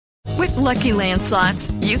With Lucky Land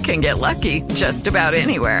Slots, you can get lucky just about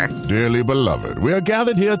anywhere. Dearly beloved, we are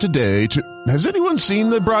gathered here today to... Has anyone seen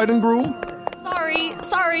the bride and groom?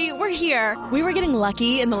 Sorry, we're here. We were getting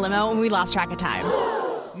lucky in the limo and we lost track of time.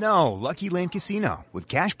 No, Lucky Land Casino, with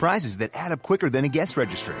cash prizes that add up quicker than a guest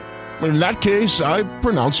registry. In that case, I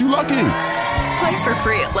pronounce you lucky. Play for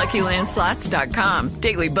free at LuckyLandSlots.com.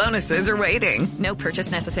 Daily bonuses are waiting. No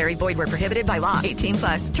purchase necessary. Void where prohibited by law.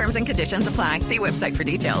 18+. Terms and conditions apply. See website for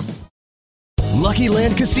details. Lucky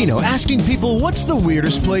Land Casino, asking people, what's the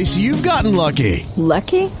weirdest place you've gotten lucky?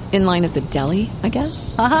 Lucky? In line at the deli, I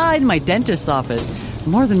guess? Aha, in my dentist's office.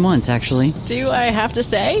 More than once, actually. Do I have to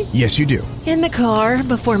say? Yes, you do. In the car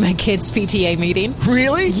before my kids' PTA meeting.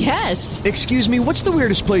 Really? Yes. Excuse me, what's the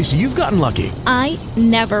weirdest place you've gotten lucky? I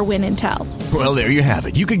never win and tell. Well, there you have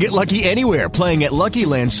it. You can get lucky anywhere, playing at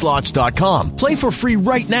LuckyLandSlots.com. Play for free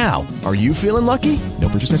right now. Are you feeling lucky? No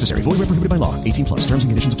purchase necessary. Void where prohibited by law. 18+. Terms and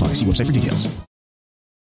conditions apply. See website for details.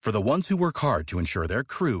 For the ones who work hard to ensure their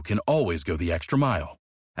crew can always go the extra mile,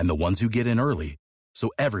 and the ones who get in early so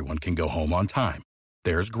everyone can go home on time,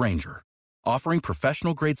 there's Grainger, offering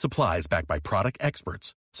professional-grade supplies backed by product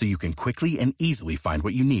experts so you can quickly and easily find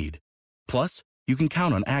what you need. Plus, you can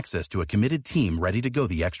count on access to a committed team ready to go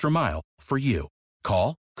the extra mile for you.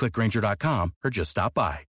 Call, click Grainger.com, or just stop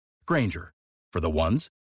by. Grainger, for the ones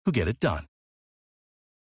who get it done.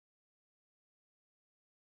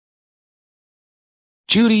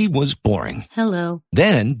 Judy was boring. Hello.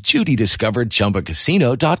 Then Judy discovered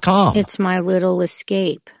ChumbaCasino.com. It's my little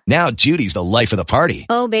escape. Now Judy's the life of the party.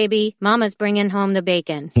 Oh, baby, mama's bringing home the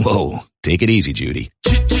bacon. Whoa, take it easy, Judy.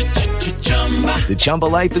 The Chumba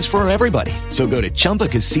life is for everybody. So go to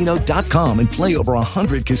ChumbaCasino.com and play over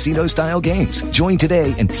 100 casino-style games. Join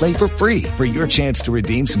today and play for free for your chance to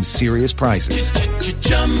redeem some serious prizes.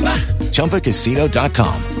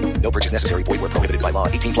 ChumbaCasino.com. No purchase necessary. Void where prohibited by law.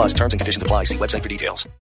 18+. Terms and conditions apply. See website for details.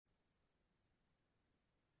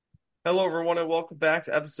 Hello, everyone, and welcome back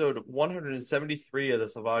to episode 173 of the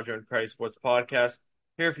Salvaggio and Credit Sports Podcast.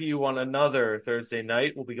 Here for you on another Thursday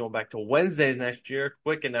night. We'll be going back to Wednesdays next year.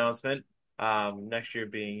 Quick announcement. Next year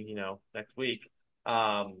being, next week.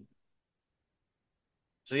 So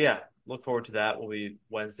yeah, look forward to that. We'll be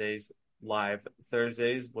Wednesdays, live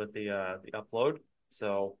Thursdays with the upload.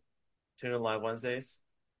 So tune in live Wednesdays.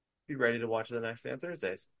 Be ready to watch it the next day on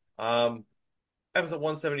Thursdays. Episode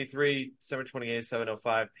 173, December 28th,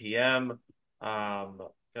 7:05 p.m.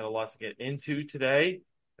 Got a lot to get into today.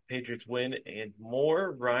 The Patriots win and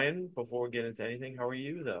more. Ryan, before we get into anything, how are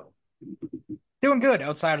you, though? Doing good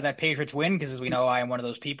outside of that Patriots win, because as we know, I am one of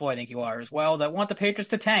those people, I think you are as well, that want the Patriots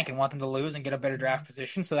to tank and want them to lose and get a better draft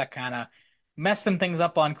position. So that kind of messed some things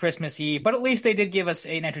up on Christmas Eve. But at least they did give us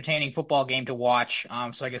an entertaining football game to watch.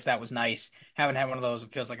 So I guess that was nice. Haven't had one of those,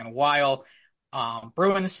 it feels like, in a while.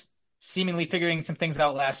 Bruins seemingly figuring some things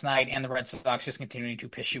out last night, and the Red Sox just continuing to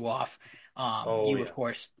piss you off. Of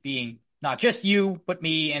course, being not just you, but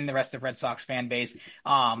me and the rest of Red Sox fan base.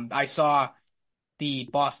 I saw the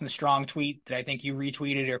Boston Strong tweet that I think you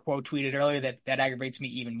retweeted or quote tweeted earlier that aggravates me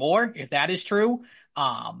even more. If that is true,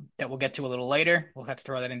 that we'll get to a little later. We'll have to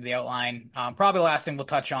throw that into the outline. Probably the last thing we'll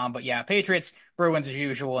touch on, but yeah, Patriots, Bruins as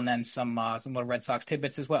usual, and then some little Red Sox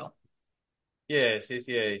tidbits as well. Yeah,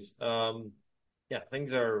 CCAs. Yeah,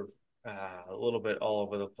 things are a little bit all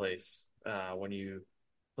over the place when you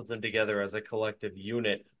put them together as a collective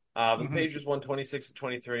unit. The Patriots won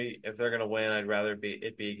 26-23. If they're going to win, I'd rather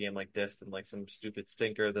it be a game like this than like some stupid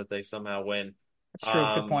stinker that they somehow win. That's true.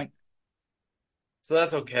 Good point. So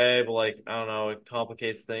that's okay, but I don't know, it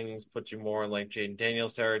complicates things, puts you more in Jaden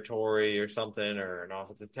Daniels territory or something, or an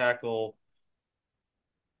offensive tackle.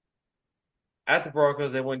 At the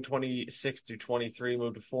Broncos, they win 26-23,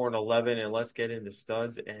 moved to 4-11, and let's get into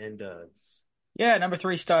studs and duds. Yeah, number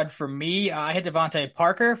 3 stud for me. I hit Devontae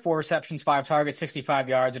Parker, 4 receptions, 5 targets, 65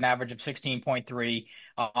 yards, an average of 16.3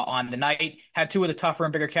 on the night. Had 2 of the tougher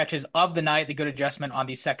and bigger catches of the night. The good adjustment on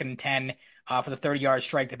the 2nd and 10 for the 30-yard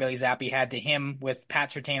strike that Bailey Zappi had to him with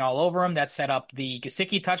Pat Surtain all over him. That set up the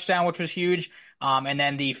Gesicki touchdown, which was huge. And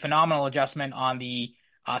then the phenomenal adjustment on the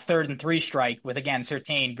 3rd and 3 strike with, again,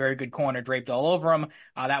 Surtain, very good corner, draped all over him.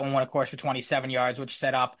 That one went, of course, for 27 yards, which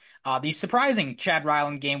set up the surprising Chad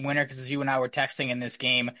Ryland game winner, because as you and I were texting in this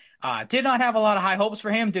game, did not have a lot of high hopes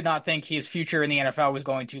for him, did not think his future in the NFL was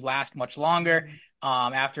going to last much longer.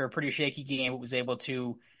 After a pretty shaky game, it was able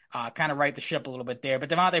to kind of right the ship a little bit there. But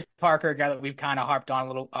Devontae Parker, a guy that we've kind of harped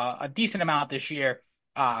on a decent amount this year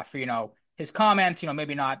for, his comments,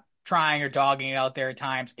 maybe not trying or dogging it out there at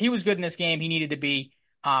times. He was good in this game. He needed to be.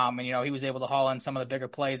 And he was able to haul in some of the bigger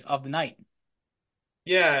plays of the night.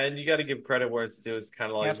 Yeah, and you got to give credit where it's due. It's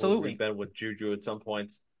kind of like Absolutely. what we've been with Juju at some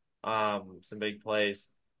points. some big plays.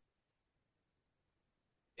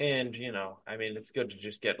 And, I mean, it's good to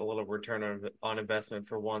just get a little return on investment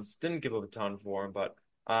for once. Didn't give up a ton for him, but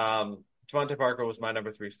Devontae Parker was my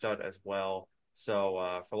number 3 stud as well.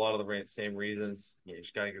 So for a lot of the same reasons, you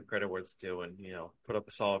just got to give credit where it's due and, put up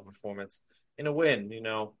a solid performance in a win.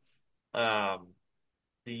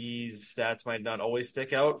 These stats might not always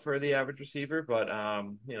stick out for the average receiver, but,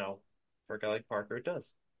 for a guy like Parker, it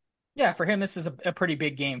does. Yeah, for him, this is a pretty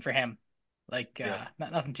big game for him.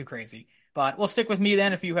 Nothing too crazy. But we'll stick with me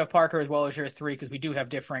then if you have Parker as well as your 3, because we do have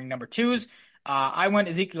differing number 2s. I went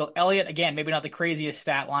Ezekiel Elliott. Again, maybe not the craziest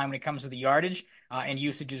stat line when it comes to the yardage and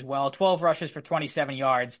usage as well. 12 rushes for 27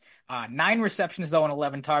 yards, 9 receptions, though, and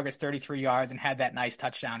 11 targets, 33 yards, and had that nice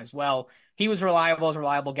touchdown as well. He was reliable as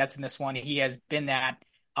reliable gets in this one. He has been that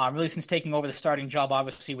really since taking over the starting job,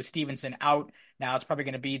 obviously, with Stevenson out. Now it's probably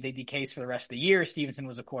going to be the case for the rest of the year. Stevenson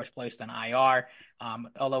was, of course, placed on IR.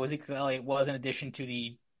 Although Ezekiel Elliott was in addition to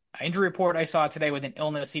the injury report I saw today with an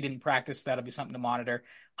illness. He didn't practice. That'll be something to monitor.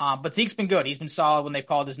 But Zeke's been good. He's been solid when they've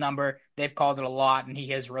called his number. They've called it a lot, and he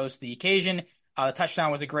has rose to the occasion. The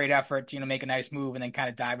touchdown was a great effort to, make a nice move and then kind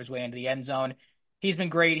of dive his way into the end zone. He's been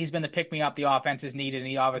great. He's been the pick-me-up the offense is needed, and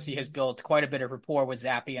he obviously has built quite a bit of rapport with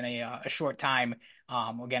Zappe in a short time,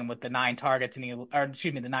 again, with the 9 targets and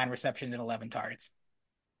the 9 receptions and 11 targets.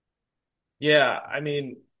 Yeah, I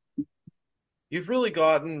mean, you've really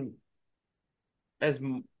gotten I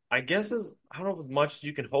don't know if as much as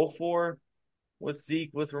you can hope for with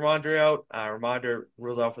Zeke, with Ramondre out. Ramondre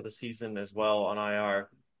ruled out for the season as well on IR,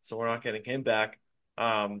 so we're not getting him back.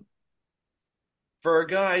 For a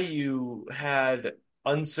guy you had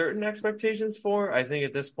uncertain expectations for, I think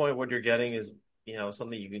at this point what you're getting is,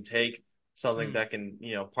 something you can take, something that can,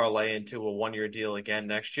 parlay into a 1-year deal again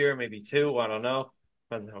next year, maybe 2, I don't know.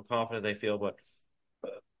 Depends on how confident they feel, but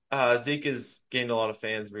Zeke has gained a lot of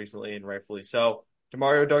fans recently, and rightfully so.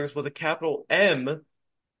 Demario Douglas with a capital M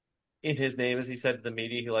in his name, as he said to the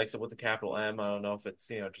media. He likes it with a capital M. I don't know if it's,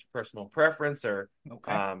 just personal preference or,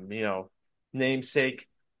 namesake.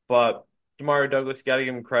 But Demario Douglas, you got to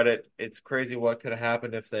give him credit. It's crazy what could have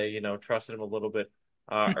happened if they, trusted him a little bit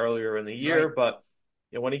earlier in the year. Right. But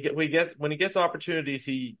when he gets opportunities,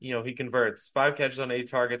 he converts. 5 catches on 8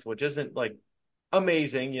 targets, which isn't like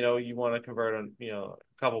amazing. You want to convert on, a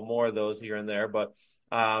couple more of those here and there, but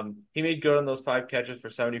he made good on those 5 catches for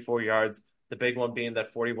 74 yards. The big one being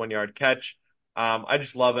that 41-yard catch. I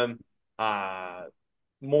just love him.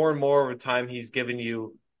 More and more over time, he's given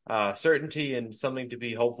you certainty and something to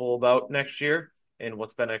be hopeful about next year in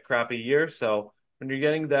what's been a crappy year. So when you're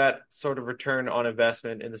getting that sort of return on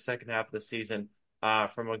investment in the second half of the season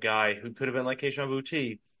from a guy who could have been like Kayshon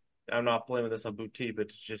Boutte, I'm not blaming this on Boutte, but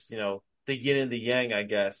it's just, the yin and the yang, I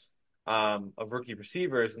guess, of rookie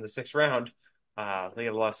receivers in the 6th round. They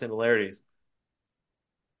have a lot of similarities.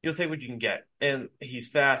 You'll take what you can get. And he's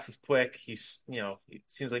fast, he's quick, he's, it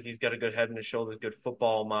seems like he's got a good head on his shoulders, good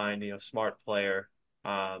football mind, smart player.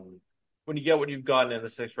 When you get what you've gotten in the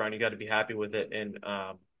 6th round, you got to be happy with it. And,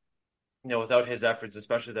 without his efforts,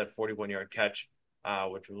 especially that 41-yard catch,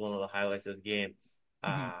 which was one of the highlights of the game,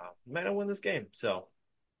 you might not win this game. So.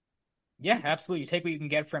 Yeah, absolutely. You take what you can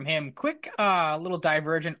get from him. Quick little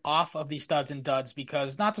divergent off of the studs and duds,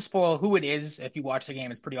 because not to spoil who it is, if you watch the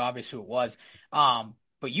game, it's pretty obvious who it was.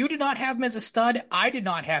 But you did not have him as a stud. I did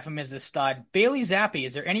not have him as a stud. Bailey Zappe,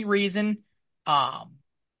 is there any reason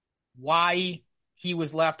why he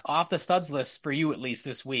was left off the studs list for you, at least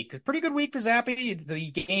this week? Pretty good week for Zappe.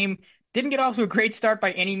 The game didn't get off to a great start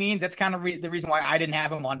by any means. That's kind of the reason why I didn't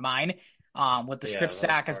have him on mine, with the strip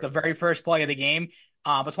sack as the very first play of the game.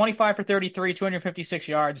 But 25 for 33, 256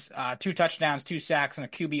 yards, 2 touchdowns, 2 sacks, and a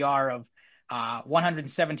QBR of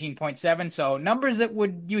 117.7. So numbers that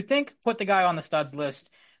you would think put the guy on the studs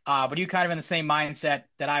list, but you kind of in the same mindset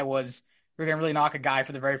that I was. We're going to really knock a guy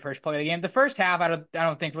for the very first play of the game. The first half, I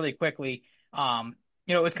don't think really quickly, it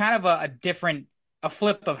was kind of a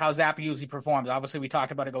flip of how Zappe usually performs. Obviously, we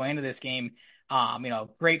talked about it going into this game.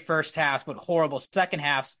 Great first halves, but horrible second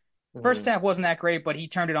halves. First half wasn't that great, but he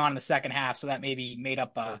turned it on in the second half, so that maybe made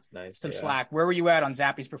up some slack. Where were you at on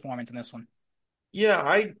Zappe's performance in this one? Yeah,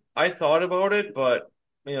 I thought about it, but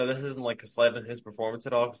this isn't like a slight on his performance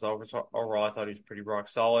at all, because overall I thought he was pretty rock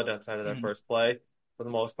solid outside of that first play for the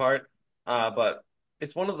most part. But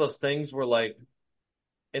it's one of those things where, like,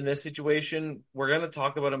 in this situation, we're going to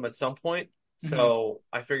talk about him at some point. So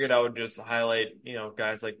I figured I would just highlight,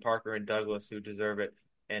 guys like Parker and Douglas who deserve it.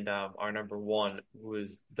 And our number 1, who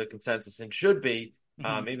is the consensus and should be,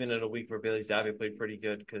 even in a week where Bailey Zappe played pretty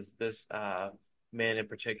good, because this man in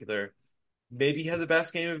particular maybe had the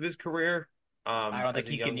best game of his career. I don't think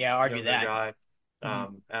you can argue that.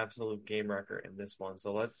 Absolute game wrecker in this one.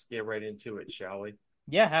 So let's get right into it, shall we?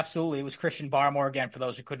 Yeah, absolutely. It was Christian Barmore again, for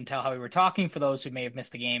those who couldn't tell how we were talking, for those who may have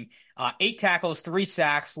missed the game. 8 tackles, 3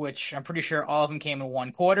 sacks, which I'm pretty sure all of them came in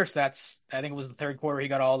one quarter. So I think it was the third quarter he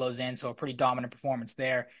got all those in. So a pretty dominant performance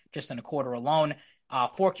there, just in a quarter alone.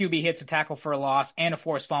 4 QB hits, a tackle for a loss, and a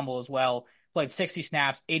forced fumble as well. Played 60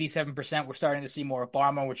 snaps, 87%. We're starting to see more of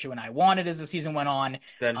Barmore, which you and I wanted as the season went on.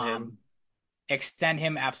 Extend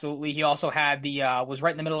him, absolutely. He also had was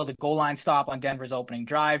right in the middle of the goal line stop on Denver's opening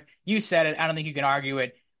drive. You said it. I don't think you can argue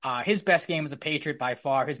it. His best game as a Patriot by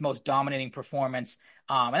far, his most dominating performance.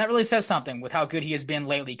 And that really says something with how good he has been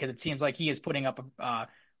lately, because it seems like he is putting up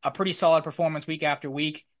a pretty solid performance week after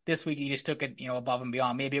week. This week he just took it, above and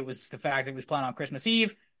beyond. Maybe it was the fact that he was playing on Christmas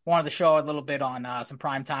Eve, wanted to show a little bit on some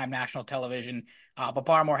primetime national television. But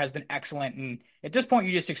Barmore has been excellent. And at this point,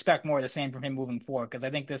 you just expect more of the same from him moving forward, because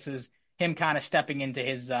I think this is him kind of stepping into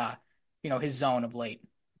his, his zone of late.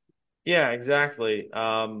 Yeah, exactly.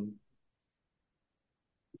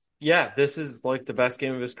 Yeah, this is like the best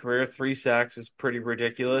game of his career. 3 sacks is pretty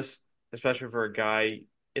ridiculous, especially for a guy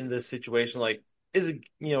in this situation. Like, a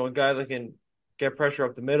guy that can get pressure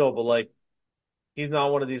up the middle, but like, he's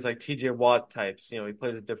not one of these like TJ Watt types. He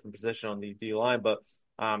plays a different position on the D line, but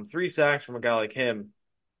 3 sacks from a guy like him,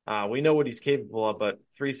 we know what he's capable of. But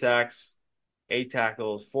 3 sacks, 8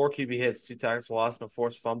 tackles, 4 QB hits, 2 tackles for loss, and a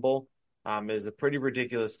forced fumble is a pretty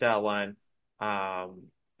ridiculous stat line, and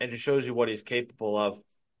just shows you what he's capable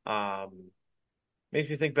of. Makes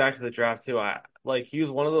me think back to the draft too. He was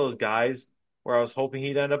one of those guys where I was hoping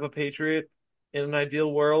he'd end up a Patriot in an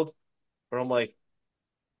ideal world, but I'm like,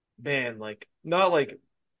 man, like not like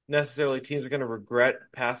necessarily teams are going to regret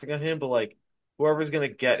passing on him, but like whoever's going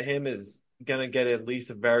to get him is going to get at least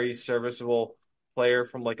a very serviceable player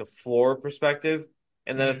from like a floor perspective.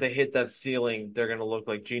 And then if they hit that ceiling, they're going to look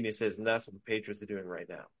like geniuses. And that's what the Patriots are doing right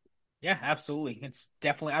now. Yeah, absolutely. It's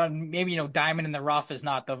definitely, maybe, diamond in the rough is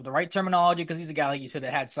not the right terminology, because he's a guy, like you said,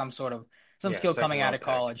 that had some skill coming out of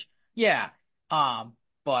college. Yeah.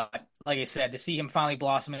 But like I said, to see him finally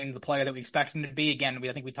blossoming into the player that we expect him to be, again,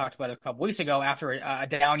 I think we talked about it a couple weeks ago, after a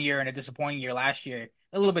down year and a disappointing year last year,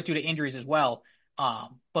 a little bit due to injuries as well.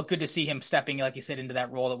 But good to see him stepping, like you said, into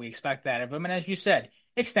that role that we expect that of him. And as you said,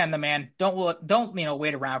 extend the man. Don't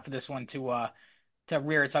wait around for this one to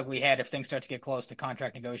rear its ugly head if things start to get close to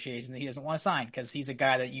contract negotiations that he doesn't want to sign, because he's a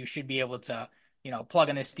guy that you should be able to plug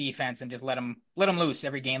in this defense and just let him loose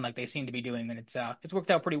every game like they seem to be doing. And it's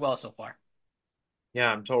worked out pretty well so far. Yeah,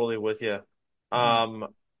 I'm totally with you.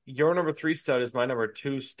 Your number 3 stud is my number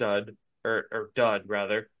 2 stud, or dud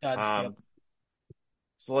rather. Duds, yep.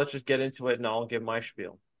 So let's just get into it, and I'll give my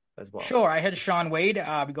spiel as well. Sure. I had Shaun Wade.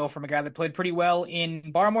 We go from a guy that played pretty well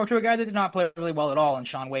in Barmore to a guy that did not play really well at all in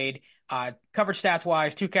Shaun Wade. Coverage stats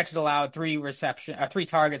wise, 2 catches allowed, 3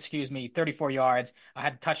 targets, 34 yards.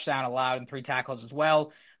 Had a touchdown allowed and 3 tackles as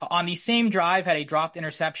well. On the same drive, had a dropped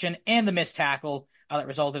interception and the missed tackle that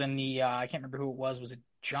resulted in the I can't remember who it was. Was it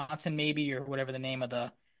Johnson maybe, or whatever the name of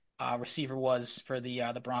the receiver was for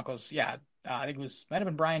the Broncos? Yeah. I think might have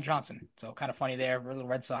been Brian Johnson. So kind of funny there, a little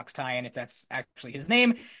Red Sox tie-in if that's actually his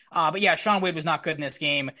name. But yeah, Shaun Wade was not good in this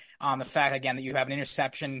game. The fact, again, that you have an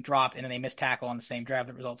interception dropped and then they missed tackle on the same drive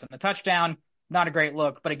that results in a touchdown, not a great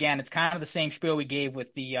look. But again, it's kind of the same spiel we gave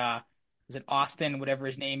with the, is it Austin, whatever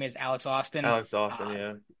his name is, Alex Austin? Alex Austin,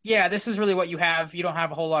 yeah. Yeah, this is really what you have. You don't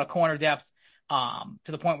have a whole lot of corner depth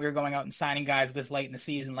to the point where you're going out and signing guys this late in the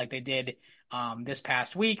season like they did this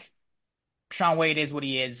past week. Shaun Wade is what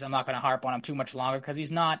he is. I'm not going to harp on him too much longer, because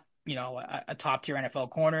he's not, a top tier NFL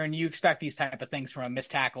corner, and you expect these type of things from him,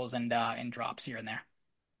 missed tackles and drops here and there.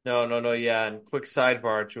 No, yeah. And quick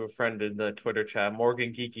sidebar to a friend in the Twitter chat: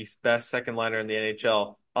 Morgan Geeky's best second liner in the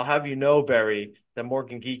NHL. I'll have you know, Barry, that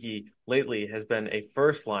Morgan Geeky lately has been a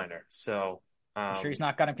first liner. So I'm sure he's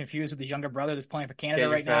not got him confused with his younger brother that's playing for Canada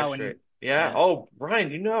right now. And yeah. Oh,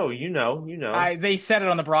 Ryan, you know. They said it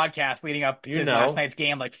on the broadcast leading up to last night's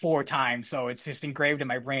game like 4 times, so it's just engraved in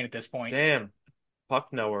my brain at this point. Damn, puck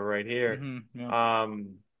knower right here. Yeah.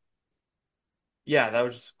 Yeah, that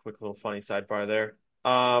was just a quick little funny sidebar there.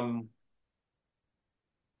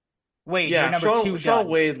 Wade, yeah, number 2. Shaun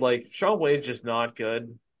Wade's just not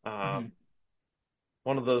good. One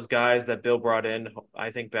of those guys that Bill brought in,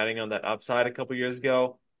 I think, betting on that upside a couple years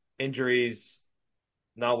ago. Injuries,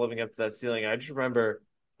 not living up to that ceiling. I just remember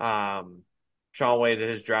Shaun Wade in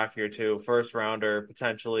his draft year too, first rounder,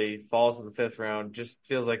 potentially falls in the 5th round. Just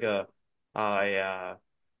feels like a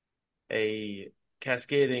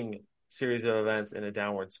cascading series of events in a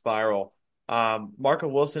downward spiral. Marco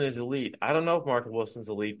Wilson is elite. I don't know if Marco Wilson's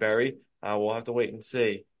elite, Barry. We'll have to wait and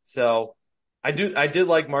see. So I did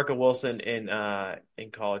like Marco Wilson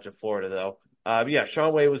in college of Florida though. But yeah,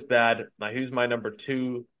 Sean Wade was bad. Now who's my number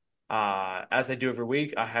two? As I do every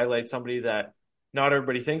week, I highlight somebody that not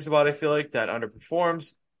everybody thinks about. I feel like that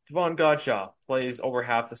underperforms. Devon Godshaw plays over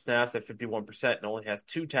half the snaps at 51% and only has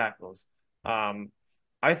 2 tackles.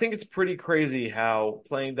 I think it's pretty crazy how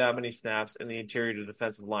playing that many snaps in the interior to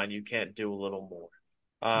defensive line, you can't do a little more.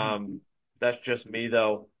 That's just me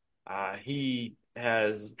though. He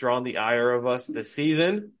has drawn the ire of us this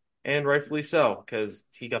season, and rightfully so, because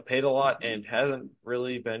he got paid a lot and hasn't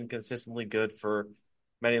really been consistently good for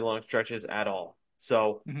many long stretches at all.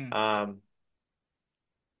 So,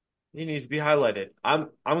 he needs to be highlighted. I'm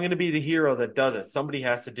going to be the hero that does it. Somebody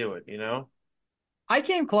has to do it, you know? I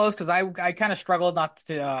came close because I kind of struggled not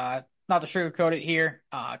to sugarcoat it here.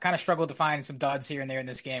 Kind of struggled to find some duds here and there in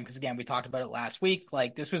this game because again we talked about it last week.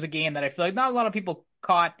 Like this was a game that I feel like not a lot of people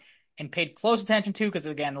caught and paid close attention to because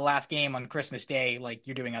again the last game on Christmas Day, like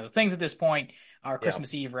you're doing other things at this point, or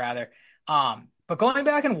Christmas Eve rather. But going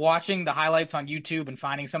back and watching the highlights on YouTube and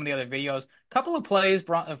finding some of the other videos, a couple of plays,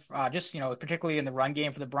 just particularly in the run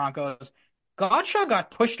game for the Broncos. Godshaw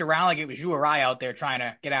got pushed around like it was you or I out there trying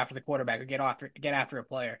to get after the quarterback or get after a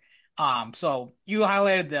player. So you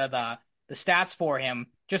highlighted the stats for him.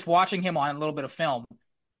 Just watching him on a little bit of film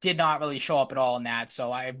did not really show up at all in that.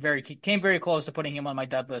 So I came very close to putting him on my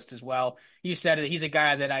dud list as well. You said it. He's a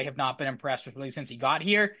guy that I have not been impressed with really since he got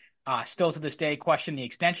here. Still to this day, question the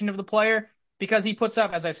extension of the player because he puts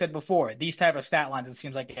up, as I said before, these type of stat lines. It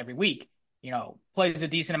seems like every week, plays a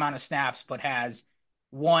decent amount of snaps, but has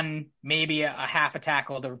one, maybe a half a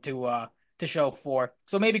tackle to show for.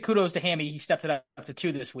 So maybe kudos to him. He stepped it up to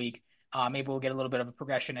 2 this week. Maybe we'll get a little bit of a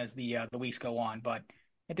progression as the weeks go on. But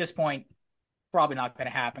at this point, probably not going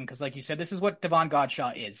to happen because, like you said, this is what Devon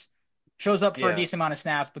Godshaw is. Shows up for a decent amount of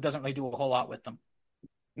snaps, but doesn't really do a whole lot with them.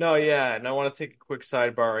 No, yeah, and I want to take a quick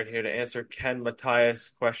sidebar right here to answer Ken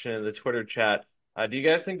Matthias' question in the Twitter chat. Do you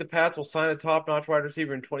guys think the Pats will sign a top-notch wide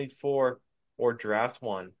receiver in 24 or draft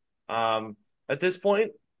one? At this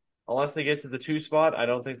point, unless they get to the 2 spot, I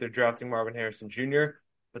don't think they're drafting Marvin Harrison Jr.,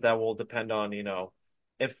 but that will depend on,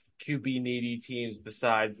 if QB needy teams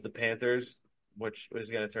besides the Panthers, which is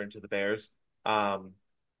going to turn to the Bears,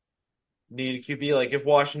 need a QB. Like if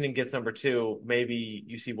Washington gets number 2, maybe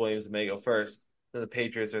you see Williams may go first, then the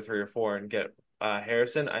Patriots are 3 or 4 and get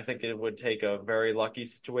Harrison. I think it would take a very lucky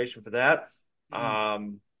situation for that.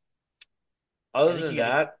 Other than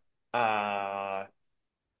that,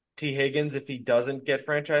 T. Higgins, if he doesn't get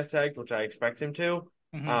franchise tagged, which I expect him to,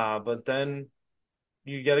 but then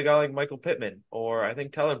you get a guy like Michael Pittman, or I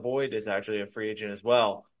think Tyler Boyd is actually a free agent as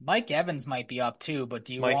well. Mike Evans might be up too, but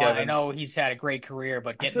I know he's had a great career,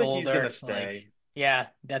 but getting older, he's going to stay. Yeah,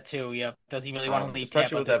 that too. Yeah, does he really want to leave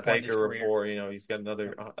especially Tampa with that Baker rapport? He's got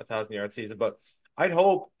another 1,000-yard season. But I'd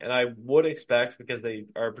hope, and I would expect, because they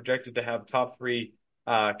are projected to have top 3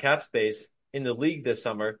 cap space in the league this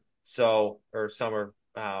summer. Spring,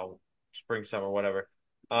 summer, whatever.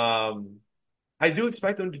 I do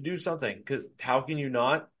expect them to do something because how can you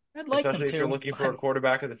not? Especially if you're looking for a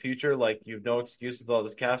quarterback of the future, like you have no excuse with all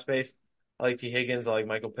this cap space. I like T. Higgins, I like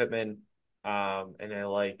Michael Pittman, and I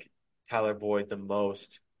like Tyler Boyd the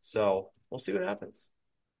most. So we'll see what happens.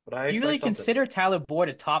 But do you really consider Tyler Boyd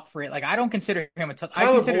a top 3? Like I don't consider him a top.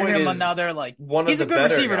 I consider him another he's a good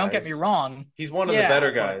receiver. Don't get me wrong. He's one of the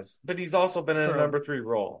better guys, but he's also been in a number 3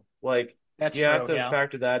 role. Like you have to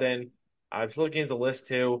factor that in. I was looking at the list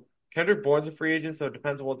too. Kendrick Bourne's a free agent, so it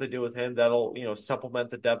depends on what they do with him. That'll, supplement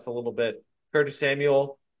the depth a little bit. Curtis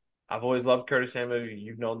Samuel, I've always loved Curtis Samuel.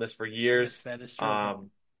 You've known this for years. Yes, that is true.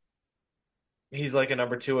 He's like a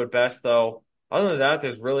number 2 at best, though. Other than that,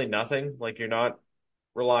 there's really nothing. Like you're not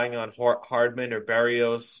relying on Hardman or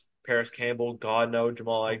Barrios, Paris Campbell, God no,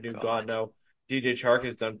 Jamal Agnew, God no. DJ Chark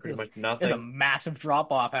has done pretty much nothing. There's a massive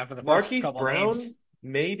drop off after the first Marquise couple Brown, names.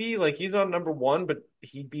 Maybe he's not number 1, but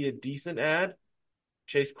he'd be a decent ad.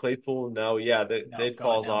 Chase Claypool, no, yeah, that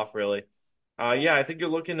falls off really. I think you're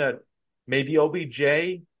looking at maybe OBJ.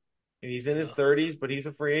 He's in his 30s, but he's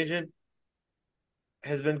a free agent.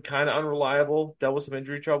 Has been kind of unreliable. Dealt with some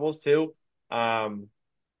injury troubles too. Another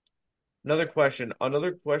question.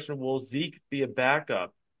 Will Zeke be a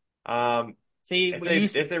backup?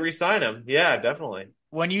 If they re-sign him, yeah, definitely.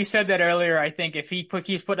 When you said that earlier, I think if he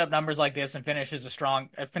keeps putting up numbers like this and finishes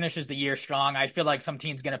the year strong, I feel like some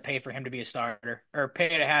team's going to pay for him to be a starter or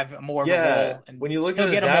pay to have more of a role. And when you look he'll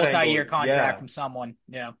at get a that multi-year angle, contract from someone.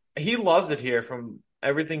 Yeah, he loves it here from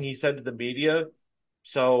everything he said to the media.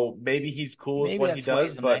 So maybe he's cool with what he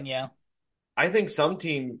does, but I think some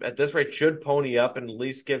team at this rate should pony up and at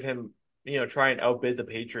least give him, try and outbid the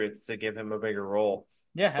Patriots to give him a bigger role.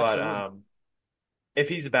 Yeah, absolutely. if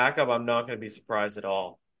he's a backup, I'm not going to be surprised at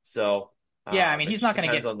all. So, Yeah, I mean, it he's just not going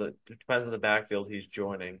to depends get. on the backfield he's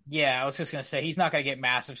joining. Yeah, I was just going to say he's not going to get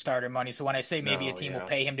massive starter money. So when I say maybe a No, team will yeah.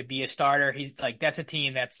 pay him to be a starter, he's like that's a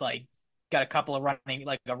team that's like got a couple of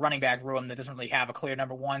a running back room that doesn't really have a clear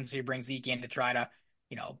number one. So you bring Zeke in to try to,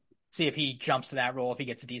 see if he jumps to that role if he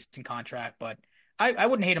gets a decent contract. But I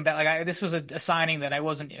wouldn't hate him back. This was a signing that I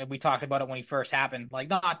wasn't. We talked about it when he first happened. Like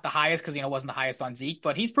not the highest because wasn't the highest on Zeke,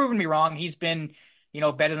 but he's proven me wrong. He's been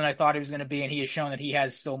better than I thought he was going to be, and he has shown that he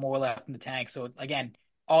has still more left in the tank. So again,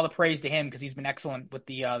 all the praise to him because he's been excellent with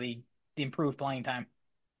the improved playing time.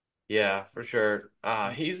 Yeah, for sure.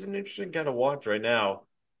 He's an interesting guy to watch right now.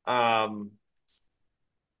 Um,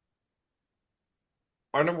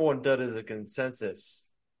 our number one dud is a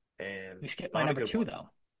consensus, and We skipped my not a number good two one. though.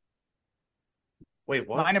 Wait,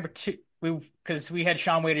 what? My number two, because we had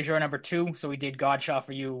Sean Wade as your number two, so we did Godshaw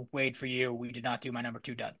for you, Wade for you. We did not do my number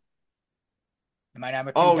two dud. And my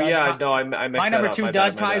number two Oh dud. yeah, no, I mixed My that number up. two My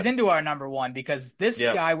dud bad, my ties bad. into our number one because this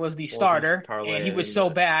Yep. guy was the We'll just starter, parlay and he it was into so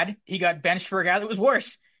it. bad he got benched for a guy that was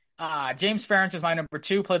worse. James Ferentz is my number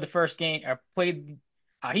two. Played the first game, or played.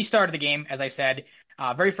 He started the game, as I said.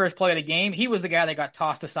 Very first play of the game, he was the guy that got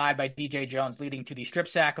tossed aside by DJ Jones, leading to the strip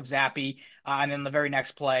sack of Zappy. And then the very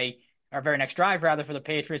next play, or very next drive, rather, for the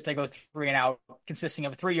Patriots, they go 3-and-out, consisting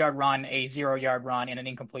of a 3-yard run, a 0-yard run, and an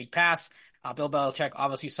incomplete pass. Bill Belichick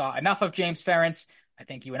obviously saw enough of James Ferentz. I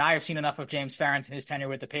think you and I have seen enough of James Ferentz in his tenure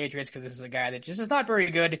with the Patriots because this is a guy that just is not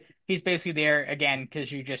very good. He's basically there, again,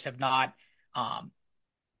 because you just have not,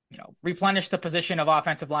 replenished the position of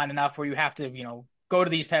offensive line enough where you have to, go to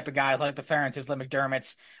these type of guys like the Ferentzes, the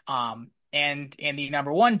McDermotts, and in the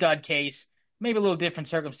number one dud case, maybe a little different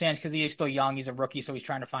circumstance because he is still young. He's a rookie, so he's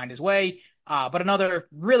trying to find his way. But another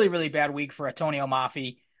really, really bad week for Antonio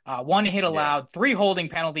Maffi. One hit allowed, 3 holding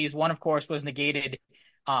penalties. One, of course, was negated.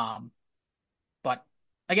 But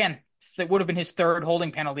again, it would have been his third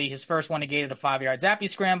holding penalty. His first one negated a 5-yard Zappy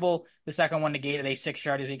scramble. The second one negated a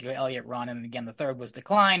 6-yard Ezekiel Elliott run. And again, the third was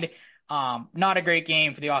declined. Not a great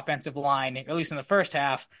game for the offensive line, at least in the first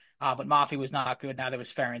half. But Maffi was not good. Neither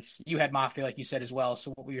was Ferentz. You had Maffi, like you said, as well.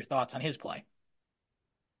 So what were your thoughts on his play?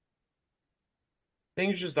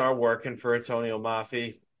 Things just aren't working for Antonio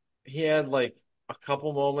Maffi. He had like a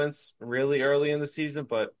couple moments really early in the season,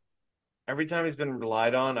 but every time he's been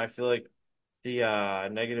relied on, I feel like the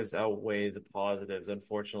negatives outweigh the positives,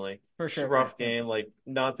 unfortunately. For It's sure. a rough game. Like,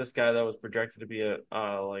 not this guy that was projected to be a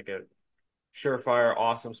surefire,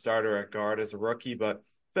 awesome starter at guard as a rookie, but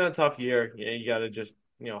it's been a tough year. You got to just,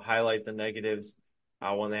 highlight the negatives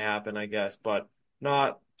when they happen, I guess, but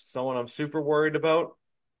not someone I'm super worried about.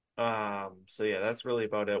 So yeah, that's really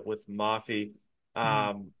about it with Mafi.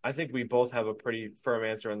 I think we both have a pretty firm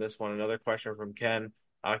answer on this one. Another question from Ken.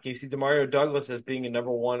 Can you see Demario Douglas as being a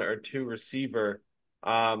number 1 or 2 receiver?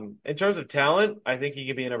 In terms of talent, I think he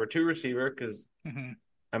could be a number 2 receiver because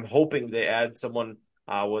I'm hoping they add someone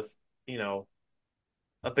with,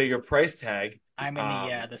 a bigger price tag. I'm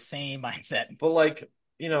in the same mindset. But like,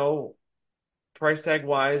 price tag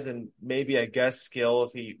wise and maybe I guess skill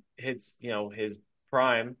if he hits, his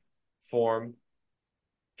prime form.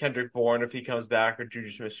 Kendrick Bourne, if he comes back, or Juju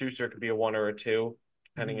Smith-Schuster could be a 1 or a 2,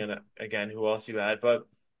 depending on, again, who else you add. But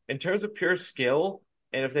in terms of pure skill,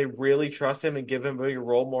 and if they really trust him and give him a bigger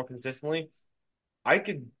role more consistently, I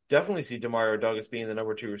could definitely see Demario Douglas being the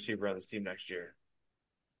number 2 receiver on this team next year.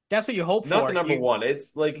 That's what you hope for. Not the number 1.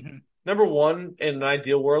 It's like number 1 in an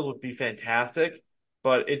ideal world would be fantastic,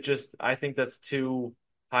 but I think that's too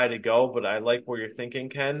high to go. But I like where you're thinking,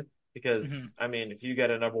 Ken. Because, I mean, if you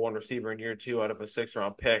get a number 1 receiver in year 2 out of a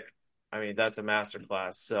 6th-round pick, I mean, that's a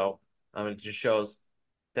masterclass. So, it just shows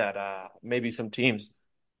that maybe some teams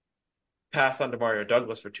pass on Demario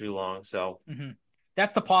Douglas for too long. So,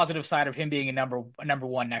 that's the positive side of him being a number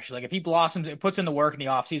 1 next year. Like, if he blossoms, puts in the work in the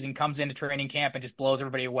offseason, comes into training camp and just blows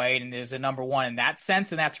everybody away and is a number 1 in that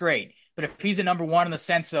sense, then that's great. But if he's a number 1 in the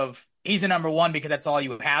sense of he's a number 1 because that's all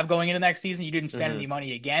you have going into next season, you didn't spend any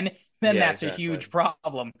money again, then that's a huge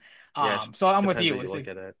problem. So I'm with you.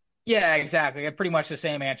 Yeah, exactly. Pretty much the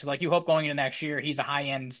same answer. Like, you hope going into next year, he's a high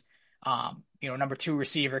end, number 2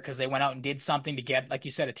 receiver because they went out and did something to get, like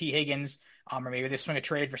you said, a T. Higgins, or maybe they swing a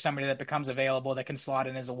trade for somebody that becomes available that can slot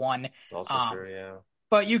in as a 1. It's also true, yeah.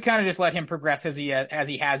 But you kind of just let him progress as he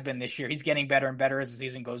has been this year. He's getting better and better as the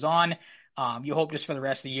season goes on. You hope just for the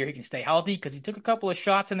rest of the year he can stay healthy because he took a couple of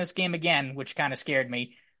shots in this game again, which kind of scared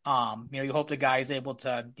me. You hope the guy is able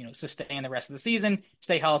to, sustain the rest of the season,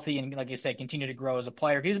 stay healthy, and like I said, continue to grow as a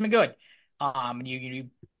player. He's been good. You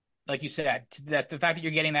like you said, that the fact that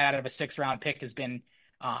you're getting that out of a 6th-round pick has been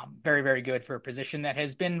very, very good for a position that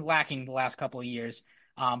has been lacking the last couple of years.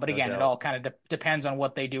 But No again, it doubt. all kind of depends on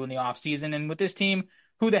what they do in the offseason. And with this team,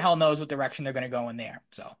 who the hell knows what direction they're going to go in there.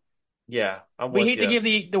 So Yeah, I'm we with hate to you.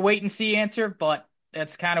 give the wait and see answer, but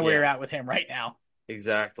that's kind of where you're Yeah, at with him right now.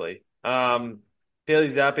 exactly. Bailey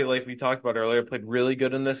Zappi, like we talked about earlier, played really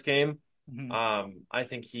good in this game. Mm-hmm. I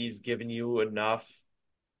think he's given you enough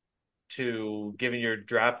to, given your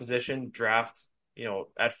draft position, draft,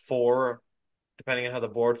 at 4, depending on how the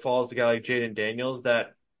board falls, a guy like Jaden Daniels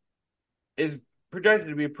that is projected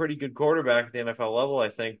to be a pretty good quarterback at the NFL level, I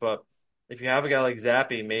think. But if you have a guy like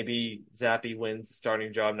Zappi, maybe Zappi wins the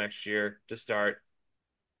starting job next year to start.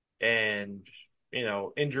 And,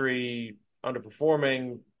 injury,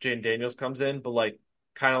 underperforming, Jaden Daniels comes in, but like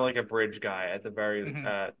kind of like a bridge guy at the very,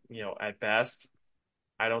 Mm-hmm. at best.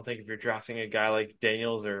 I don't think if you're drafting a guy like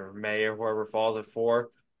Daniels or May or whoever falls at 4,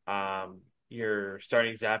 you're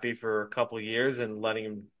starting Zappi for a couple of years and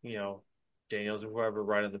letting him, Daniels or whoever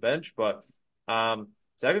right on the bench. But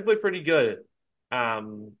Zappi played pretty good.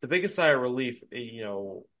 The biggest sigh of relief,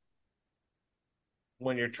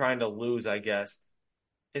 when you're trying to lose, I guess,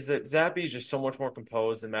 is that Zappi is just so much more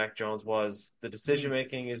composed than Mac Jones was. The decision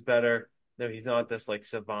making is better. No, he's not this like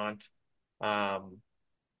savant.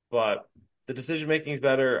 But the decision making is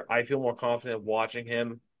better. I feel more confident watching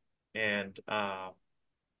him, and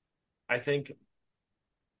I think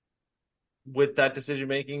with that decision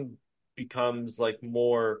making becomes like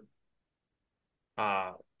more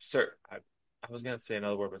certain. I was gonna say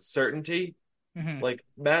another word, but certainty. Mm-hmm. Like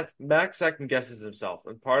Max second guesses himself,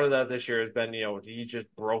 and part of that this year has been he's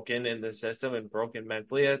just broken in the system and broken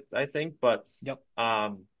mentally. I think, but Yep.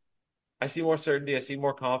 I see more certainty. I see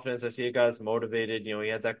more confidence. I see a guy that's motivated. He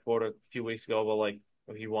had that quote a few weeks ago, but like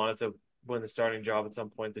he wanted to win the starting job at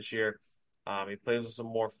some point this year. He plays with some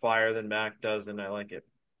more fire than Mac does, and I like it.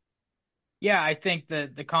 Yeah, I think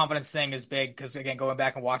the confidence thing is big because again, going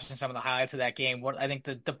back and watching some of the highlights of that game, what I think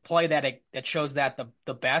the play that shows that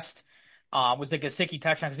the best was the Gesicki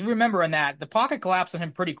touchdown. Because you remember in that the pocket collapsed on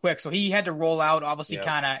him pretty quick, so he had to roll out obviously Yeah.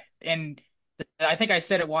 kind of. And I think I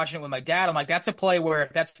said it watching it with my dad. I'm like, that's a play where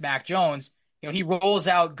if that's Mac Jones, he rolls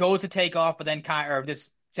out, goes to take off, but then or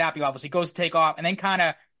this Zappi obviously goes to take off, and then kind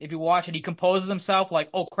of if you watch it, he composes himself like,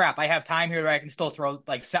 oh crap, I have time here where I can still throw,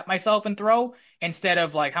 like set myself and throw. Instead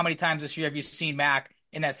of like, how many times this year have you seen Mac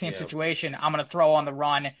in that same situation? I'm going to throw on the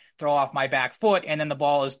run, throw off my back foot, and then the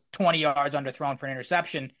ball is 20 yards underthrown for an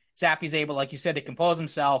interception. Zappi's able, like you said, to compose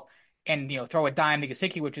himself and throw a dime to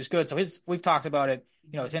Gesicki, which is good. So we've talked about it,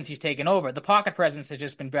 since he's taken over. The pocket presence has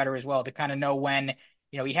just been better as well to kind of know when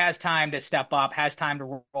he has time to step up, has time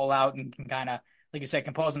to roll out, and can kind of, like you said,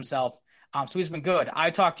 compose himself. So he's been good. I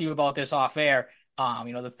talked to you about this off air.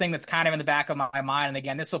 The thing that's kind of in the back of my mind, and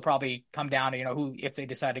again, this will probably come down to, who, if they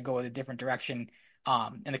decide to go with a different direction,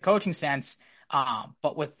 in the coaching sense.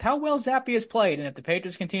 But with how well Zappi has played, and if the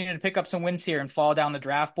Patriots continue to pick up some wins here and fall down the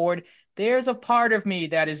draft board, there's a part of me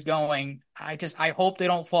that is going, I hope they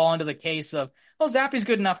don't fall into the case of, oh, Zappi's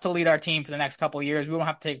good enough to lead our team for the next couple of years. We don't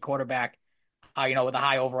have to take a quarterback, with a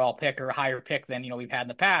high overall pick or a higher pick than, we've had in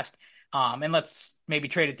the past. And let's maybe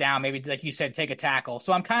trade it down. Maybe, like you said, take a tackle.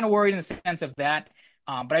 So I'm kind of worried in the sense of that.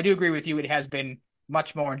 But I do agree with you. It has been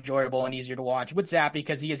much more enjoyable and easier to watch with Zappi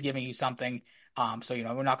because he is giving you something. So,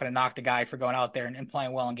 we're not going to knock the guy for going out there and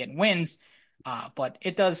playing well and getting wins. But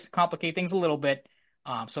it does complicate things a little bit.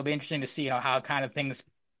 So it'll be interesting to see, how kind of things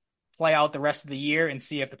play out the rest of the year and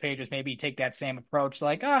see if the Patriots maybe take that same approach.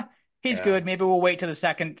 Like, he's good. Maybe we'll wait to the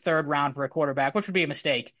second, third round for a quarterback, which would be a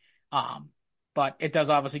mistake. But it does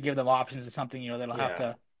obviously give them options. It's something, that'll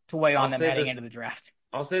have to weigh on them heading into the draft.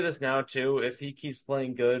 I'll say this now, too. If he keeps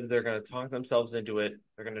playing good, they're going to talk themselves into it.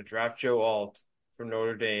 They're going to draft Joe Alt from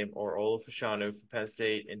Notre Dame or Ola Fashanu from Penn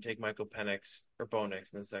State and take Michael Penix or Bo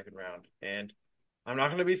Nix in the second round. And I'm not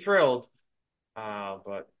going to be thrilled,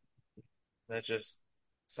 but that's just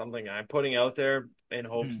something I'm putting out there in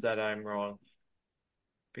hopes that I'm wrong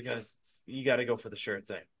because you got to go for the sure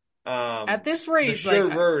thing. At this rate, the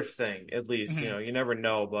surer thing, at least, you never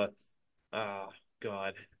know, but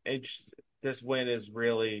God, this win is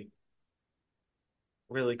really,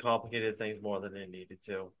 really complicated things more than it needed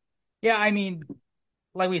to. Yeah, I mean,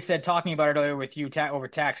 like we said, talking about it earlier with you over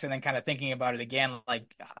text and then kind of thinking about it again,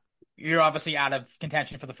 like you're obviously out of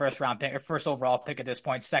contention for the first round pick or first overall pick at this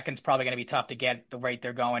point. Second's probably going to be tough to get the rate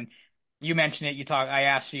they're going. You mentioned it. I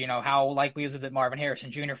asked you, how likely is it that Marvin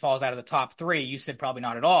Harrison Jr. falls out of the top 3? You said probably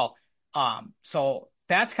not at all. So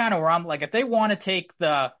that's kind of where I'm like, if they want to take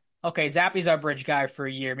Zappi's our bridge guy for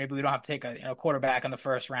a year, maybe we don't have to take a quarterback in the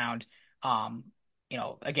first round.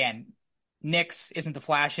 Again, Nix isn't the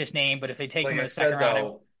flashiest name, but if they take him in the second round,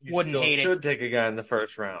 I wouldn't hate it. Should take a guy in the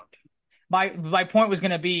first round. My point was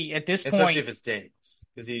going to be at this especially point, if it's Daniels,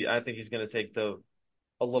 because I think he's going to take a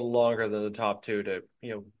little longer than the top two to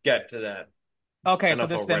get to that. okay, so NFL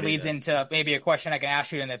this then leads readiness. into maybe a question I can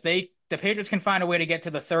ask you. And if the Patriots can find a way to get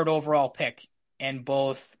to the third overall pick, and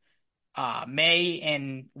both May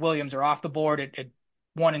and Williams are off the board at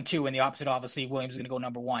 1 and 2, and the opposite, obviously, Williams is going to go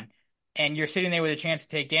number 1. And you're sitting there with a chance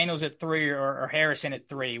to take Daniels at 3 or Harrison at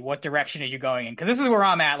 3. What direction are you going in? Because this is where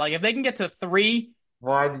I'm at. Like, if they can get to 3,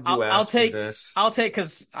 why did you ask me this? I'll take,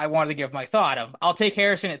 because I wanted to give my thought of, I'll take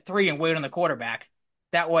Harrison at 3 and wait on the quarterback.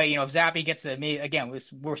 That way, if Zappy gets again,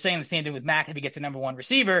 we're saying the same thing with Mack. If he gets a number 1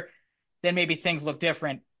 receiver, then maybe things look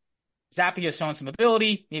different. Zappy has shown some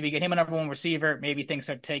ability. Maybe get him a number 1 receiver. Maybe things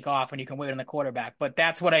start to take off and you can wait on the quarterback. But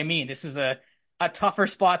that's what I mean. This is a tougher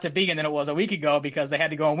spot to be in than it was a week ago because they had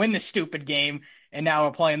to go and win this stupid game, and now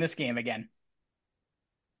we're playing this game again.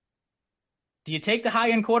 Do you take the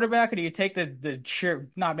high-end quarterback, or do you take the sure,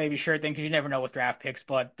 not maybe sure thing, because you never know with draft picks,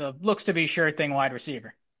 but the looks to be sure thing wide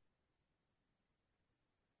receiver?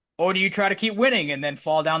 Or do you try to keep winning and then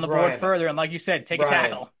fall down the board further and, like you said, take a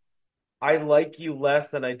tackle? I like you less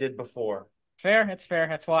than I did before. Fair, it's fair.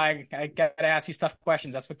 That's why I got to ask these tough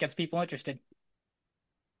questions. That's what gets people interested.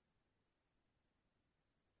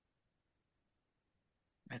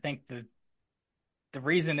 I think the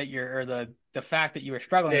reason that the fact that you were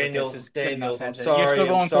struggling with this is good enough. I'm sorry. You're still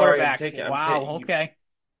going quarterback. Wow, okay.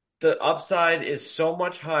 The upside is so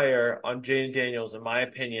much higher on Jaden Daniels, in my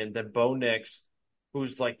opinion, than Bo Nix,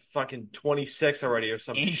 who's like fucking 26 already or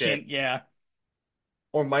some shit. Yeah.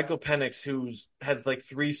 Or Michael Penix, who's had like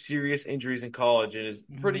 3 serious injuries in college and is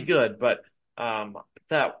pretty good, but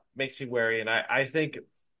that makes me wary. And I think,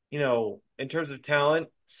 in terms of talent,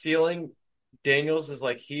 ceiling, Daniels is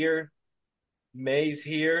like here, May's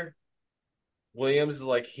here, Williams is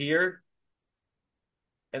like here,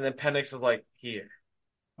 and then Penix is like here.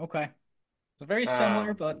 Okay. So very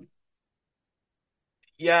similar, but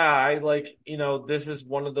yeah, I like, this is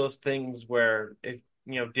one of those things where if,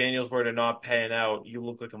 Daniels were to not pan out, you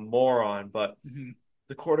look like a moron, but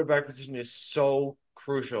the quarterback position is so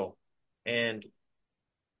crucial. And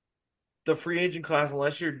the free agent class,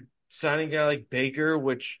 unless you're signing a guy like Baker,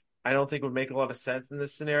 which I don't think would make a lot of sense in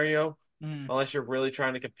this scenario, unless you're really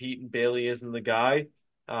trying to compete and Bailey isn't the guy,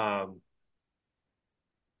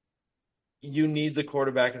 you need the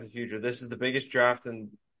quarterback of the future. This is the biggest draft in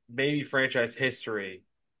maybe franchise history.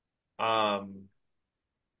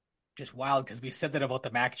 Just wild because we said that about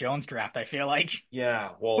the Mac Jones draft. I feel like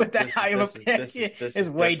well, with that high of a pick is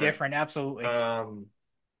way different. Absolutely. God,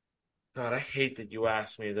 I hate that you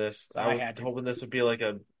asked me this. I was hoping this would be like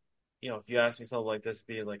a, if you asked me something like this, it'd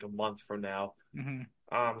be like a month from now. Can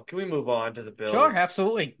we move on to the Bills? Sure,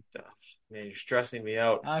 absolutely. Man, you're stressing me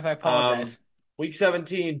out. I apologize. Week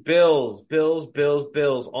 17, Bills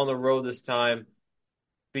on the road this time.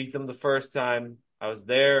 Beat them the first time. I was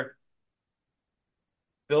there.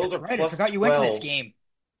 Bills That's are right. plus I forgot you 12. went to this game.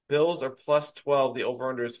 Bills are plus 12. The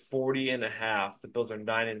over-under is 40.5. The Bills are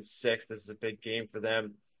 9-6. This is a big game for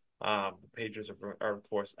them. The Patriots are of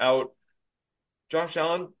course out. Josh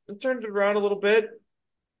Allen has turned it around a little bit.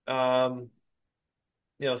 Still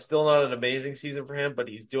not an amazing season for him, but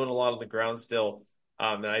he's doing a lot on the ground still.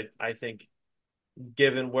 And I think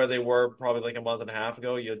given where they were probably like a month and a half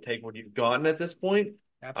ago, you'd take what you've gotten at this point.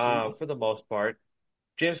 Absolutely. For the most part.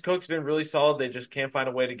 James Cook's been really solid. They just can't find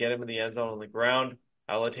a way to get him in the end zone on the ground.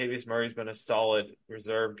 Latavius Murray's been a solid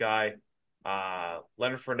reserve guy.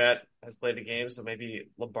 Leonard Fournette has played a game, so maybe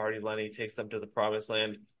Lombardi-Lenny takes them to the promised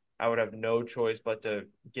land. I would have no choice but to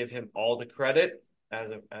give him all the credit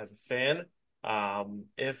as a fan.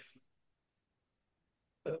 If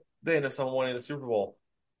they end up someone winning the Super Bowl.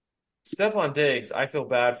 Stephon Diggs, I feel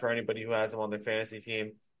bad for anybody who has him on their fantasy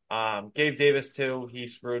team. Gabe Davis too, he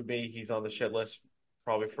screwed me. He's on the shit list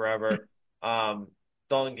probably forever.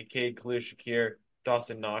 Dalton Kincaid, Khalil Shakir,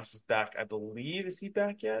 Dawson Knox is back. I believe, is he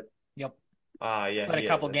back yet? Yep. Yeah, he's played a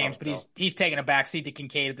couple games, but he's taking a backseat to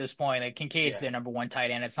Kincaid at this point. Like, Kincaid's their number 1 tight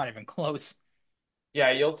end. It's not even close. Yeah,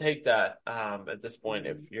 you'll take that at this point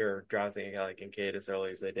if you're drafting a guy like Kincaid as early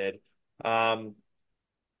as they did. Who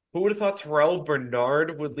would have thought Terrell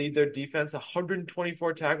Bernard would lead their defense?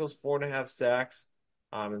 124 tackles, 4.5 sacks,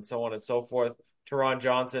 and so on and so forth. Teron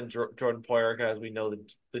Johnson, Jordan Poyer, guys we know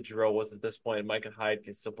the drill with at this point. Micah Hyde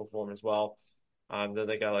can still perform as well. Then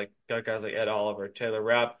they got guys like Ed Oliver, Taylor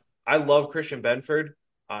Rapp. I love Christian Benford.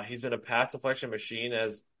 He's been a pass deflection machine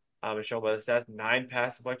as shown by the stats. 9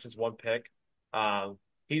 pass deflections, 1 pick.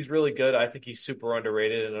 He's really good. I think he's super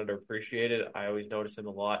underrated and underappreciated. I always notice him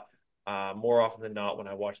a lot. More often than not when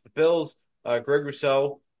I watch the Bills. Greg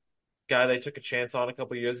Rousseau, guy they took a chance on a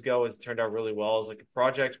couple years ago, has turned out really well as like a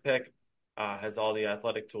project pick. has all the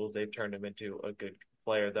athletic tools. They've turned him into a good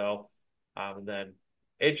player, though. And then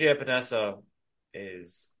AJ Epinesa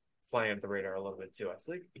is flying under the radar a little bit, too. I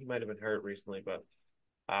think he might have been hurt recently, but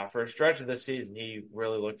for a stretch of this season, he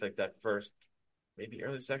really looked like that first, maybe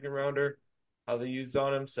early second rounder they used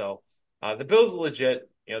on him. So the Bills are legit.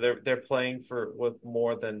 They're playing with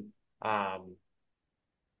more than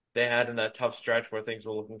they had in that tough stretch where things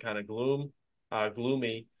were looking kind of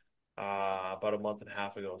gloomy about a month and a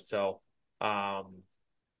half ago. So,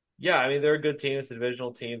 yeah, I mean, they're a good team. It's a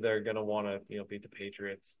divisional team. They're going to want to, beat the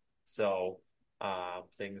Patriots. So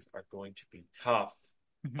things are going to be tough.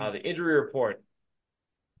 Mm-hmm. The injury report,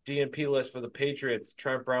 DNP list for the Patriots: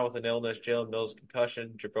 Trent Brown with an illness, Jalen Mills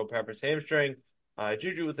concussion, Jabril Peppers hamstring,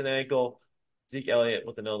 Juju with an ankle, Zeke Elliott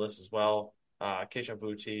with an illness as well. Keishawn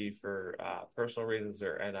Butti for personal reasons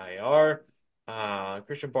or NIR.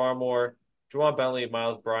 Christian Barmore, Juwan Bentley,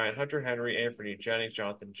 Miles Bryant, Hunter Henry, Anthony Jennings,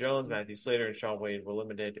 Jonathan Jones, Matthew Slater, and Sean Wade were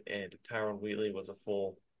limited, and Tyrone Wheatley was a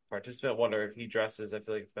full participant. Wonder if he dresses. I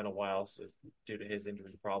feel like it's been a while due to his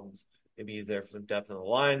injury problems. Maybe he's there for some depth in the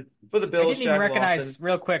line. For the Bills, didn't even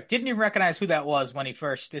recognize who that was when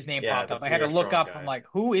his name popped up. I had to look up. Guy. I'm like,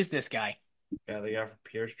 who is this guy? Yeah, the guy from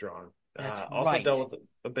Pierce Strong. That's also right. dealt with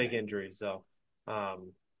a big injury, so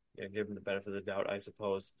give him the benefit of the doubt, I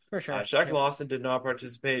suppose. For sure. Shaq Lawson did not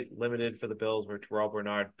participate. Limited for the Bills were Terrell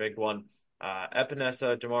Bernard, big one.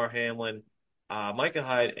 Epinesa, Damar Hamlin, Micah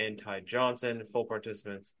Hyde, and Ty Johnson, full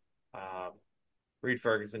participants. Reed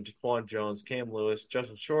Ferguson, Jaquan Jones, Cam Lewis,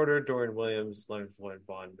 Justin Shorter, Dorian Williams, Leonard Floyd,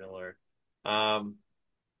 Von Miller. It's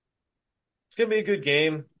going to be a good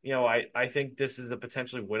game. I think this is a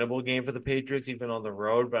potentially winnable game for the Patriots, even on the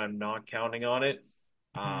road, but I'm not counting on it.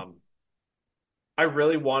 Mm-hmm. I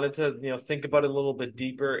really wanted to, think about it a little bit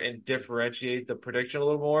deeper and differentiate the prediction a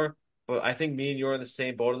little more. But I think me and you are in the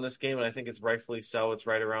same boat in this game, and I think it's rightfully so. It's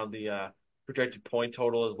right around the projected point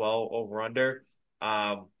total as well, over under.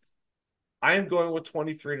 I am going with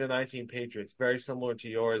 23-19 Patriots, very similar to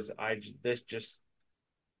yours.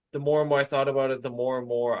 The more and more I thought about it, the more and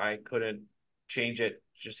more I couldn't change it.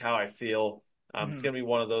 It's just how I feel. It's going to be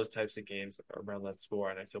one of those types of games around that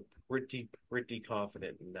score, and I feel pretty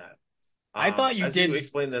confident in that. I thought you did. You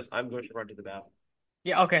explain this, I'm going to run to the bathroom.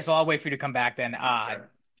 Yeah, okay, so I'll wait for you to come back then. Sure.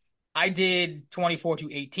 I did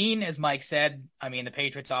 24-18, as Mike said. I mean, the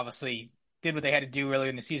Patriots obviously did what they had to do earlier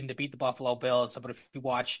in the season to beat the Buffalo Bills. But if you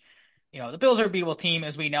watch, the Bills are a beatable team,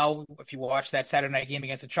 as we know. If you watch that Saturday night game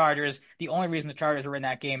against the Chargers, the only reason the Chargers were in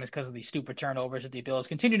that game is because of the stupid turnovers that the Bills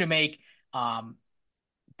continue to make.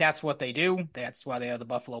 That's what they do. That's why they are the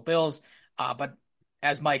Buffalo Bills. But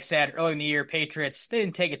as Mike said, earlier in the year, Patriots, they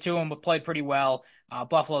didn't take it to them, but played pretty well.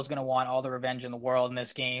 Buffalo's going to want all the revenge in the world in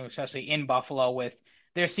this game, especially in Buffalo with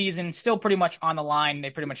their season still pretty much on the line. They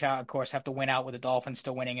pretty much, of course, have to win out with the Dolphins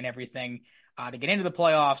still winning and everything to get into the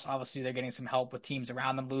playoffs. Obviously, they're getting some help with teams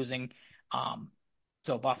around them losing.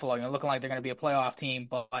 So Buffalo, looking like they're going to be a playoff team,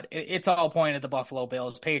 but it's all pointed at the Buffalo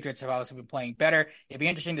Bills. Patriots have obviously been playing better. It'd be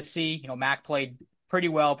interesting to see. Mac played pretty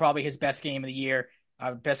well, probably his best game of the year.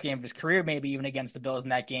 Best game of his career, maybe even against the Bills in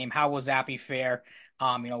that game. How will Zappe fare?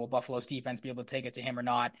 Will Buffalo's defense be able to take it to him or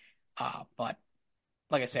not? But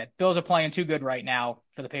like I said, Bills are playing too good right now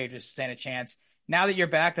for the Patriots to stand a chance. Now that you're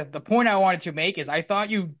back, the point I wanted to make is I thought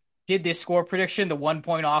you did this score prediction, the 1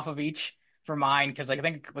 point off of each for mine, because I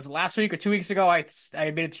think it was last week or 2 weeks ago, I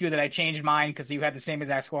admitted to you that I changed mine because you had the same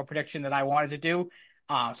exact score prediction that I wanted to do.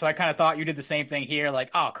 So I kind of thought you did the same thing here, like,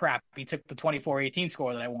 oh, crap, he took the 24-18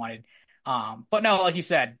 score that I wanted. But no, like you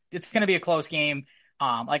said, it's going to be a close game.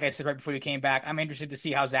 Like I said right before you came back, I'm interested to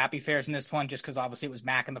see how Zappe fares in this one, just because obviously it was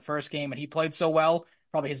Mac in the first game and he played so well,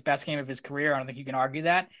 probably his best game of his career. I don't think you can argue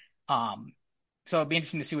that. So it'd be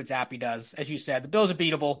interesting to see what Zappe does. As you said, the Bills are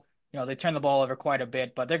beatable. They turn the ball over quite a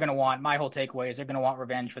bit, but they're going to want, my whole takeaway is they're going to want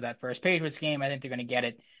revenge for that first Patriots game. I think they're going to get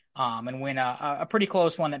it, and win a pretty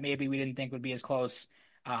close one that maybe we didn't think would be as close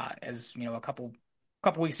as, a couple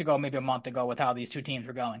weeks ago, maybe a month ago, with how these two teams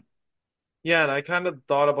were going. Yeah, and I kind of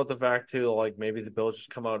thought about the fact, too, like maybe the Bills just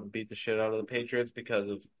come out and beat the shit out of the Patriots because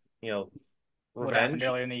of, revenge. What happened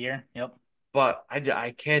earlier in the year. Yep. But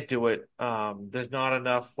I can't do it. There's not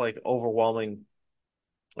enough, overwhelming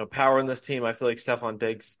power in this team. I feel like Stephon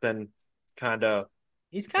Diggs has been kind of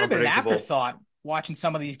He's kind of been an afterthought watching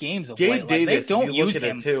some of these games of Gabe late. Davis, they don't use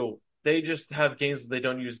him. too. They just have games where they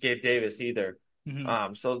don't use Gabe Davis either.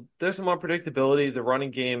 Mm-hmm. So there's some unpredictability. The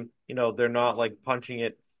running game, they're not, punching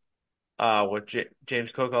it with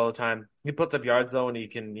James Cook all the time. He puts up yards, though, and he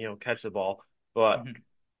can, catch the ball. But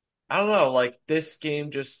I don't know. This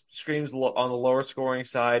game just screams on the lower scoring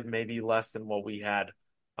side, maybe less than what we had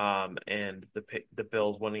And the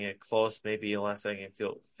Bills winning it close, maybe a last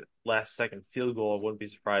second field goal. I wouldn't be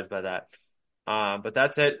surprised by that. But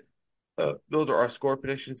that's it. Those are our score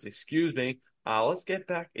predictions. Excuse me. Let's get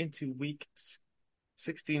back into Week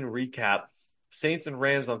 16 recap. Saints and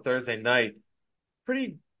Rams on Thursday night.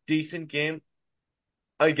 Pretty decent game,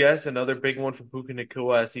 I guess. Another big one for Puka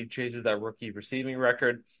Nacua as he chases that rookie receiving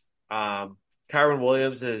record. Kyron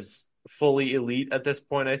Williams is fully elite at this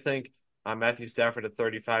point, I think. Matthew Stafford at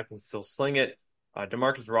 35 can still sling it.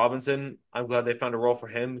 Demarcus Robinson, I'm glad they found a role for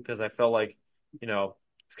him because I felt like, he's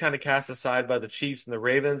kind of cast aside by the Chiefs and the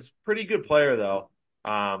Ravens. Pretty good player, though.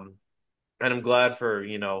 And I'm glad for,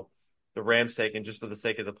 the Rams' sake and just for the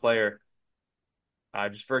sake of the player,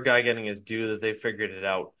 just for a guy getting his due that they figured it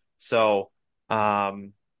out. So,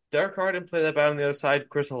 Derek Carr didn't play that bad on the other side.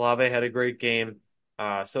 Chris Olave had a great game.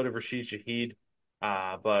 So did Rashid Shaheed.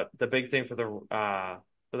 But the big thing for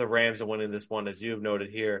the Rams and winning this one, as you have noted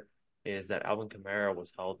here, is that Alvin Kamara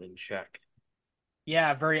was held in check.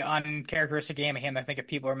 Yeah, very uncharacteristic game of him. I think if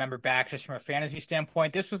people remember back just from a fantasy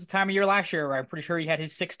standpoint, this was the time of year last year where I'm pretty sure he had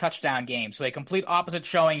his 6 touchdown game. So a complete opposite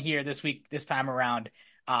showing here this week, this time around.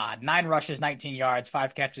 9 rushes, 19 yards,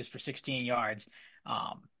 5 catches for 16 yards.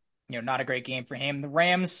 Not a great game for him. The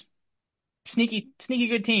Rams, sneaky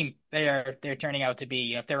good team they're turning out to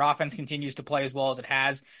be. If their offense continues to play as well as it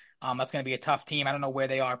has, that's going to be a tough team. I don't know where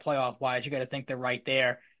they are playoff wise. You got to think they're right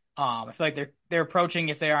there. I feel like they're approaching,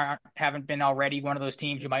 if they haven't been already, one of those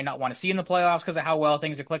teams you might not want to see in the playoffs because of how well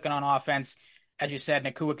things are clicking on offense. As you said,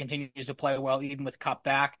 Nacua continues to play well even with Kupp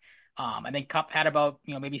back. I think Kupp had about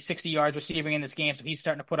maybe 60 yards receiving in this game, so he's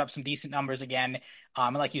starting to put up some decent numbers again.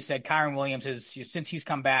 And like you said, Kyron Williams since he's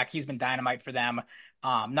come back, he's been dynamite for them.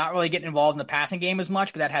 Not really getting involved in the passing game as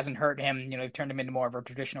much, but that hasn't hurt him. They've turned him into more of a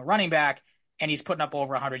traditional running back, and he's putting up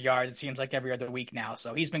over 100 yards, it seems like, every other week now.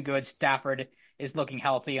 So he's been good. Stafford is looking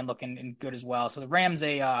healthy and looking good as well. So the Rams,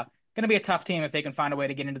 going to be a tough team if they can find a way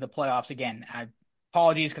to get into the playoffs again.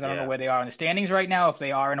 Apologies because I don't know where they are in the standings right now, if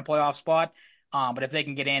they are in a playoff spot. But if they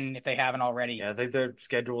can get in, if they haven't already. Yeah, I think they're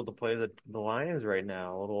scheduled to play the Lions right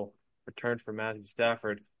now. A little return for Matthew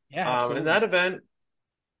Stafford. Yeah, absolutely. In that event,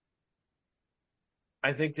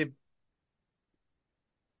 I think they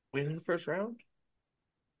win in the first round.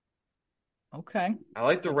 Okay. I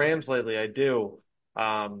like the Rams lately. I do.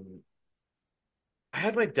 I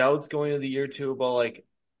had my doubts going into the year too about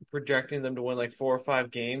projecting them to win 4 or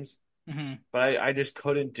 5 games, but I just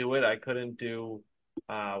couldn't do it. I couldn't do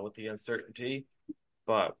with the uncertainty,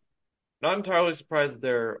 but not entirely surprised that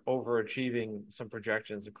they're overachieving some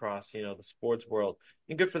projections across the sports world,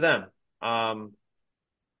 and good for them.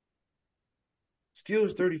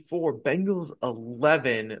 Steelers 34, Bengals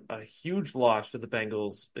 11, a huge loss for the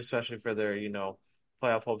Bengals, especially for their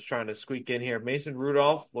playoff hopes trying to squeak in here. Mason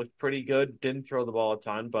Rudolph looked pretty good, didn't throw the ball a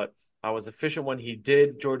ton, but was efficient when he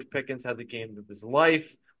did. George Pickens had the game of his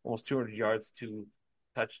life, almost 200 yards, 2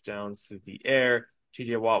 touchdowns through the air.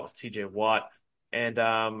 TJ Watt was TJ Watt.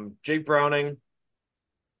 And Jake Browning,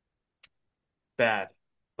 bad.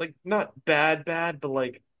 Not bad,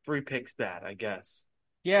 but 3 picks bad, I guess.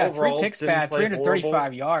 Yeah, overall, 3 picks bad, 335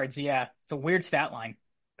 horrible. yards. Yeah, it's a weird stat line.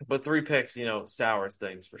 But 3 picks, sours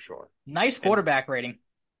things for sure. Nice quarterback rating.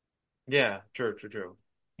 Yeah, true.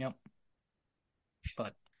 Yep.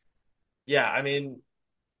 But yeah, I mean,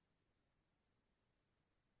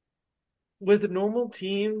 with a normal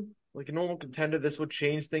team, a normal contender, this would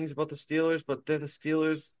change things about the Steelers, but they're the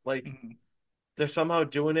Steelers. They're somehow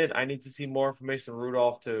doing it. I need to see more from Mason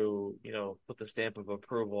Rudolph to, put the stamp of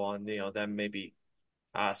approval on, them maybe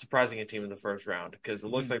surprising a team in the first round, because it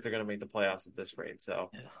looks like they're going to make the playoffs at this rate. So,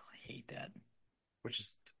 I hate that. Which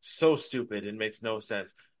is so stupid. It makes no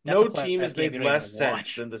sense. That's no team has made less sense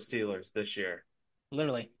watch. than the Steelers this year.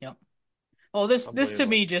 Literally, yep. Well, this to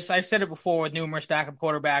me, I've said it before with numerous backup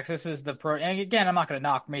quarterbacks. This is and again, I'm not going to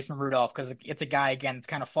knock Mason Rudolph because it's a guy, again, that's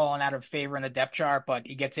kind of fallen out of favor in the depth chart, but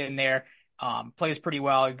he gets in there, plays pretty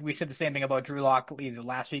well. We said the same thing about Drew Lock either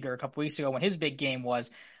last week or a couple weeks ago when his big game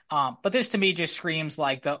was. But this to me just screams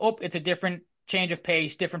it's a different change of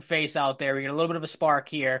pace, different face out there. We get a little bit of a spark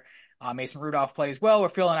here. Mason Rudolph plays well. We're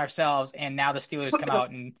feeling ourselves, and now the Steelers come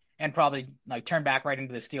out and probably turn back right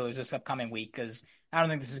into the Steelers this upcoming week, because I don't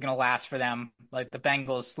think this is going to last for them. The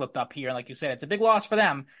Bengals slipped up here, like you said, it's a big loss for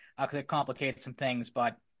them because it complicates some things.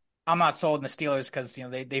 But I'm not sold in the Steelers because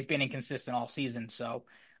they've been inconsistent all season. So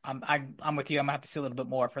I'm with you. I'm gonna have to see a little bit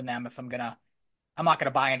more from them if I'm not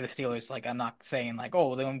gonna buy into the Steelers. I'm not saying they're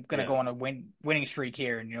gonna go on a winning streak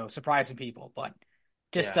here and surprising people, but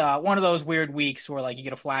just one of those weird weeks where you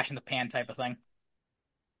get a flash in the pan type of thing.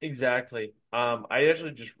 Exactly. I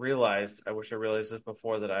actually just realized, I wish I realized this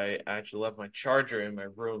before, that I actually left my charger in my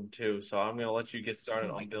room too. So I'm gonna let you get started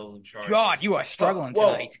Oh on my Bills and God, Chargers. you are struggling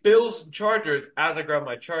Whoa, tonight. Bills and Chargers. As I grabbed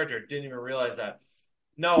my charger, didn't even realize that.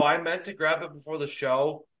 No, I meant to grab it before the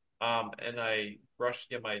show. And I rushed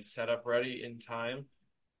to get my setup ready in time,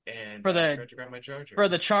 and For I the forgot to grab my charger. For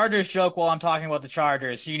the Chargers joke, while I'm talking about the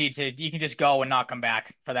Chargers, you can just go and not come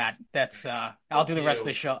back for that. That's I'll do Fuck the rest of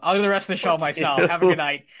the you. show. I'll do the rest of the show Fuck myself. Have a good you.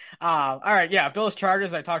 night. All right, yeah, Bills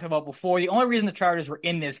Chargers I talked about before. The only reason the Chargers were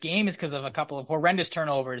in this game is because of a couple of horrendous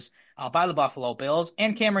turnovers by the Buffalo Bills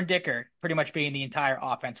and Cameron Dicker pretty much being the entire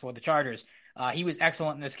offense for the Chargers. He was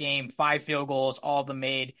excellent in this game. 5 field goals, all of them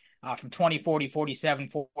made from 20, 40, 47,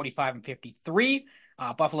 45, and 53.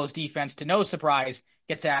 Buffalo's defense, to no surprise,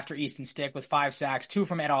 gets after Easton Stick with 5 sacks, 2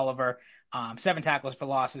 from Ed Oliver, 7 tackles for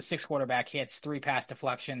losses, 6 quarterback hits, 3 pass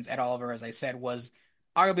deflections. Ed Oliver, as I said, was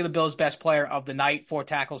arguably the Bills' best player of the night. 4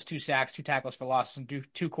 tackles, 2 sacks, 2 tackles for losses, and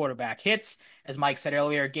 2 quarterback hits. As Mike said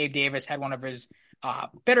earlier, Gabe Davis had one of his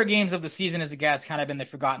better games of the season as a guy that's kind of been the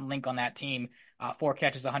forgotten link on that team. 4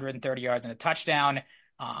 catches, 130 yards, and a touchdown.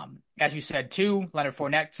 As you said, too, Leonard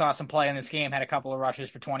Fournette saw some play in this game, had a couple of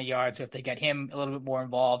rushes for 20 yards. So if they get him a little bit more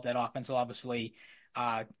involved, that offense will obviously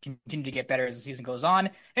continue to get better as the season goes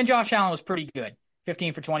on. And Josh Allen was pretty good.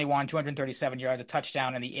 15 for 21, 237 yards, a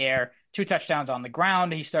touchdown in the air, 2 touchdowns on the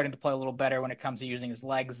ground. He's starting to play a little better when it comes to using his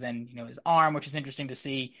legs than his arm, which is interesting to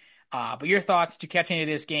see. But your thoughts to catch any of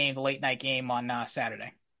this game, the late night game on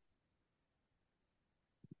Saturday?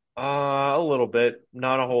 A little bit,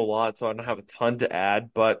 not a whole lot, so I don't have a ton to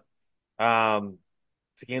add, but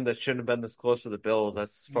it's a game that shouldn't have been this close to the Bills.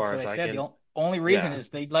 That's as That's far what as I I said. can. The only reason Yeah. is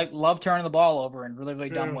they love turning the ball over in really, really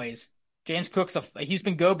dumb Yeah. ways. James Cook's he's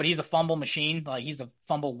been good, but he's a fumble machine. Like he's a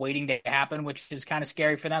fumble waiting to happen, which is kind of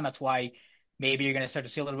scary for them. That's why maybe you're going to start to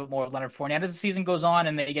see a little bit more of Leonard Fournette as the season goes on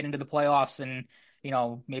and they get into the playoffs and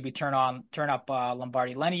maybe turn up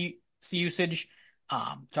Lombardi Lenny usage.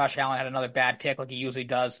 Josh Allen had another bad pick like he usually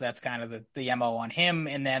does. So that's kind of the MO on him.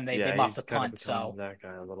 And then they Yeah, muffed he's the kind of punt. become So that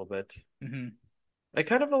guy a little bit. hmm I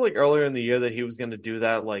kind of felt like earlier in the year that he was going to do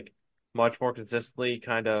that, like much more consistently.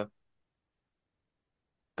 Kind of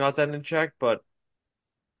got that in check, but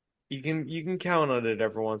you can count on it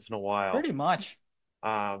every once in a while. pretty much.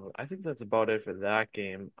 I think that's about it for that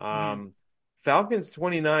game. Mm. Falcons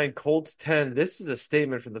 29, Colts 10. This is a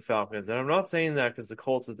statement from the Falcons, and I'm not saying that because the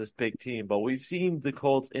Colts are this big team, but we've seen the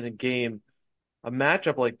Colts in a game, a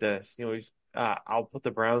matchup like this. I'll put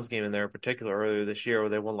the Browns game in there in particular earlier this year where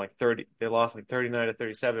they won like 30, they lost like 39 to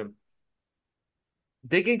 37.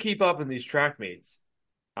 They can keep up in these track meets.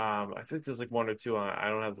 I think there's like one or two. I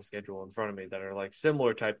don't have the schedule in front of me that are like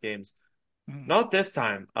similar type games. Not this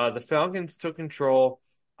time. The Falcons took control.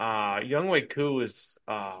 Younghoe Koo is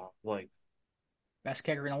like Best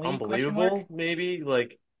kicker in the league? Question unbelievable. mark. Maybe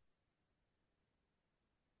like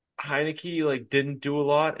Heineke like didn't do a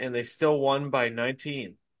lot, and they still won by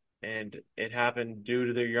 19. And it happened due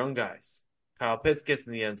to their young guys. Kyle Pitts gets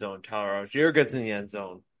in the end zone. Tyler Algier gets in the end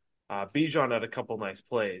zone. Bijan had a couple nice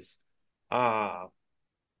plays.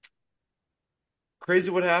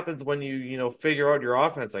 Crazy what happens when you figure out your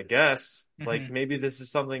offense, I guess. Like maybe this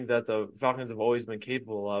is something that the Falcons have always been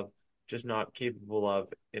capable of, just not capable of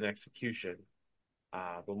in execution.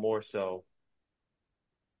 But more so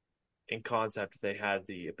in concept, they had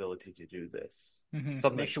the ability to do this.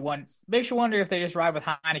 Something Makes you wonder if they just ride with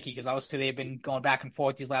Heineke because obviously they've been going back and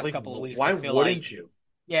forth these last like, couple of weeks. why I feel wouldn't like, you?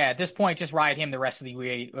 yeah, at this point, just ride him the rest of the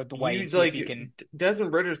way and see Like if he can.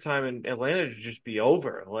 Desmond Ritter's time in Atlanta to just be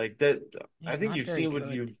over. Like that, I He's think not you've very seen what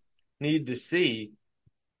good. you need to see.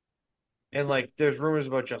 And like, there's rumors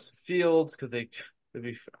about Justin Fields because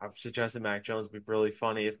I've suggested Mac Jones would be really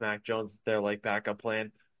funny if Mac Jones is their like backup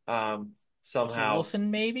plan. Russell Somehow,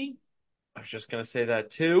 Wilson, maybe. I was just gonna say that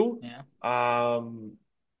too. Yeah.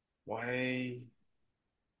 Why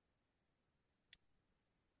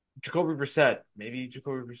Jacoby Brissett? Maybe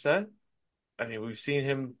Jacoby Brissett. I mean, we've seen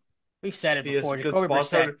him We've said it be a before. good Jacoby spot Brissett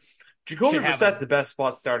starter. Jacoby should have Brissett's the best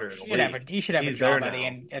spot starter in the league. he should have a He's job there by the now.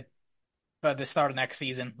 end by the start of next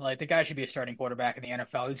season. Like the guy should be a starting quarterback in the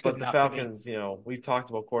NFL. He's good But the enough to be. Falcons, we've talked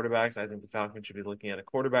about quarterbacks. I think the Falcons should be looking at a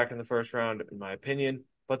quarterback in the first round, in my opinion.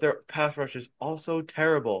 But their pass rush is also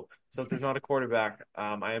terrible. So if there's not a quarterback,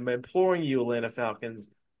 I am imploring you, Atlanta Falcons,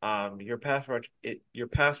 your pass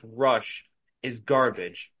rush is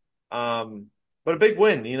garbage. But a big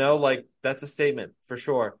win, like that's a statement for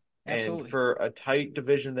sure. Absolutely. And for a tight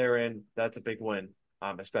division they're in, that's a big win,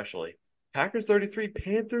 especially. Packers 33,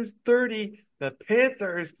 Panthers 30. The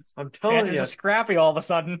Panthers, I'm telling Panthers you, are scrappy all of a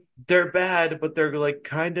sudden. they're bad, but they're like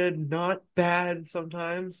kind of not bad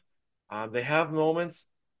sometimes. They have moments.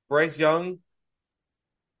 Bryce Young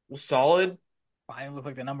was solid Finally looked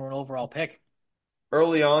like the number one overall pick.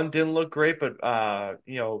 early on. Didn't look great, but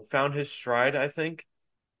found his stride, I think.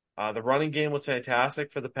 The running game was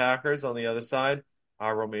fantastic for the Packers on the other side.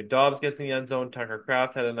 Romeo Doubs gets in the end zone. Tucker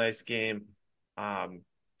Kraft had a nice game. Saw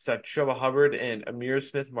Chuba Hubbard and Amir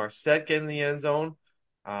Smith-Marset get in the end zone.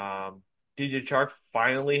 DJ Chark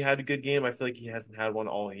finally had a good game. I feel like he hasn't had one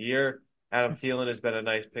all year. Adam Thielen has been a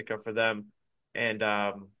nice pickup for them. And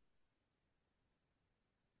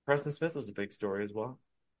Preston Smith was a big story as well.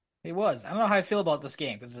 He was. I don't know how I feel about this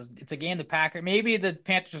game because it's a game the Packers. Maybe the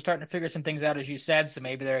Panthers are starting to figure some things out, as you said. So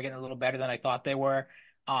maybe they're getting a little better than I thought they were.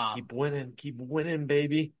 Keep winning,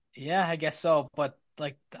 baby. Yeah, I guess so. But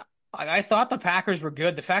I thought the Packers were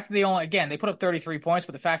good. The fact that they put up 33 points,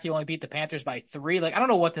 but the fact you only beat the Panthers by 3, I don't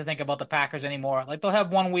know what to think about the Packers anymore. They'll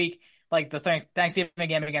have one week, like the Thanksgiving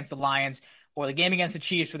game against the Lions or the game against the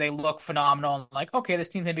Chiefs where they look phenomenal. And okay, this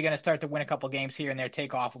team's maybe going to start to win a couple games here and there,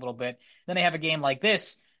 take off a little bit. Then they have a game like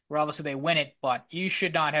this where obviously they win it, but you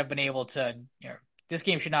should not have been able to, this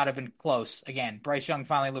game should not have been close. Again, Bryce Young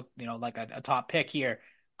finally looked, like a top pick here.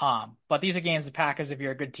 But these are games the Packers, if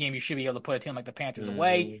you're a good team, you should be able to put a team like the Panthers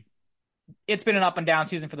away. It's been an up and down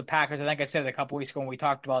season for the Packers. I think I said it a couple weeks ago when we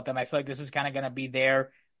talked about them. I feel like this is kind of going to be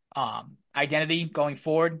their identity going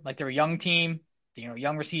forward. They're a young team,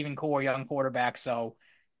 young receiving core, young quarterback. So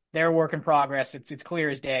they're a work in progress. It's clear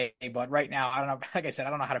as day. But right now, I don't know. Like I said, I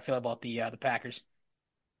don't know how to feel about the Packers.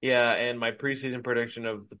 Yeah, and my preseason prediction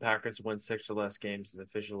of the Packers to win 6 or less games is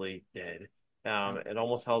officially dead. It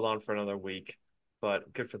almost held on for another week,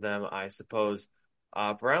 but good for them, I suppose.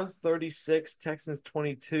 Browns 36, Texans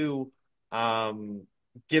 22.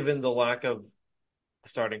 Given the lack of a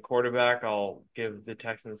starting quarterback, I'll give the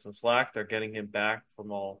Texans some slack. They're getting him back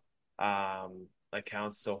from all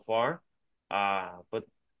accounts so far. But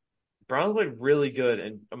Browns played really good,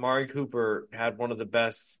 and Amari Cooper had one of the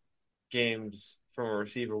best games from a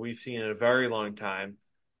receiver we've seen in a very long time.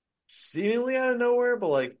 Seemingly out of nowhere,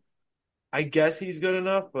 but I guess he's good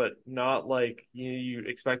enough, but not you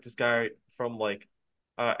expect this guy from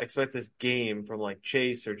expect this game from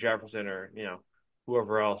Chase or Jefferson or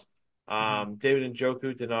whoever else. David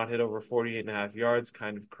Njoku did not hit over 48.5 yards,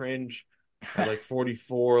 kind of cringe. At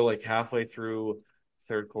 44, halfway through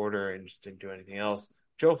third quarter, and just didn't do anything else.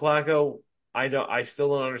 Joe Flacco, I still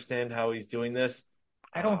don't understand how he's doing this.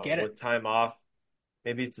 I don't get it. With time off.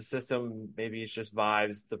 Maybe it's a system, maybe it's just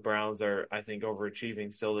vibes. The Browns are, I think,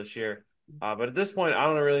 overachieving still this year. But at this point, I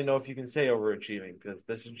don't really know if you can say overachieving because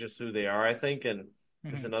this is just who they are, I think, and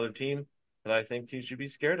this is another team that I think teams should be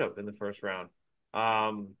scared of in the first round.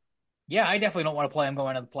 Yeah, I definitely don't want to play them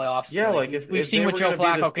going into the playoffs. Yeah, we've seen what Joe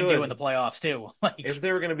Flacco can do in the playoffs too. If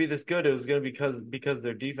they were going to be this good, it was going to be because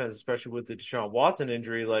their defense, especially with the Deshaun Watson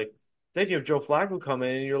injury, then you have Joe Flacco come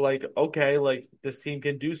in and you're okay, this team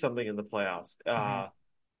can do something in the playoffs.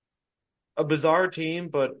 A bizarre team,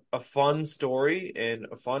 but a fun story and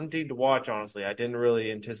a fun team to watch, honestly. I didn't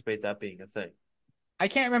really anticipate that being a thing. I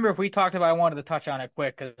can't remember if we talked about it. I wanted to touch on it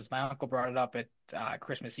quick because my uncle brought it up at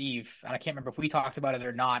Christmas Eve, and I can't remember if we talked about it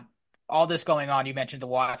or not. All this going on, you mentioned the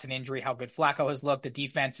Watson injury, how good Flacco has looked. The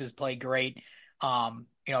defense has played great, and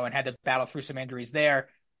had to battle through some injuries there.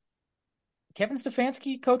 Kevin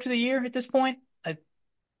Stefanski, coach of the year at this point? I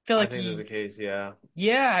feel like I think there's a case, yeah.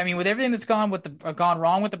 Yeah, I mean, with everything that's gone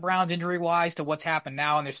wrong with the Browns injury wise to what's happened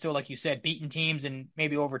now, and they're still, like you said, beating teams and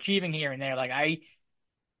maybe overachieving here and there.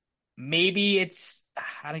 Maybe it's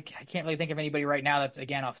I can't really think of anybody right now that's,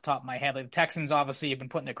 again, off the top of my head. The Texans obviously have been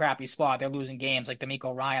put in a crappy spot. They're losing games like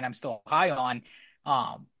D'Amico Ryan. I'm still high on.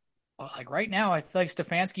 But right now, I feel like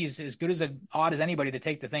Stefanski is as good as an odd as anybody to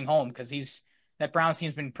take the thing home because that Browns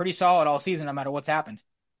team's been pretty solid all season, no matter what's happened.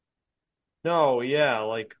 No,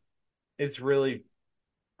 yeah, it's really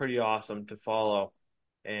pretty awesome to follow,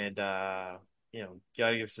 and gotta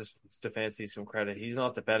give Stefanski some credit. He's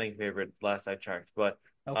not the betting favorite last I checked, but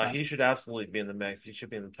he should absolutely be in the mix. He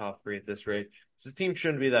should be in the top 3 at this rate. His team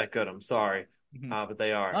shouldn't be that good. I'm sorry, but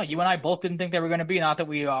they are. No, you and I both didn't think they were going to be. Not that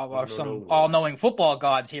we are all-knowing football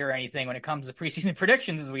gods here or anything when it comes to preseason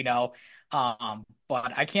predictions, as we know.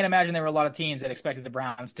 But I can't imagine there were a lot of teams that expected the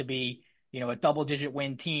Browns to be, a double-digit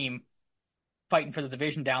win team fighting for the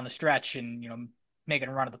division down the stretch and, making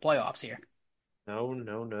a run at the playoffs here.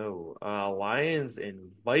 No. Lions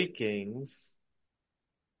and Vikings.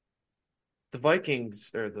 The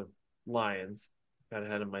Vikings, or the Lions, got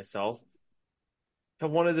ahead of myself,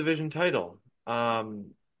 have won a division title.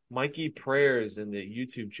 Mikey Prayers in the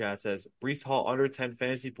YouTube chat says, Breece Hall under 10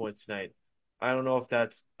 fantasy points tonight. I don't know if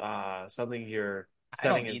that's something you're I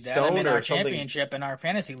setting don't in need that. I'm stone in our or something? championship in our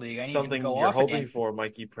fantasy league. I need him to Something go you're off hoping again. for,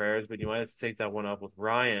 Mikey Prayers, but you might have to take that one up with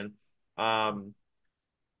Ryan.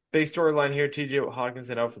 Big storyline here: T.J.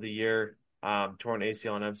 Hawkinson out for the year, torn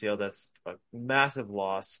ACL and MCL. That's a massive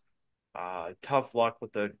loss. Tough luck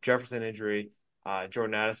with the Jefferson injury.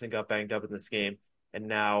 Jordan Addison got banged up in this game, and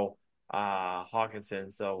now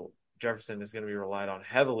Hawkinson. So Jefferson is going to be relied on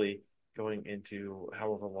heavily going into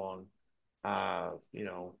however long.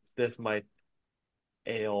 This might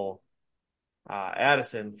ail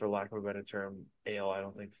Addison, for lack of a better term. Ail, I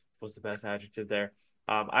don't think was the best adjective there.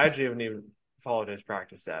 I actually haven't even followed his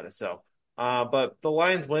practice status. So, but the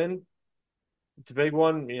Lions win. It's a big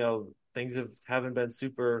one. Things haven't been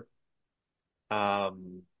super. What's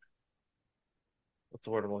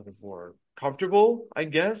the word I'm looking for? Comfortable, I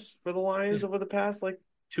guess, for the Lions over the past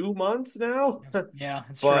 2 months now. Yeah,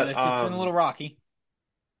 it's But, true. It's been a little rocky.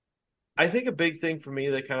 I think a big thing for me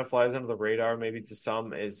that kind of flies under the radar, maybe to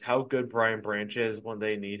some, is how good Brian Branch is when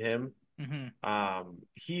they need him.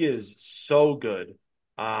 He is so good.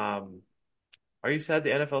 Are you sad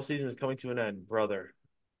the NFL season is coming to an end, brother?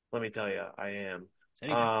 Let me tell you, I am. Is that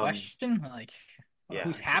even a question? Yeah,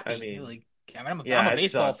 who's happy? I mean, I'm a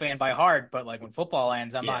baseball fan by heart, but when football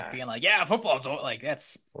ends, I'm not being football's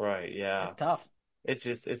that's right. Yeah, it's tough.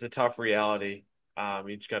 It's a tough reality.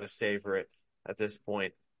 You just got to savor it at this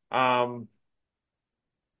point.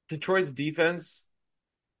 Detroit's defense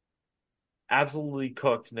absolutely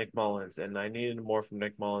cooked Nick Mullins, and I needed more from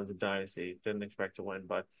Nick Mullins in Dynasty. Didn't expect to win,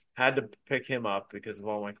 but had to pick him up because of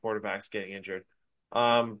all my quarterbacks getting injured.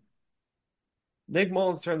 Nick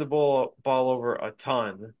Mullins turned the ball over a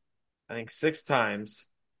ton. I think 6 times,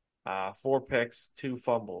 4 picks, 2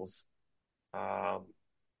 fumbles. The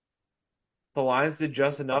Lions did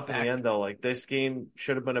just enough in the end, though. This game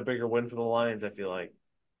should have been a bigger win for the Lions, I feel like.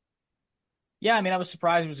 Yeah, I mean, I was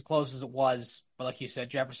surprised it was as close as it was, but like you said,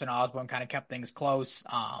 Jefferson Osborne kind of kept things close.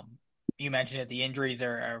 You mentioned it, the injuries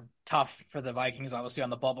are tough for the Vikings, obviously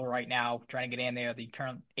on the bubble right now, trying to get in there, the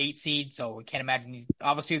current 8 seed, so we can't imagine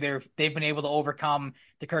they've been able to overcome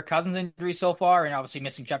the Kirk Cousins injury so far, and obviously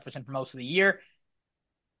missing Jefferson for most of the year.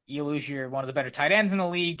 You lose one of the better tight ends in the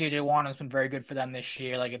league. J.J. Watt has been very good for them this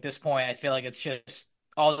year. At this point, I feel like it's just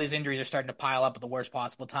all these injuries are starting to pile up at the worst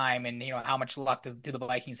possible time, and how much luck do the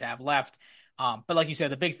Vikings have left? But like you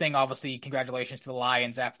said, the big thing, obviously, congratulations to the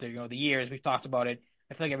Lions after the years. We've talked about it.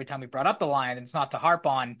 I feel like every time we brought up the Lions, it's not to harp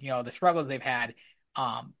on the struggles they've had,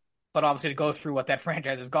 but obviously to go through what that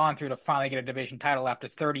franchise has gone through to finally get a division title after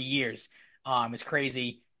 30 years is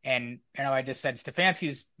crazy. And I just said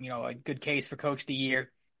Stefanski's a good case for Coach of the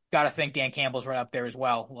Year. Got to think Dan Campbell's right up there as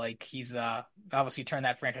well. He's obviously turned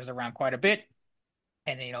that franchise around quite a bit,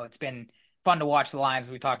 and it's been fun to watch the Lions,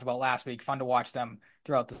 as we talked about last week. Fun to watch them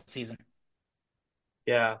throughout the season.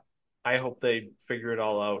 Yeah, I hope they figure it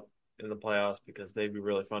all out in the playoffs because they'd be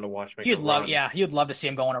really fun to watch. You'd love to see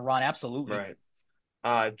them go on a run. Absolutely.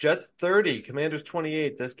 Right. Jets 30, Commanders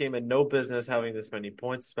 28. This game had no business having this many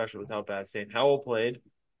points, especially with how bad St. Howell played.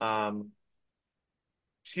 Breece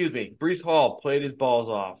Hall played his balls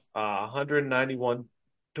off. 191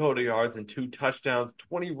 total yards and 2 touchdowns,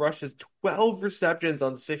 20 rushes, 12 receptions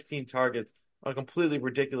on 16 targets. A completely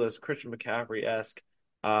ridiculous Christian McCaffrey-esque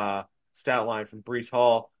stat line from Breece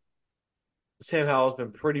Hall. Sam Howell's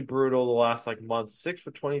been pretty brutal the last month. 6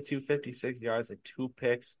 for 22, 56 yards, 2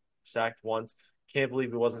 picks, sacked once. Can't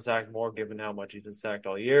believe he wasn't sacked more given how much he's been sacked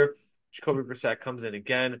all year. Jacoby Brissett comes in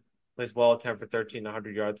again, plays well, 10 for 13,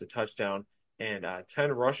 100 yards, a touchdown, and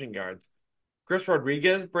 10 rushing yards. Chris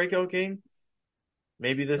Rodriguez, breakout game.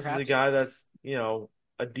 Maybe this is a guy that's,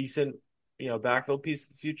 a decent, backfield piece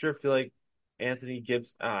of the future. I feel like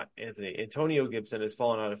Antonio Gibson has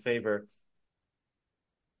fallen out of favor.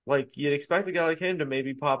 You'd expect a guy like him to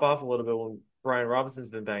maybe pop off a little bit when Brian Robinson's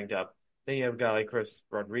been banged up. Then you have a guy like Chris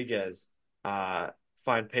Rodriguez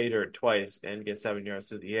find pay dirt twice and get 7 yards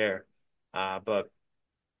through the air. But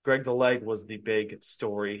Greg the Leg was the big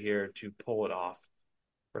story here to pull it off,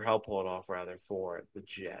 or help pull it off rather, for the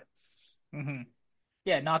Jets. Mm-hmm.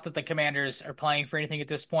 Yeah, not that the Commanders are playing for anything at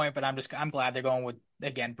this point, but I'm glad they're going with,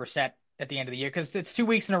 again, Brissett at the end of the year, because it's 2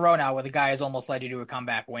 weeks in a row now where the guy has almost led you to a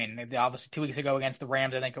comeback win. Obviously, 2 weeks ago against the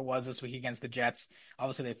Rams, I think it was, this week against the Jets.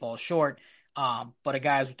 Obviously, they fall short. But a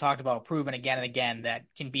guy, as we talked about, proven again and again that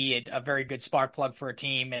can be a very good spark plug for a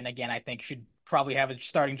team. And again, I think should probably have a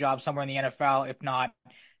starting job somewhere in the NFL, if not,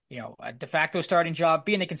 a de facto starting job,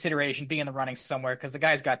 be in the consideration, be in the running somewhere, because the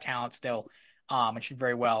guy's got talent still. And should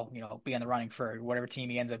very well, be in the running for whatever team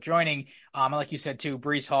he ends up joining. And like you said too,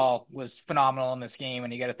 Breece Hall was phenomenal in this game,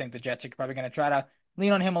 and you got to think the Jets are probably going to try to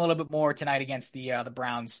lean on him a little bit more tonight against the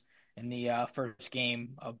Browns in the first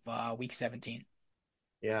game of Week 17.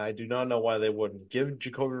 Yeah, I do not know why they wouldn't. Give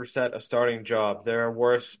Jacoby Brissett a starting job. There are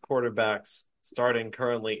worse quarterbacks starting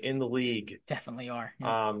currently in the league. Definitely are.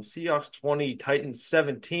 Yeah. Seahawks 20, Titans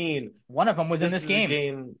 17. One of them was in this is game. A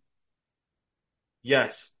game.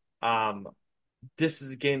 Yes. This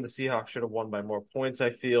is a game the Seahawks should have won by more points,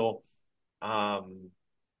 I feel. I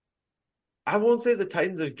won't say the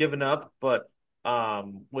Titans have given up, but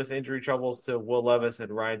with injury troubles to Will Levis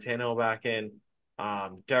and Ryan Tannehill back in,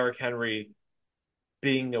 Derrick Henry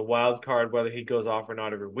being a wild card, whether he goes off or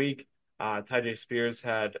not every week. Tyjae Spears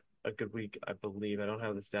had a good week, I believe. I don't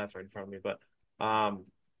have the stats right in front of me, but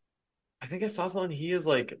I think I saw something. He is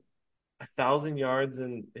like 1,000 yards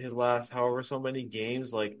in his last however so many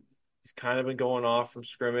games. Like he's kind of been going off from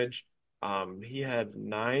scrimmage. He had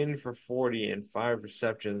 9 for 40 and 5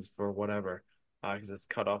 receptions for whatever, because it's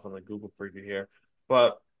cut off on the Google preview here.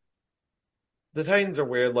 But the Titans are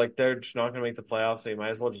weird. Like they're just not going to make the playoffs, so you might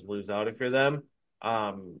as well just lose out if you're them.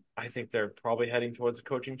 I think they're probably heading towards a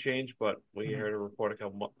coaching change, but we heard a report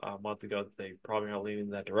a month ago that they probably aren't leaning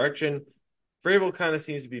in that direction. Vrabel kind of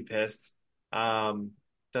seems to be pissed. Doesn't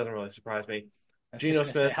really surprise me. Geno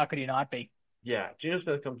Smith, say, how could he not be? Yeah, Geno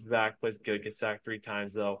Smith comes back, plays good, gets sacked 3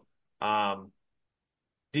 times though.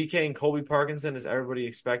 DK and Colby Parkinson, as everybody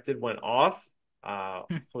expected, went off.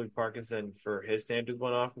 Colby Parkinson, for his standards,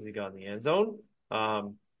 went off because he got in the end zone.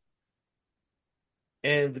 And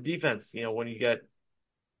the defense, when you get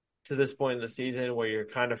to this point in the season where you're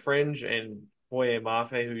kind of fringe and Boye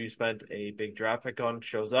Mafe, who you spent a big draft pick on,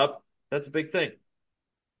 shows up, that's a big thing.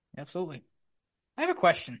 Absolutely. I have a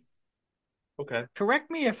question. Okay.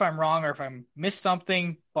 Correct me if I'm wrong or if I missed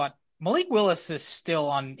something, but Malik Willis is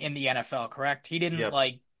still in the NFL, correct? He didn't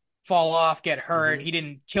fall off, get hurt. He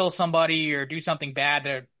didn't kill somebody or do something bad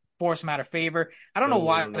to force him out of favor. I don't know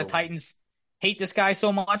why the Titans hate this guy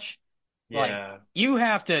so much. Yeah. Like, you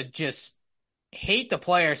have to just hate the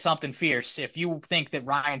player something fierce if you think that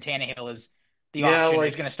Ryan Tannehill is the option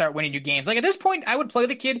who's going to start winning you games. Like, at this point, I would play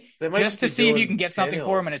the kid just to see if you can get something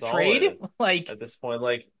for him in a trade. Like, at this point,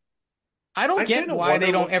 like, I don't get why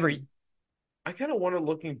they don't ever. I kind of wonder,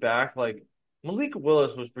 looking back, like, Malik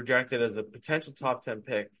Willis was projected as a potential top 10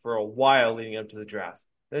 pick for a while leading up to the draft.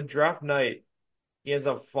 Then draft night, he ends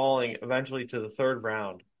up falling eventually to the 3rd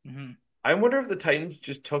round. Mm-hmm. I wonder if the Titans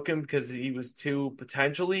just took him because he was too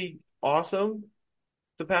potentially awesome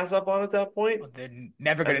to pass up on at that point. Well, they're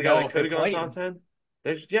never going to know if they play him. Top 10.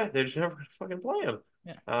 They're just never going to fucking play him.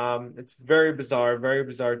 Yeah. It's very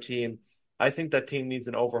bizarre team. I think that team needs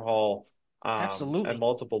an overhaul. Absolutely. At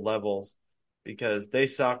multiple levels because they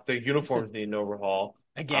suck. Their uniforms need an overhaul.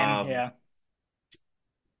 Again, yeah.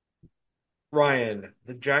 Ryan,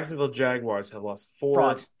 the Jacksonville Jaguars have lost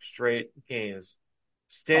 4 straight games.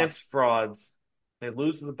 Stamped frauds. They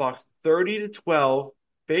lose to the Bucs 30-12.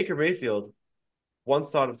 Baker Mayfield, once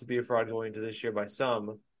thought of to be a fraud going into this year by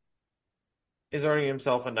some, is earning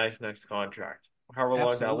himself a nice next contract. However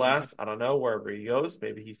long that lasts, I don't know. Wherever he goes,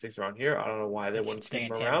 maybe he sticks around here. I don't know why they wouldn't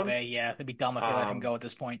keep him around. Yeah, it'd be dumb if they let him go at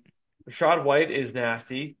this point. Rashad White is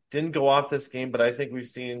nasty. Didn't go off this game, but I think we've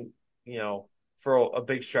seen, for a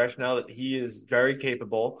big stretch now that he is very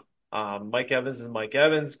capable. Mike Evans is Mike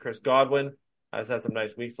Evans. Chris Godwin has had some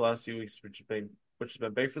nice weeks the last few weeks, which has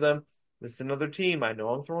been big for them. This is another team. I know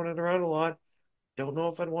I'm throwing it around a lot. Don't know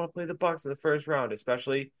if I'd want to play the Bucs in the first round,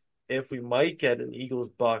 especially if we might get an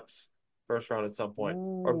Eagles-Bucs first round at some point,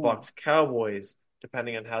 or Bucs-Cowboys,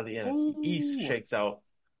 depending on how the NFC East shakes out.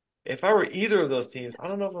 If I were either of those teams, I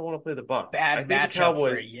don't know if I want to play the Bucs. I think the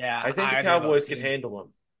Cowboys, I think the Cowboys could handle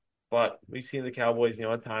them, but we've seen the Cowboys,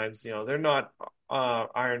 at times, they're not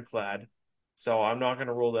ironclad, so I'm not going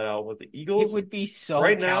to rule that out. With the Eagles, it would be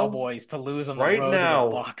so Cowboys to lose on the road to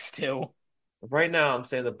the Bucs too. Right now, I'm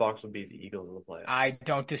saying the Bucs would beat the Eagles in the playoffs. I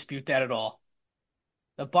don't dispute that at all.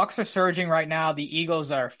 The Bucs are surging right now. The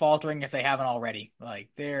Eagles are faltering if they haven't already. Like,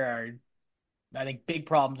 there are, I think, big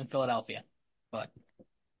problems in Philadelphia. But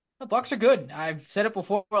the Bucs are good. I've said it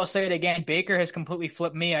before. I'll say it again. Baker has completely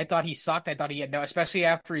flipped me. I thought he sucked. I thought he had no, especially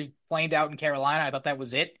after he flamed out in Carolina. I thought that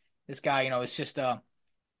was it. This guy, it's just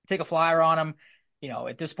take a flyer on him.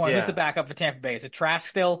 At this point, who's the backup for Tampa Bay? Is it Trask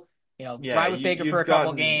still? Ride with Baker for a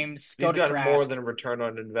couple games. Go to Trask. You've gotten more than a return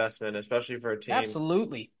on investment, especially for a team.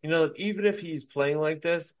 Absolutely. Even if he's playing like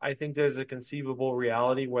this, I think there's a conceivable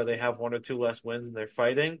reality where they have 1 or 2 less wins and they're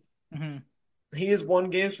fighting. Mm-hmm. He has won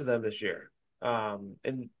games for them this year.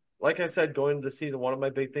 And like I said, going into the season, one of my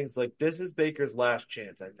big things, like, this is Baker's last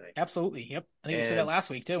chance, I think. Absolutely. Yep. I think we said that last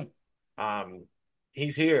week, too.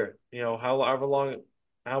 He's here. However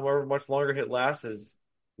much longer it lasts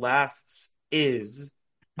is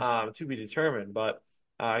to be determined. But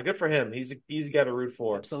good for him. He's a guy to root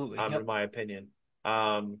for. Absolutely. In my opinion.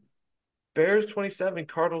 Bears 27,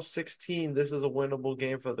 Cardinals 16. This is a winnable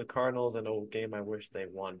game for the Cardinals and a game I wish they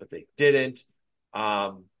won, but they didn't.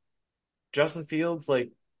 Justin Fields,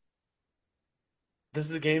 like, this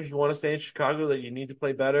is a game if you want to stay in Chicago that you need to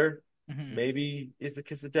play better. Maybe is the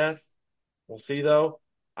kiss of death. We'll see, though.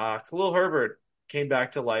 Khalil Herbert came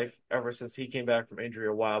back to life ever since he came back from injury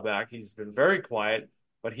a while back. He's been very quiet,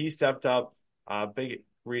 but he stepped up. Big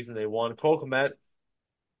reason they won. Cole Kmet,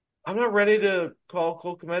 I'm not ready to call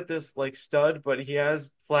Cole Kmet this like stud, but he has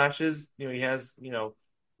flashes. He has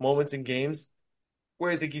moments in games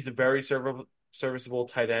where I think he's a very serviceable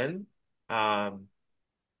tight end. Kyler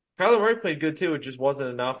Murray played good too. It just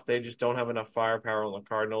wasn't enough. They just don't have enough firepower on the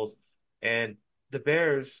Cardinals, and the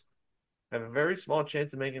Bears have a very small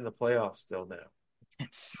chance of making the playoffs still now.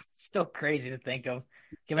 It's still crazy to think of.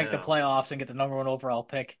 You can make the playoffs and get the number 1 overall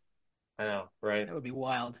pick. I know, right? That would be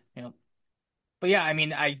wild. But yeah, I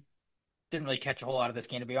mean, I didn't really catch a whole lot of this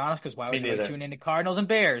game, to be honest, because why would you tune into Cardinals and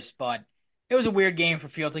Bears? But it was a weird game for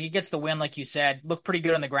Fields. Like, he gets the win, like you said. Looked pretty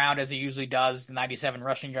good on the ground, as he usually does. 97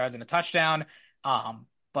 rushing yards and a touchdown.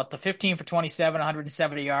 But the 15 for 27,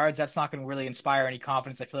 170 yards, that's not going to really inspire any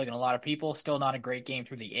confidence, I feel like, in a lot of people. Still not a great game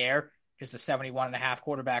through the air. Just a 71.5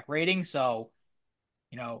 quarterback rating. So,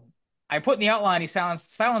 I put in the outline, he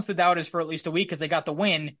silenced the doubters for at least a week because they got the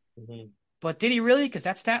win. But did he really? Because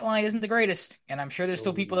that stat line isn't the greatest. And I'm sure there's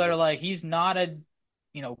still people that are like, he's not a,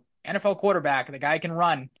 NFL quarterback. The guy can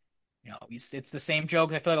run. It's the same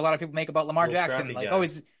jokes I feel like a lot of people make about Lamar Jackson. Like,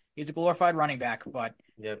 he's a glorified running back. But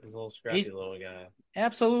yeah, he's a little scrappy little guy.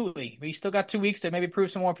 Absolutely. But he's still got 2 weeks to maybe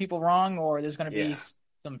prove some more people wrong, or there's going to be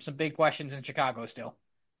some big questions in Chicago still.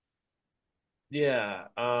 Yeah.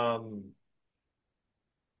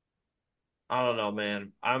 I don't know,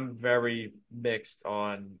 man. I'm very mixed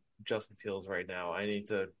on Justin Fields right now. I need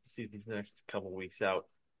to see these next couple weeks out.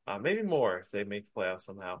 Maybe more if they make the playoffs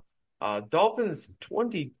somehow. Dolphins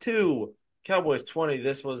 22, Cowboys 20.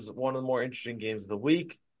 This was one of the more interesting games of the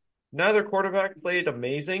week. Neither quarterback played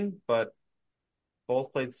amazing, but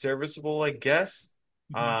both played serviceable, I guess.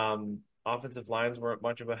 Offensive lines weren't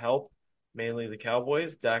much of a help, mainly the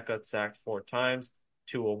Cowboys. Dak got sacked 4 times,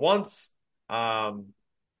 Tua once.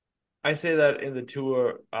 I say that in the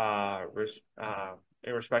Tua,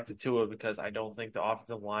 in respect to Tua, because I don't think the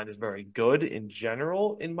offensive line is very good in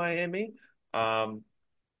general in Miami. CeeDee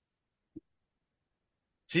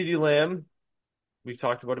Lamb, we've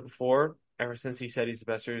talked about it before. Ever since he said he's the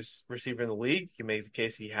best receiver in the league, he makes the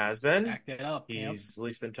case he has been. Back that up. He's at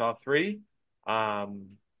least been top 3. Tyreek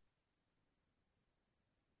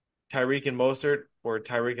and Mostert.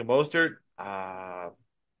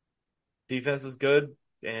 Defense was good,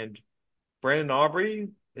 and Brandon Aubrey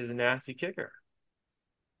is a nasty kicker.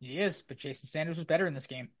 He is, but Jason Sanders was better in this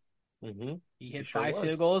game. He hit 5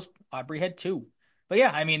 field goals. Aubrey had 2. But yeah,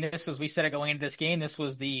 I mean, we said it going into this game. This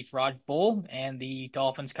was the Fraud Bowl, and the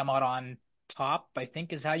Dolphins come out on top, I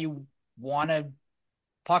think, is how you want to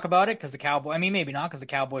talk about it. Because maybe not, because the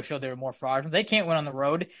Cowboys showed they were more fraudulent. They can't win on the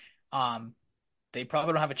road. They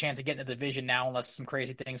probably don't have a chance of getting to the division now unless some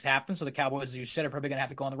crazy things happen. So the Cowboys, as you said, are probably going to have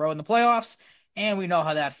to go on the road in the playoffs. And we know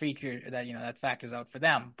how that factors out for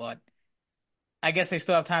them. But I guess they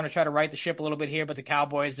still have time to try to right the ship a little bit here. But the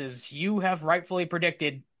Cowboys, as you have rightfully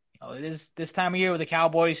predicted, it is this time of year where the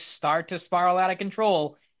Cowboys start to spiral out of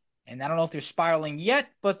control. And I don't know if they're spiraling yet,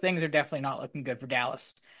 but things are definitely not looking good for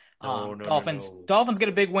Dallas. Dolphins get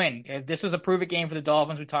a big win. If this was a prove-it game for the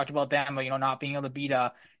Dolphins. We talked about them, not being able to beat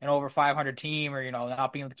an over 500 team, or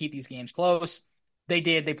not being able to keep these games close. They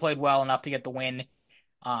did. They played well enough to get the win.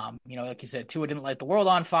 Like you said, Tua didn't light the world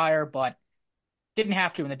on fire, but didn't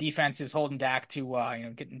have to. And the defense is holding Dak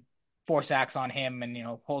to getting 4 sacks on him and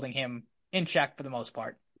holding him in check for the most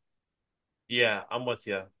part. Yeah, I'm with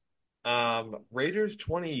you. Raiders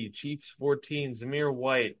 20, Chiefs 14. Zamir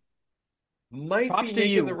White might be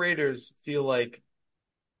making the Raiders feel like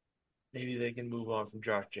maybe they can move on from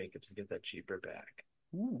Josh Jacobs and get that cheaper back.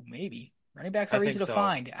 Ooh, maybe. Running backs are easy to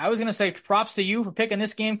find. I was going to say props to you for picking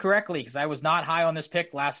this game correctly, because I was not high on this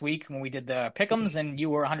pick last week when we did the pick'ems, and you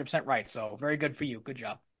were 100% right. So very good for you. Good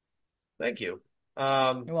job. Thank you.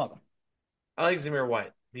 You're welcome. I like Zamir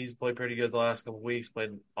White. He's played pretty good the last couple of weeks.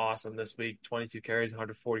 Played awesome this week. 22 carries,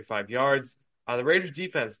 145 yards. The Raiders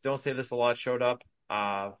defense, don't say this a lot, showed up.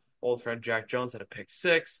 Old friend Jack Jones had a pick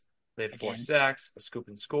 6. They had 4 sacks, a scoop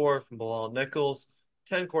and score from Bilal Nichols,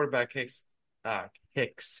 10 quarterback hits,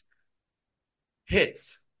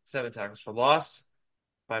 7 tackles for loss,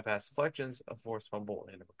 5 pass deflections, a forced fumble,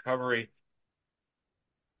 and a recovery.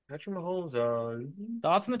 Patrick Mahomes.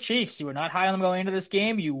 Thoughts on the Chiefs? You were not high on them going into this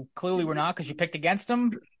game. You clearly were not, because you picked against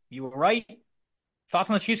them. You were right. Thoughts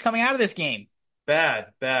on the Chiefs coming out of this game?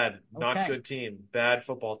 Bad, not Okay. good team, bad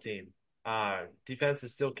football team. Defense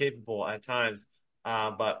is still capable at times,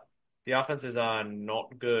 but the offense is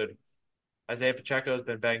not good. Isaiah Pacheco has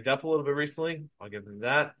been banged up a little bit recently. I'll give him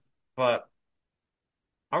that. But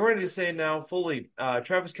I'm ready to say now fully,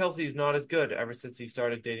 Travis Kelce is not as good ever since he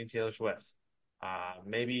started dating Taylor Swift.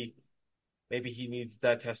 Maybe he needs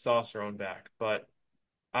that testosterone back, but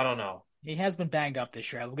I don't know. He has been banged up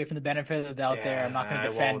this year. I'll give him the benefit of the doubt there. I'm not going to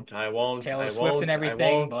defend I won't. Taylor Swift and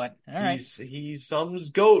everything, but all right. He's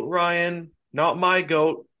some's goat, Ryan. Not my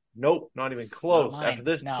goat. Nope, not even close. Not mine. After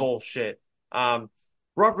this No. bullshit. Rob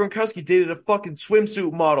Gronkowski dated a fucking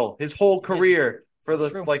swimsuit model his whole career for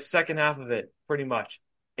the second half of it, pretty much.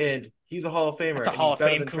 And he's a Hall of Famer. That's a Hall of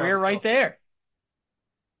Fame career right there.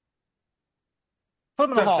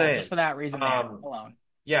 Put him in the Hall just for that reason alone.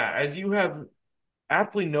 Yeah, as you have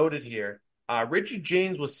aptly noted here, Richie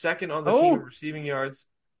James was second on the team in receiving yards.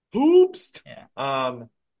 Hoops. Yeah.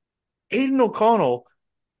 Aiden O'Connell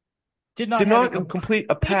did not complete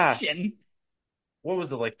a pass. What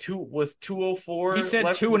was it, like 2:04? He said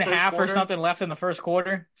 2.5 or something left in the first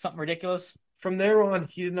quarter. Something ridiculous. From there on,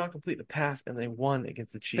 he did not complete the pass, and they won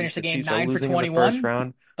against the Chiefs. Finished the game Chiefs 9 for 21. In the first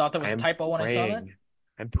round. Thought that was a typo when I saw that.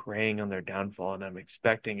 I'm praying on their downfall, and I'm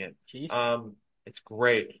expecting it. Chiefs? It's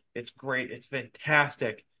great. It's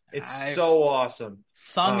fantastic. It's so awesome.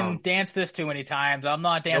 Sung and danced this too many times. I'm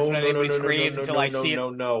not dancing when anybody screams until I see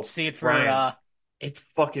it. See it for Brian, it's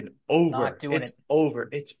fucking over. It's over.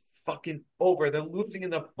 It's fucking over. They're losing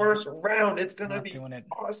in the first round. It's gonna be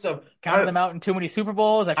awesome. Counted them out in too many Super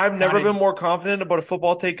Bowls. I've never been more confident about a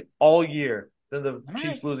football take all year than the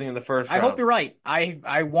Chiefs losing in the first round. I hope you're right.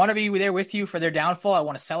 I want to be there with you for their downfall. I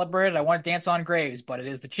want to celebrate it. I want to dance on graves. But it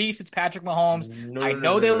is the Chiefs. It's Patrick Mahomes. I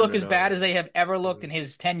know they look as bad as they have ever looked in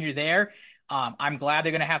his tenure there. I'm glad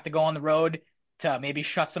they're going to have to go on the road to maybe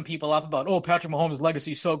shut some people up about, Patrick Mahomes'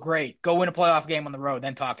 legacy is so great. Go win a playoff game on the road,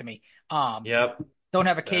 then talk to me. Yep. Don't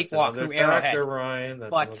have a cakewalk through Arrowhead. Ryan.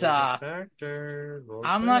 But factor.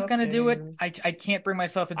 I'm not going to do it. I can't bring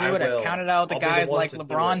myself to do it. I've counted out the guys like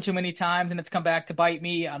LeBron too many times, and it's come back to bite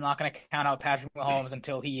me. I'm not going to count out Patrick Mahomes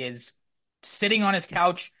until he is sitting on his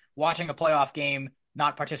couch watching a playoff game,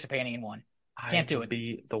 not participating in one. Can't do it.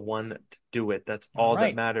 Be the one to do it. That's all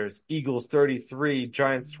that matters. Eagles 33,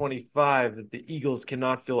 Giants 25. The Eagles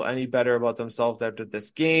cannot feel any better about themselves after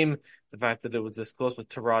this game. The fact that it was this close with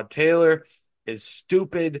Tyrod Taylor is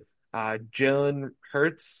stupid. Jalen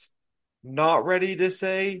Hurts, not ready to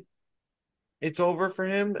say it's over for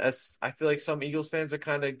him. As I feel like some Eagles fans are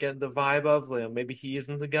kind of getting the vibe of maybe he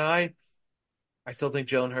isn't the guy. I still think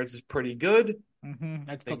Jalen Hurts is pretty good.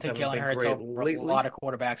 I'd still take Jalen Hurts over a lot of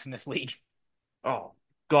quarterbacks in this league. Oh,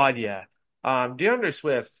 God, yeah. DeAndre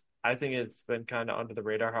Swift, I think it's been kind of under the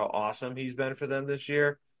radar how awesome he's been for them this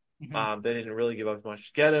year. They didn't really give up much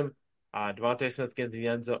to get him. Devontae Smith gets in the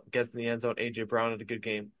end zone. A.J. Brown had a good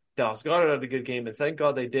game. Dallas Goedert had a good game, and thank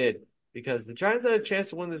God they did, because the Giants had a chance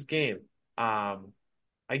to win this game. I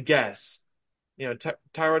guess.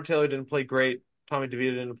 Tyrod Taylor didn't play great. Tommy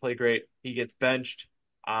DeVito didn't play great. He gets benched.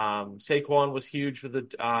 Saquon was huge for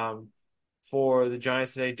the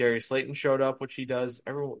Giants today. Darius Slayton showed up, which he does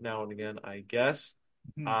every now and again, I guess.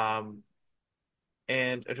 And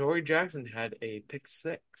Adoree Jackson had a pick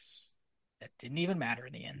six. That didn't even matter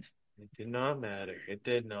in the end. It did not matter. It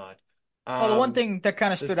did not. Well, the one thing that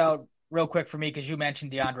kind of stood out real quick for me, because you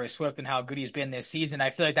mentioned DeAndre Swift and how good he's been this season, I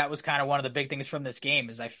feel like that was kind of one of the big things from this game.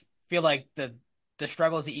 Is I feel like the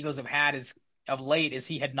struggles the Eagles have had of late is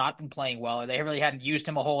he had not been playing well. They really hadn't used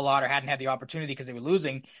him a whole lot or hadn't had the opportunity because they were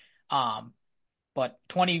losing. But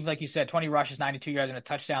 20, like you said, 20 rushes, 92 yards, and a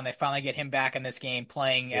touchdown. They finally get him back in this game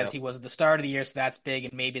playing as he was at the start of the year, so that's big,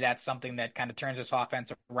 and maybe that's something that kind of turns this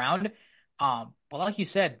offense around. But like you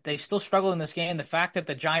said, they still struggle in this game. The fact that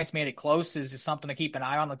the Giants made it close is something to keep an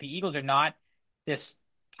eye on. Like, the Eagles are not this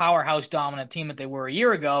powerhouse dominant team that they were a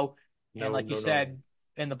year ago. And like you said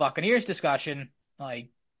in the Buccaneers discussion, like,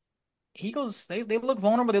 Eagles, they look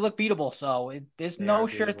vulnerable, they look beatable. So there's no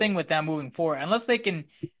sure thing with them moving forward. Unless they can,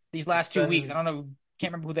 these last 2 weeks, I don't know,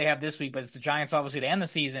 can't remember who they have this week, but it's the Giants obviously to end the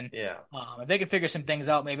season. Yeah. If they can figure some things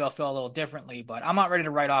out, maybe I'll feel a little differently. But I'm not ready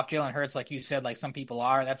to write off Jalen Hurts like you said, like some people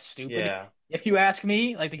are. That's stupid. Yeah. If you ask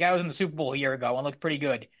me, like, the guy was in the Super Bowl a year ago and looked pretty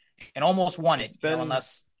good and almost won it.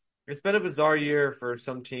 It's been a bizarre year for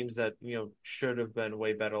some teams that, should have been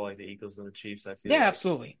way better, like the Eagles and the Chiefs, I feel. Yeah,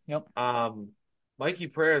 absolutely. Yep. Mikey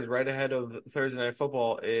Prayers, right ahead of Thursday Night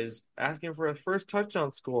Football, is asking for a first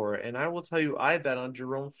touchdown score, and I will tell you, I bet on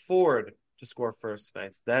Jerome Ford to score first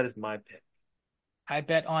tonight. So that is my pick. I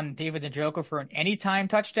bet on David Njoku for an anytime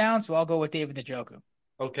touchdown, so I'll go with David Njoku.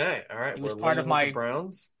 Okay, all right. He We're was part of leaning with the my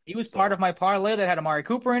Browns. he was part of my parlay that had Amari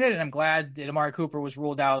Cooper in it, and I'm glad that Amari Cooper was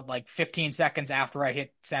ruled out like 15 seconds after I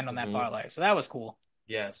hit send on that parlay. So that was cool.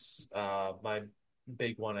 Yes, my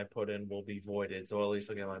big one I put in will be voided, so at least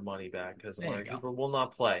I'll get my money back because Amari Cooper will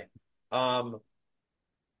not play. But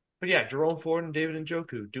yeah, Jerome Ford and David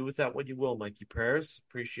Njoku. Do with that what you will, Mikey Prayers.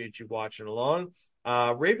 Appreciate you watching along.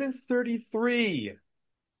 Ravens 33,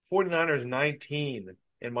 49ers 19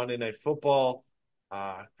 in Monday Night Football.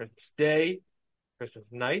 Christmas Day, Christmas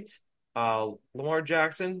night. Lamar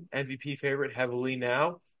Jackson, MVP favorite heavily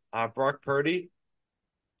now. Brock Purdy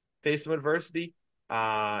faced some adversity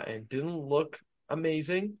and didn't look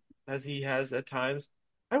amazing as he has at times.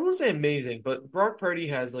 I wouldn't say amazing, but Brock Purdy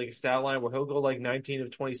has like a stat line where he'll go like 19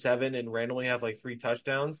 of 27 and randomly have like 3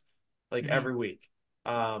 touchdowns like every week.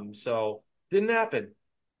 So didn't happen.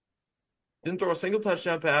 Didn't throw a single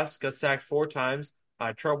touchdown pass, got sacked 4 times.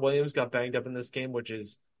 Trent Williams got banged up in this game, which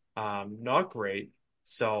is not great.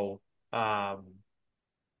 So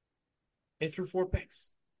he threw 4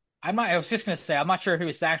 picks. I was just gonna say, I'm not sure if he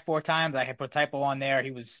was sacked 4 times. I had put a typo on there.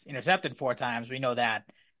 He was intercepted 4 times. We know that.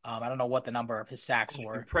 I don't know what the number of his sacks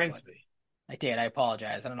were. You pranked me. I did. I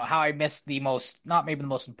apologize. I don't know how I missed the most, not maybe the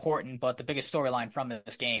most important, but the biggest storyline from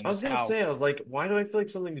this game. I was gonna say, I was like, why do I feel like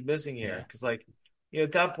something's missing here? Because like,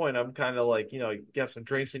 at that point, I'm kind of like, you have some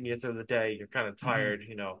drinks in you through the day. You're kind of tired.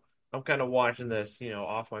 I'm kind of watching this,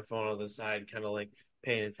 off my phone on the side, kind of like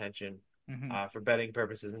paying attention for betting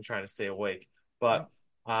purposes and trying to stay awake. But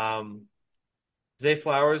Zay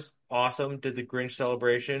Flowers, awesome. Did the Grinch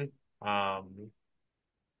celebration.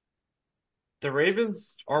 The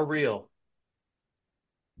Ravens are real.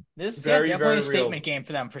 This is definitely a statement game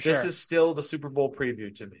for them, for sure. This is still the Super Bowl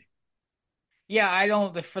preview to me. Yeah, I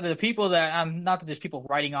don't, for the people that, not that there's people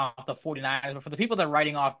writing off the 49ers, but for the people that are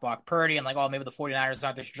writing off Brock Purdy and like, oh, maybe the 49ers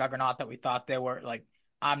aren't this juggernaut that we thought they were, like,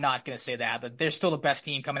 I'm not going to say that they're still the best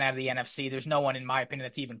team coming out of the NFC. There's no one, in my opinion,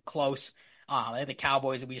 that's even close. I think the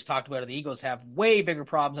Cowboys that we just talked about, or the Eagles, have way bigger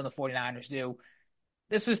problems than the 49ers do.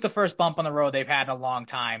 This was the first bump on the road they've had in a long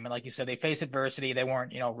time. And like you said, they faced adversity. They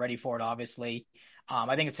weren't, ready for it, obviously.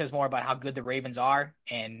 I think it says more about how good the Ravens are.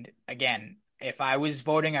 And again, if I was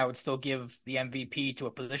voting, I would still give the MVP to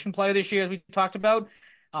a position player this year, as we talked about,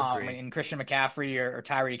 in Christian McCaffrey or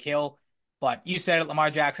Tyreek Hill. But you said it,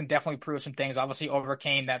 Lamar Jackson definitely proved some things. Obviously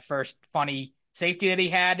overcame that first funny safety that he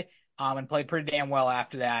had, and played pretty damn well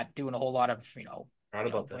after that, doing a whole lot of, when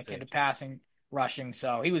it came to passing, rushing.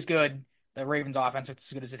 So he was good. The Ravens offense looks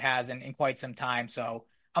as good as it has in quite some time. So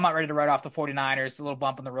I'm not ready to write off the 49ers. A little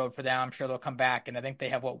bump on the road for them. I'm sure they'll come back. And I think they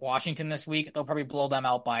have, Washington this week. They'll probably blow them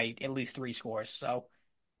out by at least 3 scores. So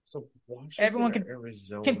everyone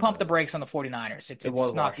can pump the brakes on the 49ers.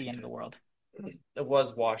 It's not the end of the world. It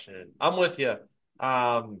was Washington. I'm with you.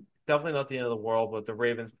 Definitely not the end of the world, but the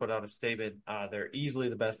Ravens put out a statement. They're easily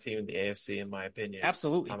the best team in the AFC, in my opinion.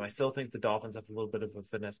 Absolutely. I still think the Dolphins have a little bit of a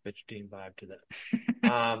finesse bitch team vibe to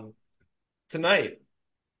them. Tonight,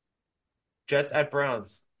 Jets at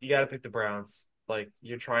Browns. You got to pick the Browns. Like,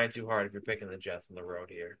 you're trying too hard if you're picking the Jets on the road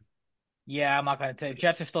here. Yeah, I'm not going to take.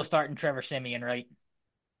 Jets are still starting Trevor Siemian, right?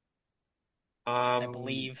 I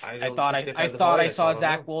believe. I thought I saw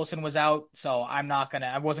Zach Wilson was out, so I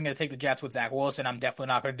wasn't gonna take the Jets with Zach Wilson. I'm definitely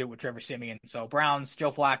not gonna do it with Trevor Siemian. So Browns,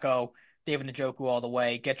 Joe Flacco, David Njoku all the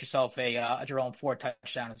way. Get yourself a Jerome Ford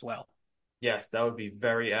touchdown as well. Yes, that would be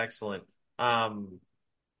very excellent.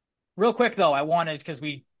 Real quick though, I wanted, because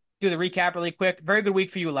we do the recap really quick. Very good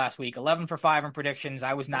week for you last week. 11 for 5 in predictions.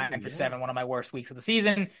 I was 9 for 7, one of my worst weeks of the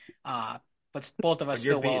season. But both of us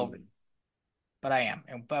still well over. But I am.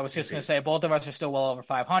 And I was just going to say, both of us are still well over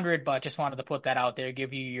 500, but just wanted to put that out there,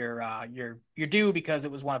 give you your due, because it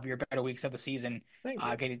was one of your better weeks of the season,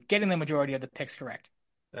 getting the majority of the picks correct.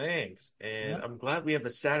 Thanks. And I'm glad we have a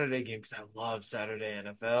Saturday game, because I love Saturday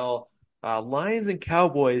NFL. Lions and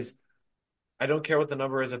Cowboys, I don't care what the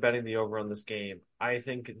number is, I'm betting the over on this game. I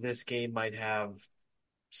think this game might have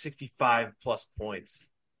 65-plus points.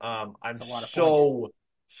 I'm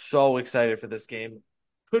so excited for this game.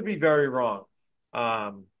 Could be very wrong.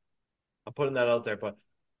 I'm putting that out there, but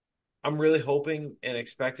I'm really hoping and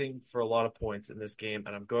expecting for a lot of points in this game,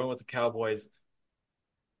 and I'm going with the Cowboys.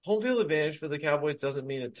 Home field advantage for the Cowboys doesn't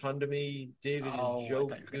mean a ton to me, David and Joe.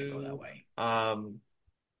 I thought you were going to go that way. I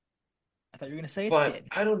thought you were going to say it did.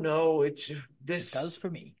 I don't know. It does for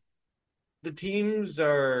me. The teams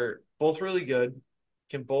are both really good,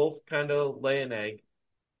 can both kind of lay an egg,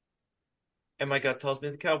 and my gut tells me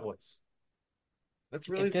the Cowboys. That's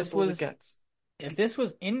really as simple as it gets. If this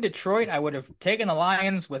was in Detroit, I would have taken the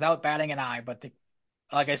Lions without batting an eye. But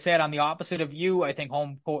like I said, on the opposite of you, I think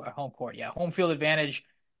home field advantage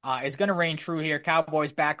is going to reign true here.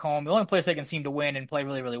 Cowboys back home, the only place they can seem to win and play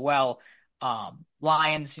really, really well.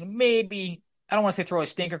 Lions, maybe, I don't want to say throw a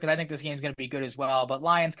stinker because I think this game's going to be good as well, but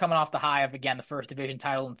Lions coming off the high of, again, the first division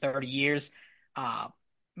title in 30 years.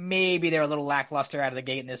 Maybe they're a little lackluster out of the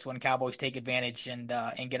gate in this one. Cowboys take advantage and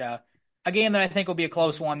get a game that I think will be a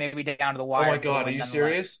close one, maybe down to the wire. Oh my God, are you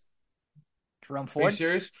serious? Jerome Ford? Are you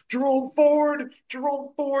serious? Jerome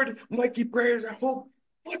Ford, Mikey Prayers at home.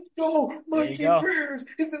 Let's go. Mikey Prayers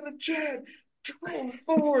is in the chat. Jerome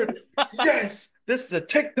Ford. Yes. This is a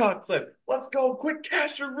TikTok clip. Let's go. Quick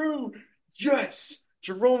casheroo. Yes.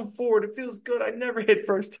 Jerome Ford. It feels good. I never hit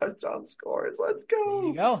first touchdown scores. Let's go. There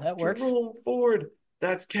you go. That works. Jerome Ford.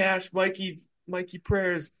 That's cash. Mikey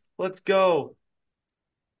Prayers. Let's go.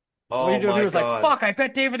 What did you do? He was like, fuck, I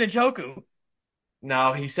bet David Njoku.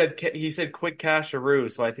 No, he said quick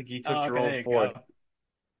casheroo, so I think he took Jerome Ford. Go.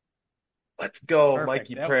 Let's go, perfect.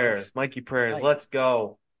 Mikey Prayers. Mikey Prayers, nice. Let's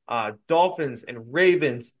go. Dolphins and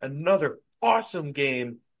Ravens, another awesome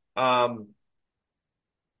game.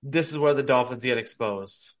 This is where the Dolphins get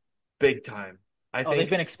exposed. Big time. I think they've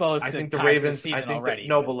been exposed. I think the Ravens. I think already.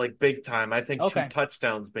 No, but like big time. I think 2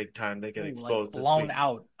 touchdowns, big time. They get exposed. Like blown this week.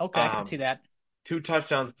 Out. Okay, I can see that. 2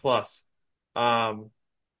 touchdowns plus.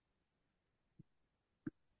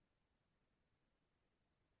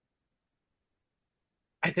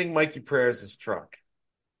 I think Mikey Prayers is truck.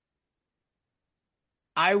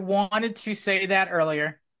 I wanted to say that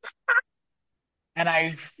earlier. And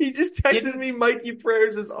he just texted me Mikey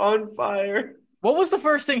Prayers is on fire. What was the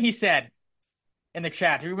first thing he said in the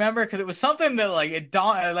chat? Do you remember? Because it was something that like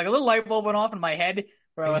a little light bulb went off in my head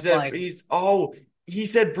where I was like, he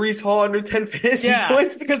said Breece Hall under 10 fantasy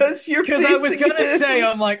points because I was gonna say,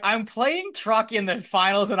 I'm like, I'm playing truck in the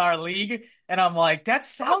finals in our league, and I'm like, that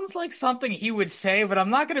sounds like something he would say, but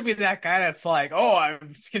I'm not gonna be that guy that's like, oh,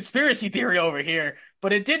 I'm conspiracy theory over here.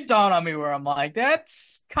 But it did dawn on me where I'm like,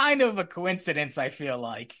 that's kind of a coincidence, I feel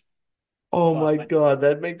like. Oh my God,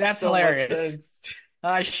 that makes that's so hilarious. Much sense.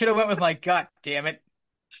 I should have went with my gut, damn it.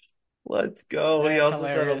 Let's go. That's he also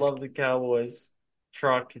hilarious. said I love the Cowboys.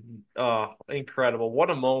 Truck. Oh, incredible. What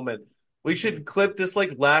a moment. We should clip this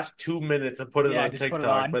like last 2 minutes and put it on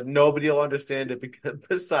TikTok, but nobody will understand it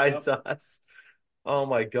besides us. Oh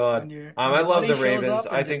my God. I love the Ravens.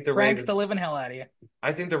 I think the Ravens the living hell out of you.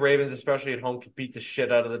 I think the Ravens, especially at home, could beat the shit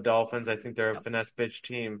out of the Dolphins. I think they're a finesse bitch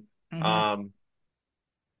team. Mm-hmm.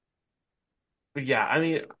 But yeah, I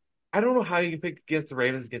mean, I don't know how you can pick against the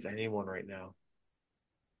Ravens against anyone right now.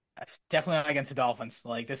 That's definitely not against the Dolphins.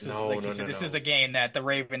 Like this is this is the game that the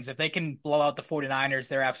Ravens, if they can blow out the 49ers,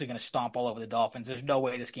 they're absolutely going to stomp all over the Dolphins. There's no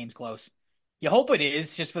way this game's close. You hope it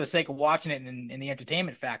is, just for the sake of watching it and the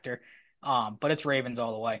entertainment factor. But it's Ravens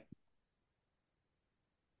all the way.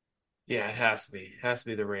 Yeah, it has to be. It has to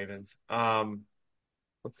be the Ravens.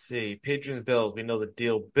 Let's see. Patriots, Bills. We know the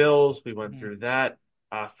deal. Bills. We went through that.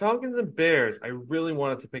 Falcons and Bears. I really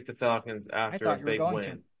wanted to pick the Falcons after a big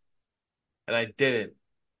win. And I didn't.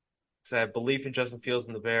 Because I have belief in Justin Fields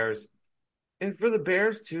and the Bears. And for the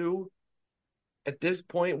Bears, too, at this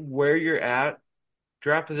point where you're at,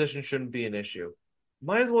 draft position shouldn't be an issue.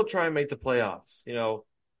 Might as well try and make the playoffs. You know,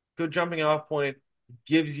 good jumping off point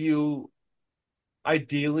gives you,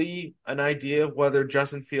 ideally, an idea of whether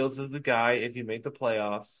Justin Fields is the guy if you make the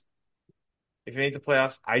playoffs. If you make the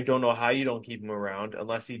playoffs, I don't know how you don't keep him around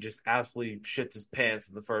unless he just absolutely shits his pants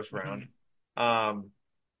in the first round.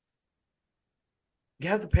 You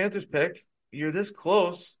have the Panthers pick. You're this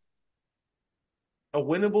close. A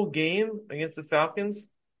winnable game against the Falcons.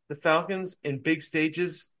 The Falcons in big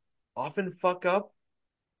stages often fuck up.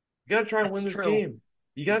 You got to try and win this game.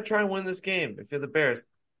 You got to try and win this game if you're the Bears.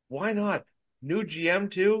 Why not? New GM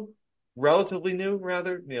too. Relatively new,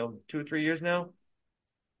 rather. 2 or 3 years now.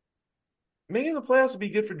 Making the playoffs would be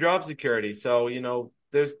good for job security. So,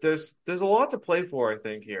 there's a lot to play for, I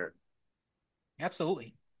think, here.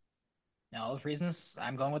 Absolutely. Now, all those reasons,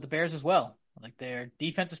 I'm going with the Bears as well. Like, their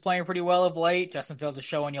defense is playing pretty well of late. Justin Fields is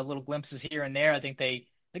showing you little glimpses here and there. I think I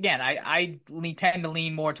tend to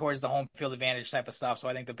lean more towards the home field advantage type of stuff. So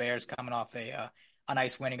I think the Bears coming off a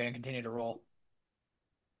nice win are going to continue to roll.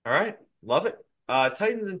 All right. Love it.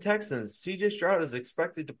 Titans and Texans. CJ Stroud is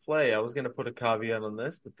expected to play. I was going to put a caveat on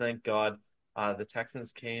this, but thank God the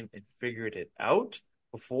Texans came and figured it out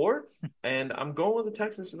before, and I'm going with the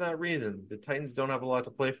Texans for that reason. The Titans don't have a lot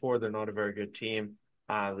to play for. They're not a very good team.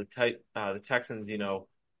 The Texans,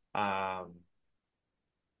 trying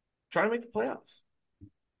to make the playoffs.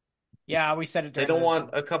 Yeah, we said it. They don't want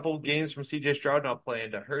a couple games from CJ Stroud not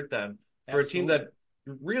playing to hurt them for a team that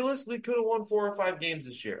realistically could have won 4 or 5 games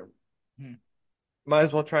this year. Might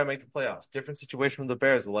as well try and make the playoffs. Different situation with the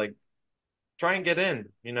Bears. Like, try and get in,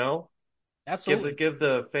 you know? Absolutely. Give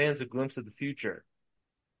the fans a glimpse of the future.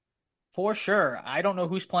 For sure. I don't know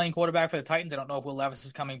who's playing quarterback for the Titans. I don't know if Will Levis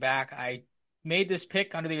is coming back. I made this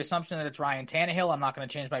pick under the assumption that it's Ryan Tannehill. I'm not going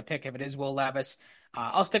to change my pick if it is Will Levis.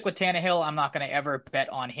 I'll stick with Tannehill. I'm not going to ever bet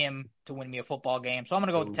on him to win me a football game. So I'm going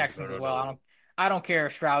to go with the Texans as well. I don't care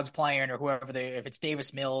if Stroud's playing or whoever if it's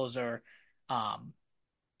Davis Mills or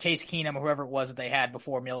Case Keenum or whoever it was that they had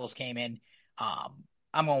before Mills came in.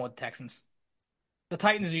 I'm going with the Texans. The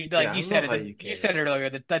Titans, you said it earlier.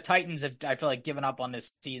 The Titans have, I feel like, given up on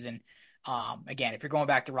this season. Again, if you're going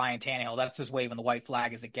back to Ryan Tannehill, that's as waving the white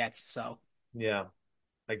flag as it gets. So yeah,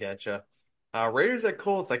 I getcha. Raiders at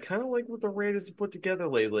Colts. I kind of like what the Raiders have put together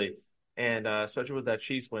lately, and especially with that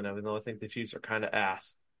Chiefs win. Even though I think the Chiefs are kind of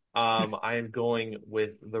ass, I am going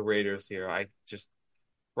with the Raiders here. I just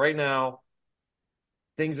right now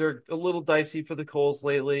things are a little dicey for the Colts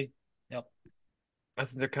lately. Yep. I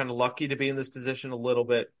think they're kind of lucky to be in this position a little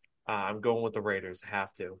bit. I'm going with the Raiders.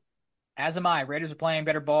 Have to. As am I. Raiders are playing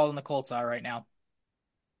better ball than the Colts are right now.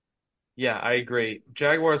 Yeah, I agree.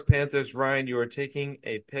 Jaguars, Panthers. Ryan, you are taking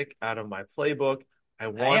a pick out of my playbook. I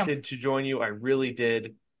wanted to join you. I really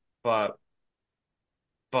did. But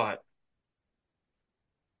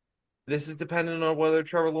this is dependent on whether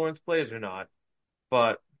Trevor Lawrence plays or not.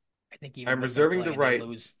 But I think even I'm reserving the right.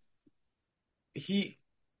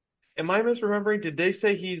 Am I misremembering? Did they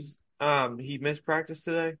say he missed practice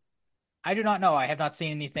today? I do not know. I have not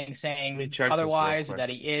seen anything saying otherwise or that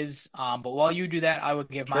he is. But while you do that, I would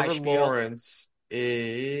give my spiel. Trevor Lawrence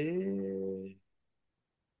is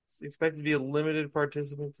expected to be a limited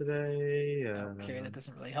participant today. Okay, that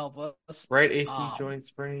doesn't really help us. Right AC joint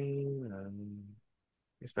sprain.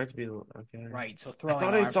 Expect to be okay. Right. So I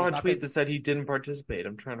thought I saw a tweet that said he didn't participate.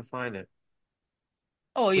 I'm trying to find it.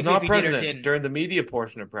 Oh, if not he present did or didn't during the media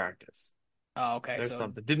portion of practice. Oh, okay. There's so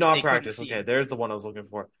something. Did not practice. Okay, there's the one I was looking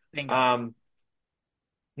for. Bingo.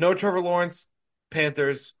 No Trevor Lawrence,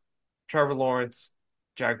 Panthers, Trevor Lawrence,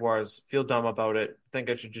 Jaguars. Feel dumb about it. Think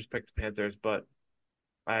I should just pick the Panthers, but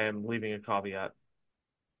I am leaving a caveat.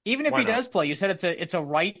 Even if he does play, you said it's a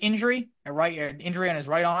right injury, an injury on his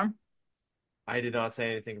right arm. I did not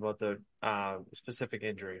say anything about the specific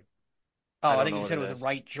injury. Oh, I think you said it was a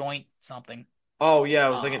right joint something. Oh yeah,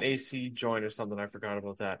 it was like an AC joint or something. I forgot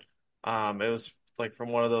about that. It was like from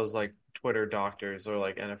one of those like Twitter doctors or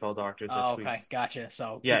like NFL doctors. That okay, gotcha.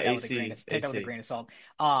 So yeah, take that with a grain of salt.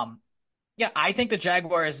 Yeah, I think the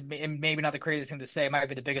Jaguars, maybe not the craziest thing to say, might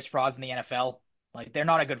be the biggest frauds in the NFL. Like they're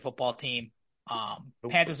not a good football team.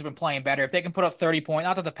 Panthers have been playing better. If they can put up 30 points,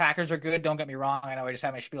 not that the Packers are good. Don't get me wrong. I know I just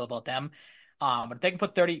had my spiel about them. But if they can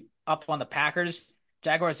put 30 up on the Packers,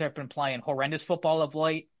 Jaguars have been playing horrendous football of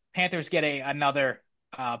late. Panthers get another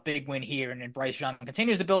big win here, and then Bryce Young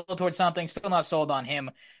continues to build towards something. Still not sold on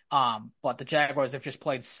him, but the Jaguars have just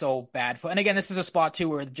played so bad. And again, this is a spot too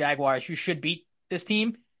where the Jaguars, you should beat this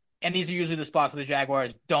team, and these are usually the spots where the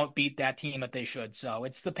Jaguars don't beat that team that they should. So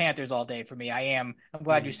it's the Panthers all day for me. I'm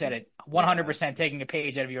glad you said it. 100% taking a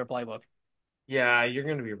page out of your playbook. Yeah, you're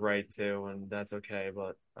going to be right too, and that's okay.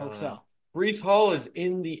 But hope so. Breece Hall is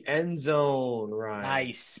in the end zone, right?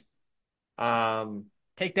 Nice.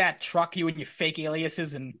 Take that, truck you and your fake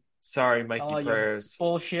aliases and sorry, Mikey Prayers.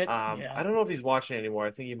 Bullshit. I don't know if he's watching anymore.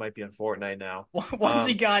 I think he might be on Fortnite now. Once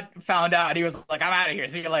he got found out, he was like, "I'm out of here.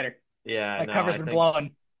 See you later." Yeah, cover's been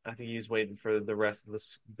blown. I think he's waiting for the rest of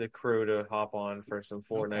the crew to hop on for some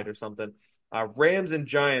Fortnite or something. Rams and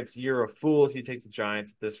Giants. You're a fool if you take the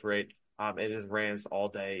Giants at this rate. It is Rams all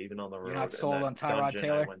day, even on the road. You're not sold on Tyrod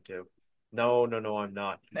Taylor? I went to. No, I'm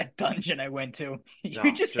not. That dungeon I went to.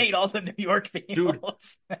 You just hate all the New York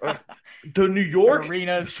fields. Dude, the New York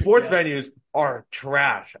arenas, sports venues are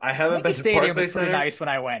trash. I haven't been to Stadium Barclays was pretty Center. nice when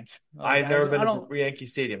I went. I've never been to Yankee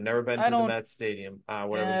Stadium. Never been to the Mets Stadium.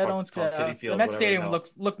 Whatever the fuck it's called, City Field. The Mets Stadium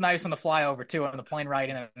looked nice on the flyover too, on the plane ride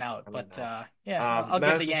in and out. But I'll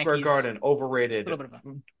get the Yankees. Madison Square Garden overrated.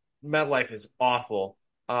 MetLife is awful.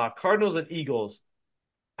 Cardinals and Eagles.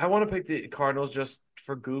 I want to pick the Cardinals just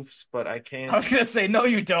for goofs, but I can't. I was gonna say no,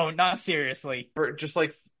 you don't. Not seriously. For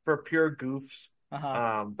pure goofs.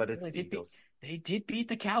 But it's the Eagles. They did beat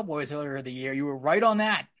the Cowboys earlier in the year. You were right on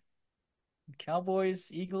that.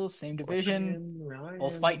 Cowboys, Eagles, same division,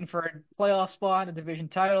 both fighting for a playoff spot, a division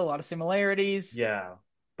title. A lot of similarities. Yeah,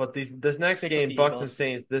 but this next game, Bucks and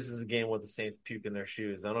Saints. This is a game where the Saints puke in their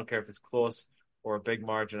shoes. I don't care if it's close or a big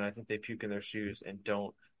margin. I think they puke in their shoes and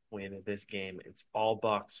don't win this game. It's all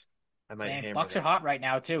Bucks. I might hammer Bucks them. are hot right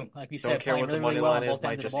now too. Like you said, don't care what the money really line is.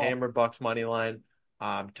 Might just hammer Bucks money line.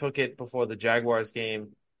 Took it before the Jaguars game.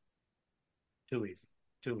 Too easy.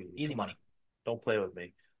 Easy money. Don't play with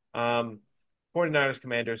me. 49ers,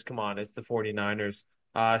 Commanders, come on, it's the 49ers.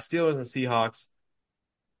 Steelers and Seahawks.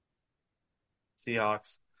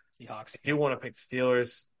 Seahawks. I do want to pick the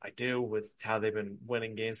Steelers. I do, with how they've been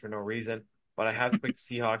winning games for no reason. But I have to pick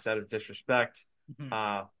the Seahawks out of disrespect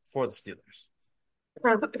for the Steelers.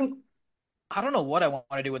 I don't know what I want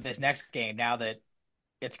to do with this next game now that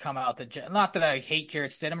it's come out. Not that I hate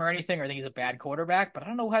Jarrett Stidham or anything or think he's a bad quarterback, but I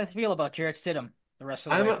don't know how to feel about Jarrett Stidham the rest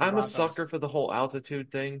of the way. I'm a sucker for the whole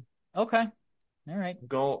altitude thing. Okay. All right.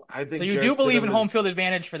 I think so you Jarrett do believe Stidham in home field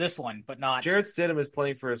advantage for this one, but not. Jarrett Stidham is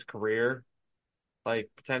playing for his career, like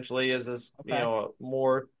potentially as a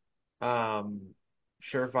more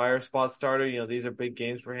surefire spot starter. These are big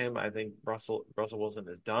games for him. I think Russell Wilson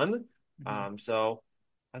is done. So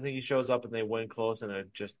I think he shows up and they win close in a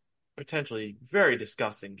just potentially very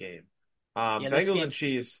disgusting game. Bengals and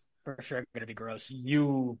Chiefs for sure going to be gross.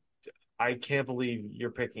 I can't believe you're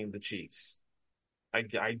picking the Chiefs. I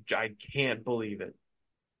can't believe it.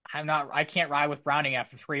 I can't ride with Browning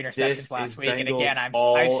after 3 interceptions last week. Bengals And again,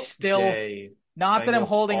 I still day. Not that I'm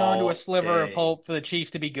holding on to a sliver day. of hope for the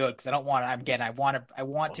Chiefs to be good, because I don't want to. Again, I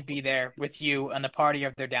want to be there with you on the party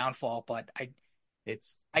of their downfall, but I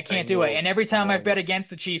can't do it. And every time I've bet against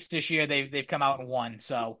the Chiefs this year, they've come out and won.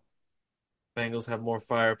 So Bengals have more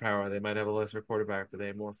firepower. They might have a lesser quarterback, but they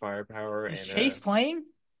have more firepower. Is Chase playing?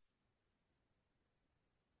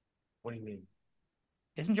 What do you mean?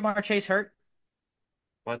 Isn't Jamar Chase hurt?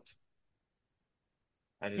 What?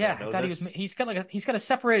 I thought this. He's got a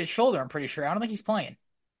separated shoulder, I'm pretty sure. I don't think he's playing.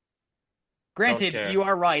 Granted, you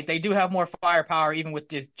are right. They do have more firepower, even with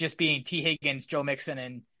just being T. Higgins, Joe Mixon,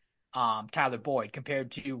 and Tyler Boyd,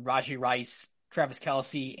 compared to Rajee Rice, Travis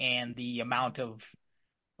Kelce, and the amount of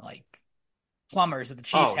plumbers that the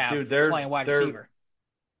Chiefs have playing wide receiver.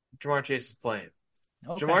 Jamar Chase is playing.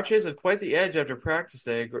 Okay. Jamar Chase had quite the edge after practice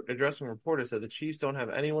day, addressing reporters, said the Chiefs don't have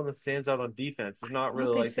anyone that stands out on defense. It's not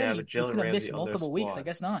really like they have a Jalen Ramsey miss multiple on their weeks. squad. I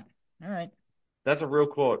guess not. All right. That's a real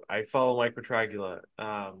quote. I follow Mike Petragula.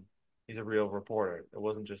 He's a real reporter. It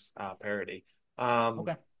wasn't just parody.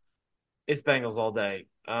 Okay. It's Bengals all day.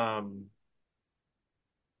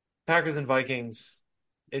 Packers and Vikings.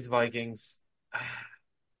 It's Vikings.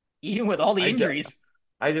 Even with all the injuries.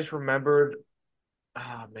 I just remembered.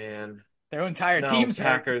 Oh man. Their entire team's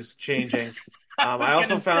Packers changing. I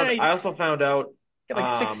also found out got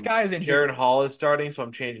 6 guys injured. Jared Hall is starting, so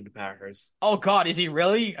I'm changing to Packers. Oh God, is he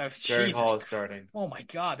really? Oh, Jared Hall is starting. Oh my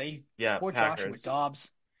God, poor Packers. Joshua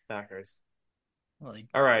Dobbs. Packers. Well,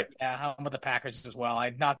 all right. Yeah, how about the Packers as well?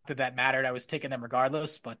 Not that mattered. I was taking them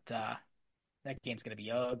regardless, but that game's gonna be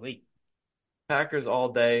ugly. Packers all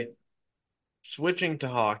day. Switching to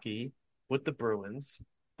hockey with the Bruins.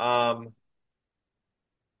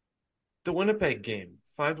 The Winnipeg game,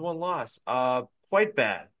 5-1 loss. Quite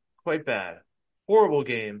bad. Horrible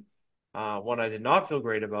game. One I did not feel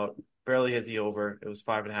great about. Barely hit the over. It was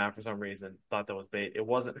 5.5 for some reason. Thought that was bait. It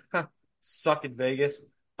wasn't. Suck at Vegas.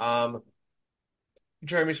 Jeremy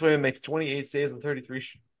Swayman makes 28 saves on 33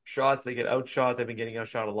 shots. They get outshot. They've been getting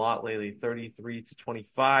outshot a lot lately.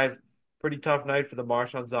 33-25. Pretty tough night for the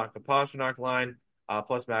Marchand Zonka Pasternak line.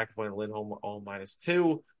 Plus McAvoy and Lindholm all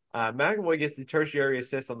 -2. McAvoy gets the tertiary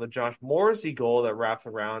assist on the Josh Morrissey goal that wraps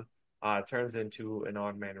around, turns into an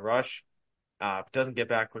odd man rush. Doesn't get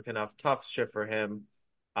back quick enough. Tough shit for him.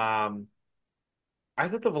 I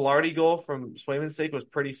thought the Velarde goal from Swayman's sake was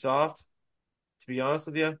pretty soft, to be honest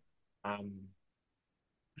with you. I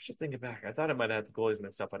should think it back. I thought I might have had the goalies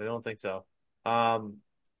mixed up, but I don't think so.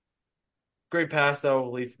 Great pass, though,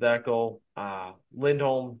 leads to that goal.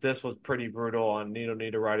 Lindholm, this was pretty brutal on Nino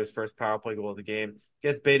Niederreiter's first power play goal of the game.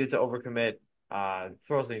 Gets baited to overcommit,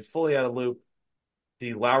 throws things fully out of loop.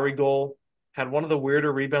 The Lowry goal had one of the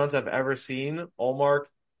weirder rebounds I've ever seen. Ullmark,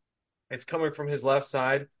 it's coming from his left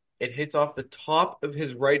side. It hits off the top of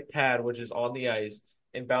his right pad, which is on the ice,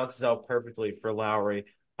 and bounces out perfectly for Lowry.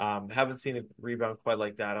 Haven't seen a rebound quite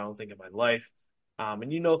like that, I don't think, in my life.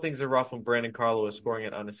 And things are rough when Brandon Carlo is scoring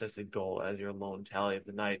an unassisted goal as your lone tally of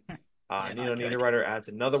the night. Nino Niederreiter adds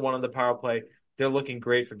another one on the power play. They're looking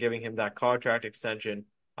great for giving him that contract extension.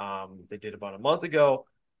 They did about a month ago.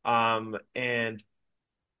 And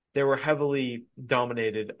they were heavily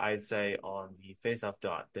dominated, I'd say, on the faceoff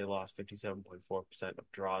dot. They lost 57.4%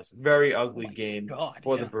 of draws. Very ugly game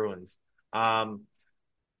for the Bruins.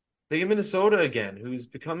 They get Minnesota again, who's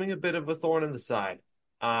becoming a bit of a thorn in the side.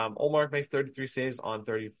 Ullmark makes 33 saves on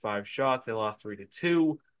 35 shots. They lost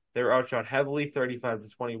 3-2. They were outshot heavily,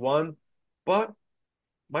 35-21. But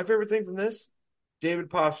my favorite thing from this, David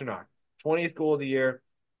Pasternak, 20th goal of the year.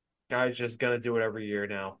 Guy's just going to do it every year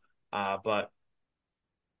now. But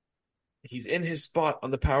he's in his spot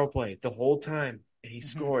on the power play the whole time. And he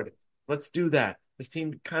scored. Let's do that. This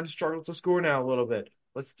team kind of struggles to score now a little bit.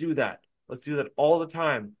 Let's do that. Let's do that all the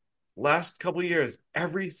time. Last couple years,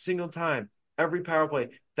 every single time, every power play,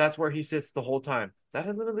 that's where he sits the whole time. That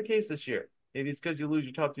hasn't been the case this year. Maybe it's because you lose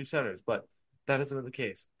your top two centers, but that hasn't been the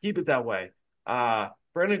case. Keep it that way.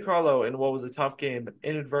 Brandon Carlo, in what was a tough game,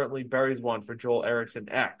 inadvertently buries one for Joel Eriksson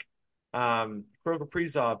Ek. Kirill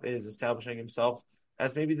Kaprizov is establishing himself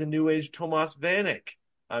as maybe the new age Tomas Vanek.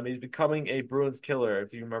 He's becoming a Bruins killer.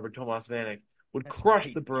 If you remember, Tomas Vanek would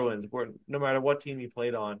crush the Bruins no matter what team he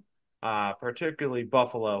played on, particularly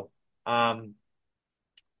Buffalo. Then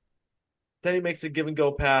he makes a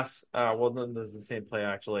give-and-go pass. Then there's the same play,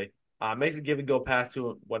 actually. Makes a give-and-go pass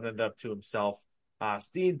to what ended up to himself.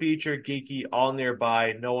 Steen, Beecher, Geeky, all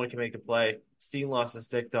nearby. No one can make a play. Steen lost his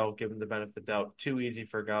stick, though, give him the benefit of the doubt. Too easy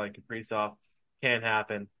for a guy like Kaprizov. Can't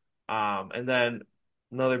happen. And then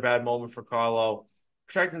another bad moment for Carlo.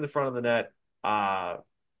 Protecting the front of the net.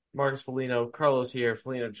 Marcus Foligno. Carlo's here.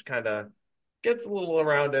 Foligno just kind of gets a little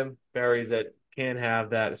around him. Buries it. Can't have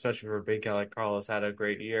that, especially for a big guy like Carlos. Had a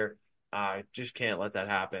great year. Just can't let that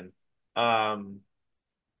happen.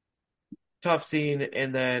 Tough scene,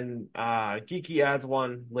 and then Geeky adds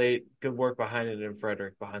one late. Good work behind it, and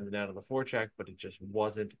Frederick behind the net on the forecheck, but it just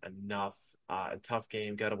wasn't enough. A tough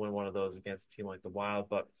game. Got to win one of those against a team like the Wild,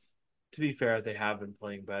 but to be fair, they have been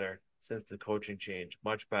playing better since the coaching change.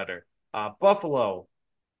 Much better. Buffalo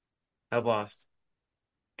have lost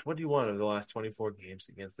 21 of the last 24 games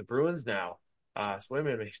against the Bruins now.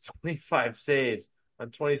 Swayman makes 25 saves on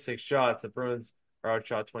 26 shots. The Bruins are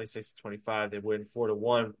outshot 26-25. They win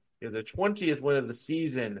 4-1. They're the 20th win of the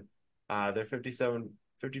season. They're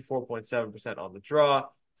 54.7% on the draw.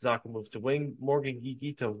 Zaka moves to wing. Morgan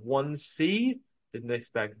Geeky to 1C. Didn't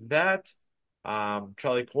expect that.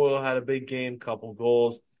 Charlie Coyle had a big game, couple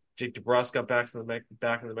goals. Jake DeBrusk got back in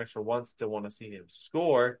the mix for once. Still want to see him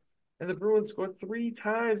score. And the Bruins scored 3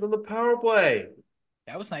 times on the power play.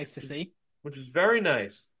 That was nice to see. Which was very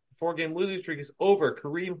nice. The 4-game losing streak is over.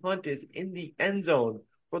 Kareem Hunt is in the end zone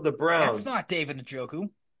for the Browns. That's not David Njoku.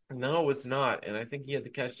 No, it's not. And I think he had the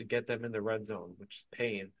catch to get them in the red zone, which is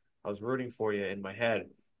pain. I was rooting for you in my head.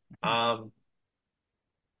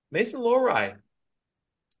 Mason Lohrei.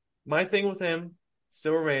 My thing with him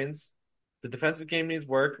still remains. The defensive game needs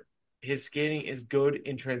work. His skating is good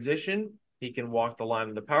in transition. He can walk the line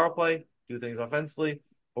in the power play, do things offensively.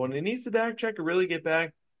 But when he needs to back check or really get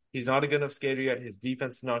back, he's not a good enough skater yet. His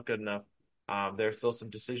defense is not good enough. There's still some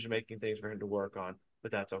decision-making things for him to work on,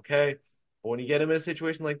 but that's okay. But when you get him in a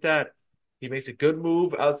situation like that, he makes a good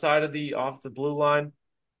move outside of the offensive blue line,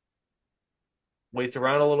 waits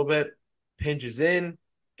around a little bit, pinches in,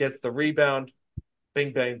 gets the rebound,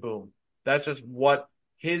 bing, bang, boom. That's just what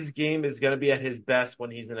his game is going to be at his best when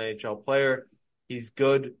he's an NHL player. He's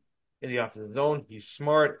good in the offensive zone. He's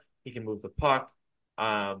smart. He can move the puck.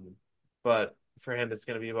 But for him, it's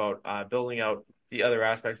going to be about building out the other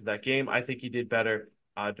aspects of that game. I think he did better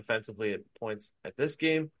defensively at points at this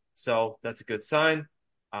game. So that's a good sign.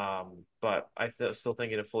 But I still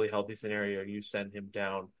think in a fully healthy scenario, you send him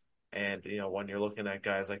down. And, when you're looking at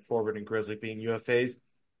guys like Forbort and Grizzly being UFAs,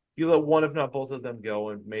 you let one, if not both of them go,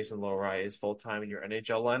 and Mason Lohrei is full-time in your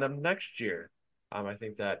NHL lineup next year. I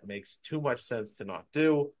think that makes too much sense to not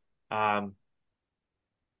do. DeBrusk,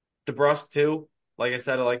 too. Like I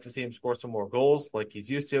said, I like to see him score some more goals like he's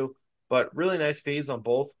used to. But really nice feeds on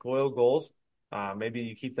both Coyle goals. Maybe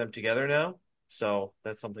you keep them together now. So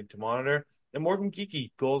that's something to monitor. And Morgan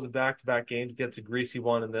Geeky, goals in back-to-back games, gets a greasy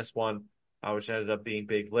one in this one, which ended up being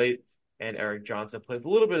big late. And Eric Johnson plays a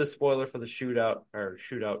little bit of spoiler for the shutout,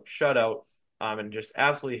 and just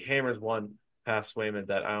absolutely hammers one past Swayman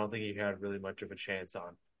that I don't think he had really much of a chance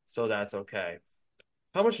on. So that's okay.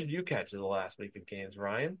 How much did you catch in the last week of games,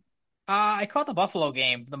 Ryan? I caught the Buffalo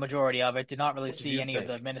game, the majority of it. Did not really see any of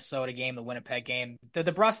the Minnesota game, the Winnipeg game. The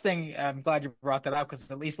DeBrusk thing, I'm glad you brought that up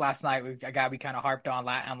because at least last night, we kind of harped on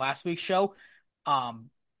last week's show.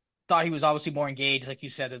 Thought he was obviously more engaged. Like you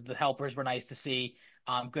said, the helpers were nice to see.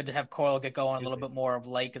 Good to have Coyle get going a little bit more of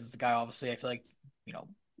late because it's a guy, obviously, I feel like,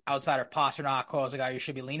 outside of Pasternak, Coyle's a guy you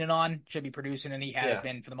should be leaning on, should be producing, and he has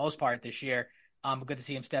been for the most part this year. But good to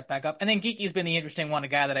see him step back up. And then Geeky's been the interesting one, a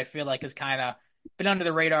guy that I feel like has kind of been under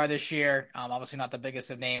the radar this year. Obviously not the biggest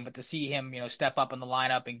of name, but to see him, step up in the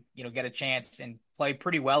lineup and, get a chance and play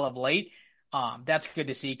pretty well of late, that's good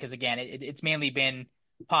to see because, again, it's mainly been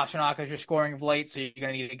Pasternak as your scoring of late, so you're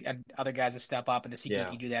going to need other guys to step up, and to see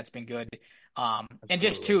Geeky do that's been good. And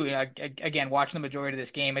just, too, again, watching the majority of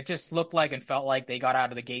this game, it just looked like and felt like they got out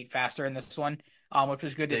of the gate faster in this one, which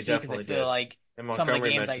was good to see because I feel like and some of the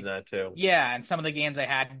games that too. and some of the games I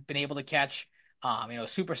had been able to catch,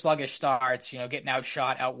 Super sluggish starts, getting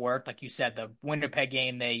outshot, outworked. Like you said, the Winnipeg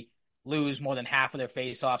game, they lose more than half of their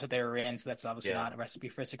face-offs that they were in, so that's obviously not a recipe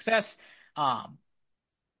for success.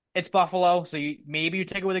 It's Buffalo, so maybe you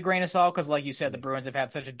take it with a grain of salt because, like you said, the Bruins have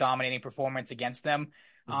had such a dominating performance against them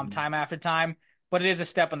time after time. But it is a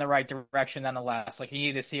step in the right direction nonetheless. Like, you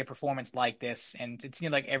need to see a performance like this, and it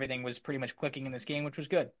seemed like everything was pretty much clicking in this game, which was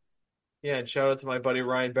good. Yeah, and shout out to my buddy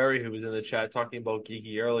Ryan Berry, who was in the chat talking about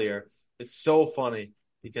Geeky earlier. It's so funny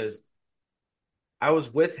because I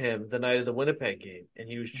was with him the night of the Winnipeg game, and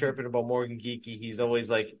he was chirping about Morgan Geeky. He's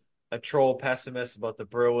always like a troll pessimist about the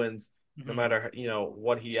Bruins, no matter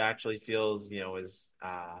what he actually feels is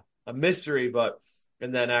a mystery.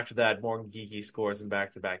 And then after that, Morgan Geeky scores in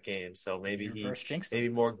back-to-back games, so maybe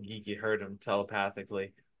Morgan Geeky heard him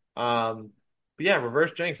telepathically. But yeah,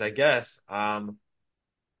 reverse jinx, I guess.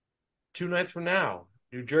 2 nights from now,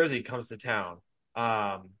 New Jersey comes to town.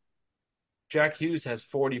 Jack Hughes has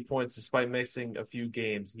 40 points despite missing a few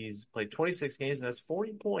games. He's played 26 games and has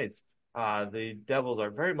 40 points. The Devils are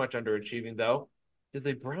very much underachieving, though. Did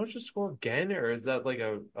the Browns just score again, or is that like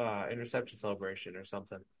a interception celebration or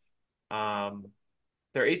something?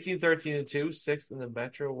 They're 18-13-2, 6th in the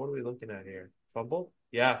Metro. What are we looking at here? Fumble?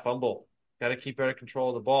 Yeah, fumble. Got to keep better control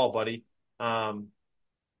of the ball, buddy. Devils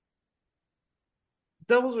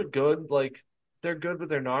are good. Like, they're good, but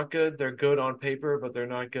they're not good. They're good on paper, but they're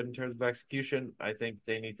not good in terms of execution. I think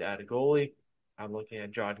they need to add a goalie. I'm looking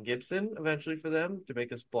at John Gibson eventually for them to make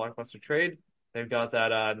this blockbuster trade. They've got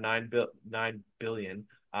that $9 million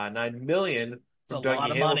from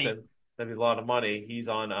Dougie Hamilton. Money. That'd be a lot of money. He's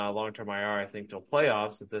on long-term IR, I think, till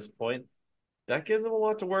playoffs at this point. That gives them a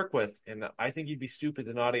lot to work with, and I think you'd be stupid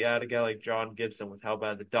to not add a guy like John Gibson with how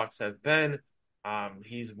bad the Ducks have been.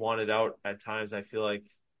 He's wanted out at times, I feel like,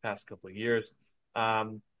 past couple of years.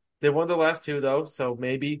 They won their last 2, though, so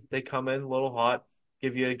maybe they come in a little hot,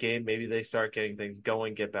 give you a game. Maybe they start getting things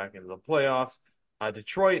going, get back into the playoffs.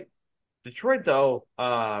 Detroit, though,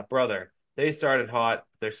 brother, they started hot.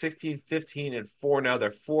 They're 16-15-4 now.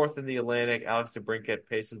 They're 4th in the Atlantic. Alex DeBrincat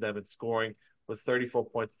paces them in scoring with 34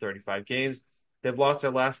 points in 35 games. They've lost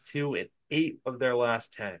their last 2 and 8 of their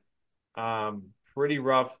last 10. Pretty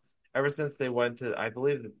rough. Ever since they went to, I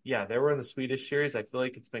believe, they were in the Swedish series. I feel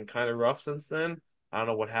like it's been kind of rough since then. I don't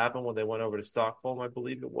know what happened when they went over to Stockholm, I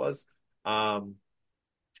believe it was.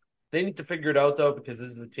 They need to figure it out, though, because this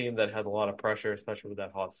is a team that has a lot of pressure, especially with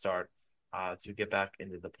that hot start, to get back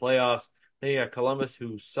into the playoffs. Then you got Columbus,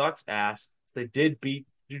 who sucks ass. They did beat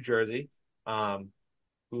New Jersey,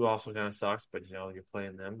 who also kind of sucks, but, you're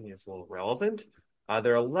playing them. It's a little relevant.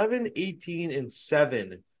 They're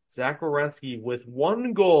 11-18-7. Zach Werenski with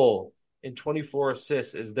 1 goal and 24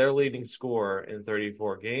 assists is their leading scorer in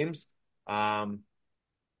 34 games. And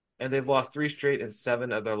they've lost 3 straight and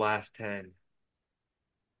 7 of their last 10.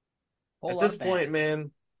 At this point,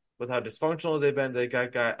 man, with how dysfunctional they've been, they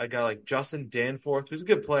got a guy like Justin Danforth, who's a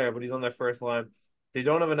good player, but he's on their first line. They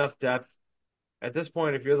don't have enough depth. At this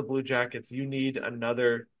point, if you're the Blue Jackets, you need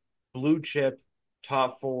another blue chip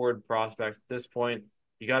top forward prospect. At this point,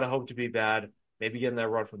 you got to hope to be bad. Maybe getting that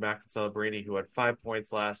run from Mac and Celebrini, who had 5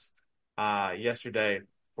 points yesterday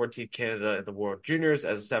for Team Canada in the World Juniors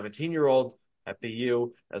as a 17-year-old at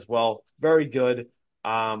BU as well. Very good.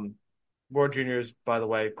 World Juniors, by the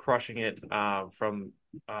way, crushing it from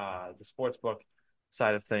the sportsbook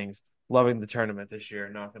side of things. Loving the tournament this year.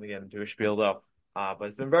 Not going to get into a spiel, though. But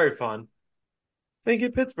it's been very fun. Then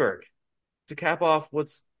get Pittsburgh to cap off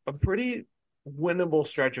what's a pretty winnable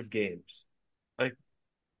stretch of games.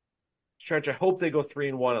 Stretch I hope they go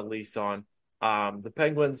 3-1 at least on. The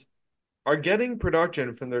Penguins are getting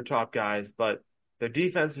production from their top guys, but their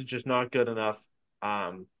defense is just not good enough.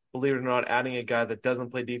 Believe it or not, adding a guy that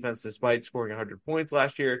doesn't play defense despite scoring 100 points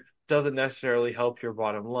last year doesn't necessarily help your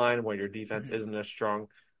bottom line when your defense isn't as strong,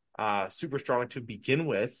 super strong to begin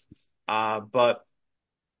with. But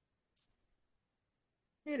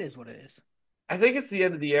it is what it is. I think it's the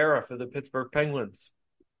end of the era for the Pittsburgh Penguins.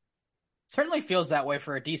 Certainly feels that way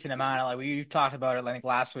for a decent amount. Like we talked about it, I think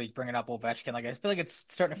last week, bringing up Ovechkin. Like I feel like it's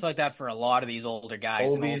starting to feel like that for a lot of these older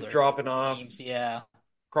guys. Ovi's dropping off. Yeah.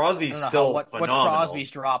 Crosby's still phenomenal. What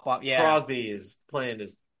Crosby's drop off? Yeah. Crosby is playing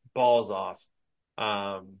his balls off.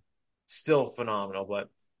 Still phenomenal, but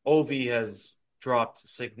Ovi has dropped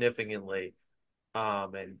significantly.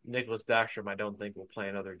 And Nicholas Backstrom, I don't think will play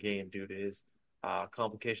another game due to his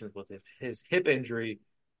complications with his hip injury.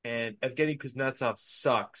 And Evgeny Kuznetsov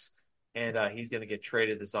sucks. And he's going to get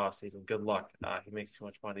traded this offseason. Good luck. He makes too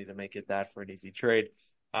much money to make it that for an easy trade.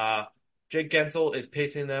 Jake Gensel is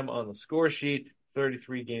pacing them on the score sheet.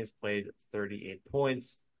 33 games played, 38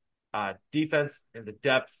 points. Defense and the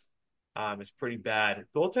depth is pretty bad.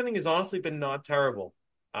 Goaltending has honestly been not terrible.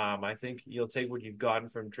 I think you'll take what you've gotten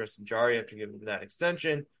from Tristan Jarry after giving him that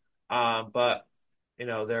extension. But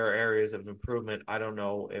there are areas of improvement. I don't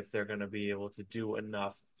know if they're going to be able to do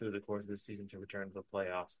enough through the course of the season to return to the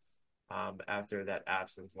playoffs after that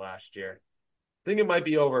absence last year. I think it might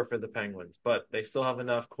be over for the Penguins, but they still have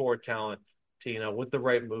enough core talent to, with the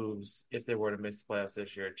right moves, if they were to miss the playoffs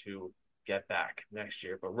this year, to get back next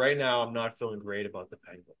year. But right now, I'm not feeling great about the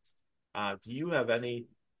Penguins. Do you have any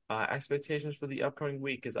expectations for the upcoming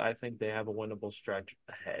week? Because I think they have a winnable stretch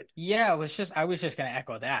ahead. Yeah, I was just going to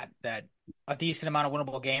echo that a decent amount of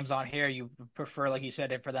winnable games on here. You prefer, like you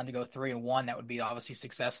said, for them to go 3-1. That would be obviously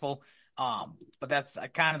successful. But that's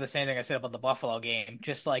kind of the same thing I said about the Buffalo game.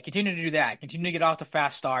 Just like continue to do that. Continue to get off to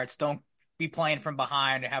fast starts. Don't be playing from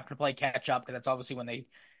behind or have to play catch up, because that's obviously when they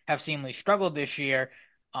have seemingly struggled this year.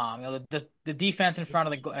 The defense in front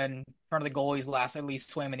of the goalies at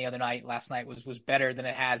least Swayman the other night, last night was better than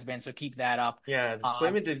it has been. So keep that up. Yeah,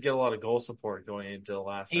 Swayman did get a lot of goal support going into the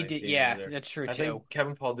last. He did, yeah, either. That's true too. I think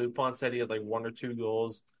Kevin Paul Dupont said he had like 1 or 2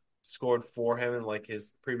 goals scored for him in like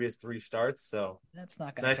his previous 3 starts. So that's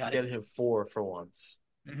not going nice to get him 4 for once.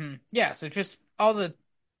 Mm-hmm. Yeah, so just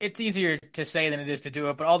it's easier to say than it is to do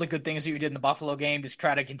it, but all the good things that you did in the Buffalo game, just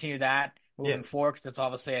try to continue that moving forward, because that's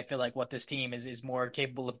obviously, I feel like, what this team is more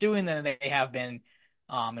capable of doing than they have been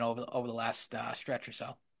over the last stretch or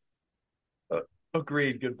so.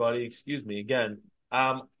 Agreed, good buddy. Excuse me again.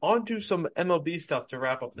 On to some MLB stuff to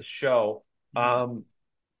wrap up the show. Yamamoto,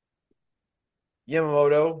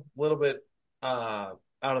 a little bit out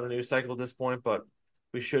of the news cycle at this point, but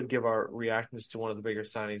we should give our reactions to one of the bigger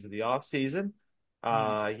signings of the offseason.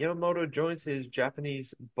 Yamamoto joins his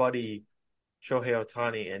Japanese buddy Shohei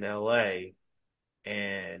Ohtani in LA,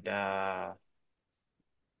 and I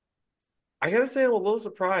gotta say I'm a little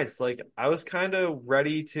surprised. Like, I was kind of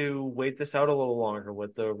ready to wait this out a little longer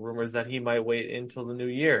with the rumors that he might wait until the new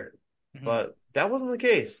year, but that wasn't the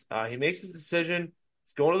case. He makes his decision.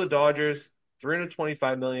 He's going to the Dodgers,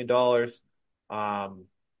 $325 million.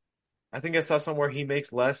 I think I saw somewhere he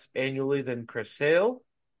makes less annually than Chris Sale.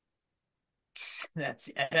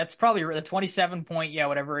 That's probably the 27 point,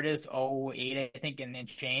 whatever it is, 08, I think, and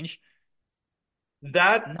change.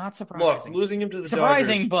 That, not surprising. Look, losing him to the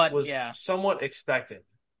Dodgers but was somewhat expected,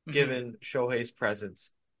 given Shohei's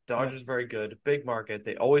presence. Dodgers very good, big market.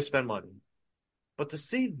 They always spend money. But to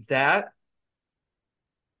see that,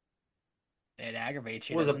 it aggravates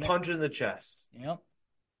you. Was a punch in the chest. Yep.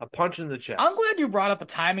 A punch in the chest. I'm glad you brought up the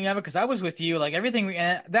timing of it, because I was with you. Like, everything,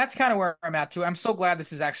 that's kind of where I'm at too. I'm so glad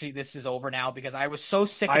this is over now, because I was so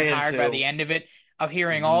sick and tired by the end of it, of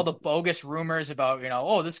hearing all the bogus rumors about,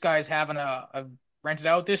 this guy's having a rented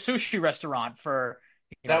out this sushi restaurant for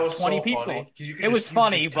that was 20 so people. Funny. It was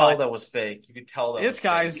funny, but that was fake. You could tell that this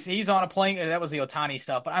guy's he's on a plane. That was the Ohtani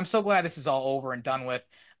stuff. But I'm so glad this is all over and done with.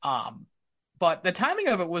 But the timing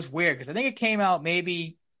of it was weird, because I think it came out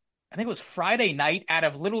it was Friday night out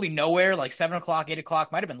of literally nowhere, like 7 o'clock, 8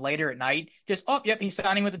 o'clock, might have been later at night. Just, he's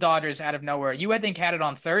signing with the Dodgers out of nowhere. You, I think, had it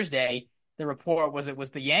on Thursday. The report was it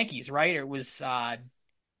was the Yankees, right? It was,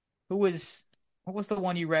 what was the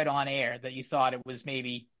one you read on air that you thought it was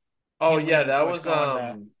maybe? Oh, yeah, that was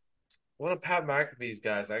one of Pat McAfee's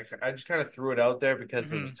guys. I just kind of threw it out there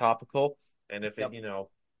because it was topical. And if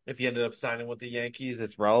if he ended up signing with the Yankees,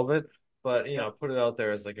 it's relevant. But, put it out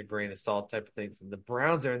there as like a grain of salt type of things. And the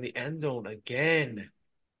Browns are in the end zone again.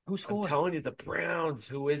 Who scored? I'm telling you, the Browns.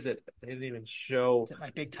 Who is it? They didn't even show. Is it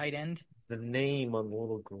my big tight end? The name on the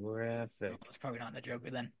little graphic. It's probably not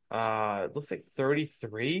Njoku then. It looks like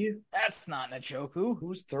 33. That's not Njoku.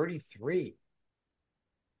 Who's 33?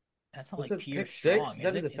 That's not like Pierre Strong. Is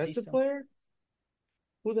that a defensive player?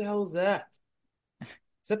 Who the hell is that? Is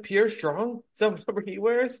that Pierre Strong? Is that what number he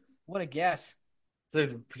wears? What a guess.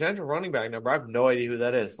 It's a potential running back number. I have no idea who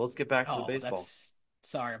that is. Let's get back to the baseball.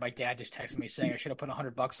 Sorry, my dad just texted me saying I should have put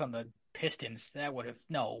 $100 on the Pistons. That would have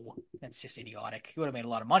that's just idiotic. He would have made a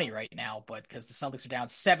lot of money right now, but because the Celtics are down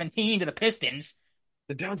 17 to the Pistons.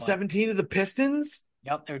 They're down 17 to the Pistons?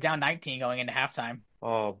 Yep, they were down 19 going into halftime.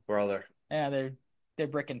 Oh, brother. Yeah, they're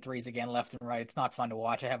bricking threes again left and right. It's not fun to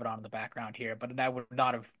watch. I have it on in the background here, but I would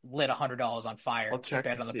not have lit $100 on fire. I'll check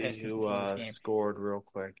to on the see Pistons who before this game. Scored real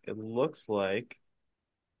quick. It looks like.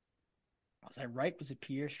 Was I right? Was it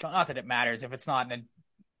Pierre Strong? Not that it matters if it's not in a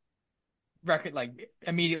record like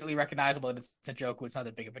immediately recognizable. It's a joke. It's not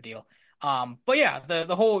that big of a deal. But yeah,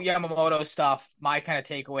 the whole Yamamoto stuff. My kind of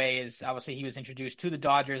takeaway is obviously he was introduced to the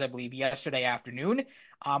Dodgers, I believe, yesterday afternoon.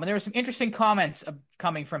 And there were some interesting comments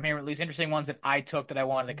coming from him, or at least interesting ones that I took that I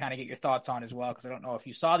wanted to kind of get your thoughts on as well, because I don't know if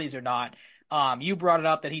you saw these or not. You brought it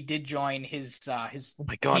up that he did join his Oh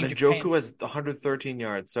my God, team Njoku has 113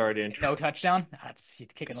 yards. Sorry to interrupt. no touchdown. That's he's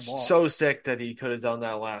kicking the ball. So sick that he could have done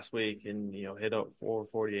that last week and hit up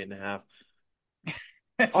 448.5.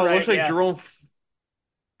 That's oh, right, it looks like yeah. Jerome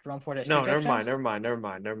Ford has No, two touchdowns? never mind.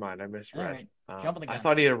 I misread. Right. Jump on the gun. I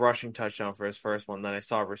thought he had a rushing touchdown for his first one. Then I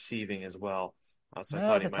saw receiving as well. So I No,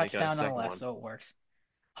 thought it's he a might have got a touchdown second nonetheless, one. so it works.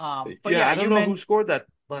 But yeah, I don't know who scored that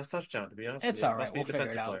last touchdown, to be honest with It's you. all right. We'll figure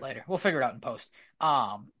it out later. We'll figure it out in post.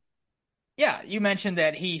 Yeah, you mentioned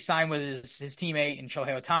that he signed with his teammate in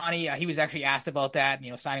Shohei Ohtani. He was actually asked about that,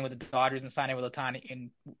 signing with the Dodgers and signing with Ohtani,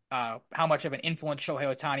 and how much of an influence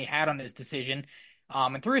Shohei Ohtani had on his decision.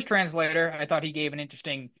 And through his translator, I thought he gave an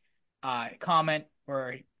interesting comment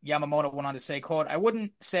where Yamamoto went on to say, quote, "I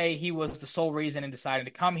wouldn't say he was the sole reason in deciding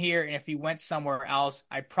to come here, and if he went somewhere else,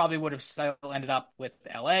 I probably would have still ended up with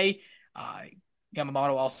LA."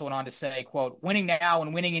 Yamamoto also went on to say, quote, "Winning now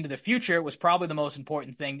and winning into the future was probably the most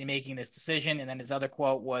important thing to making this decision." And then his other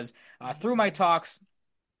quote was, "Through my talks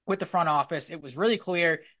with the front office, it was really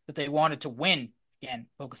clear that they wanted to win." Again,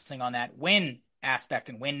 focusing on that win aspect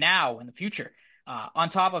and win now in the future. On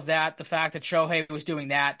top of that, the fact that Shohei was doing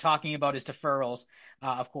that, talking about his deferrals,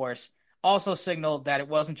 of course, also signaled that it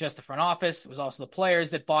wasn't just the front office. It was also the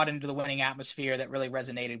players that bought into the winning atmosphere that really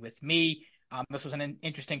resonated with me. This was an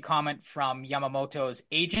interesting comment from Yamamoto's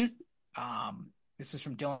agent. This is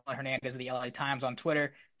from Dylan Hernandez of the LA Times on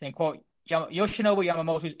Twitter, saying, quote, "Yoshinobu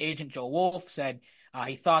Yamamoto's agent, Joe Wolf, said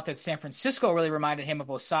he thought that San Francisco really reminded him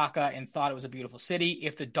of Osaka and thought it was a beautiful city.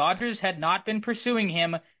 If the Dodgers had not been pursuing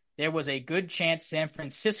him, there was a good chance San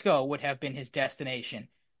Francisco would have been his destination.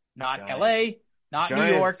 Not Giants. LA, not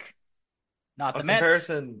Giants. New York, not the Mets."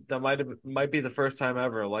 Comparison that might be the first time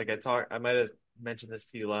ever. Like I might have mentioned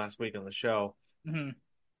this to you last week on the show. Mm-hmm.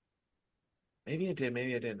 Maybe I did,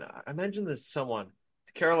 maybe I didn't. I mentioned this to someone.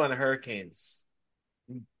 The Carolina Hurricanes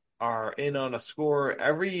are in on a score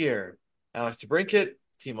every year. Alex DeBrincat,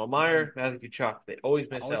 Timo Meyer, Matthew Tkachuk. They always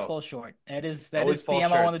miss always out. fall short. That is the fall MO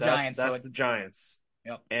short. on the Giants. That's the Giants.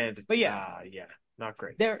 Yep. But yeah, not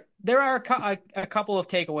great. There are a couple of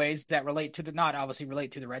takeaways that relate to not obviously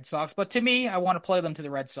relate to the Red Sox, but to me, I want to play them to the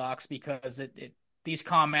Red Sox because these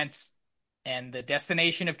comments and the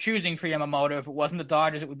destination of choosing for Yamamoto, if it wasn't the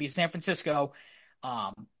Dodgers, it would be San Francisco.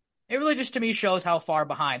 It really just to me shows how far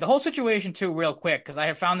behind the whole situation too. Real quick, because I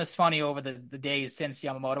have found this funny over the days since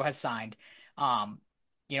Yamamoto has signed.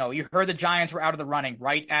 You heard the Giants were out of the running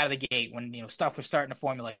right out of the gate when stuff was starting to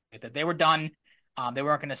formulate that they were done. They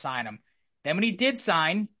weren't going to sign him. Then when he did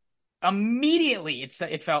sign, immediately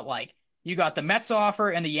it felt like you got the Mets offer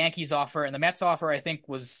and the Yankees offer, and the Mets offer I think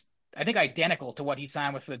was identical to what he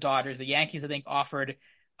signed with for the Dodgers. The Yankees offered,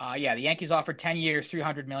 the Yankees offered 10 years,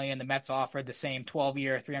 $300 million. The Mets offered the same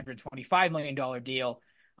 12-year, $325 million deal.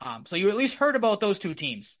 So you at least heard about those two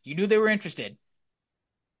teams. You knew they were interested.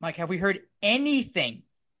 Mike, have we heard anything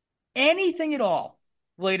at all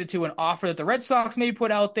related to an offer that the Red Sox may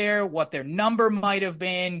put out there, what their number might have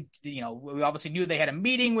been? We obviously knew they had a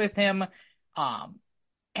meeting with him.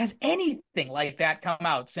 Has anything like that come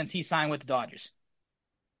out since he signed with the Dodgers?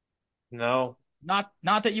 No. Not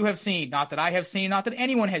that you have seen, not that I have seen, not that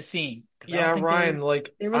anyone has seen. Yeah, Ryan,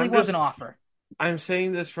 there really was an offer. I'm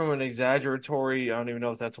saying this from an exaggeratory, I don't even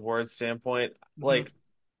know if that's a word standpoint.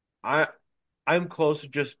 Mm-hmm. I'm close to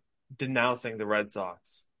just denouncing the Red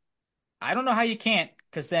Sox. I don't know how you can't,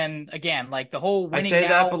 because then again, the whole winning. I say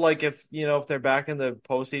that, but if they're back in the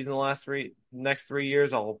postseason the next 3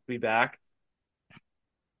 years, I'll be back.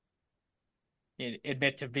 You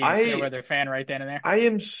admit to being a fair weather fan right then and there. I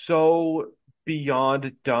am so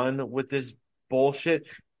beyond done with this bullshit.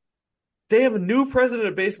 They have a new president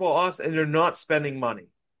of baseball ops, and they're not spending money.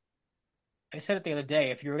 I said it the other day.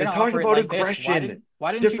 If you were going to talk about aggression, this,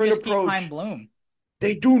 why didn't you just approach. keep Pine Bloom?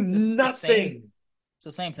 They do nothing. It's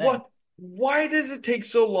the same thing. What? Why does it take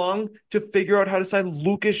so long to figure out how to sign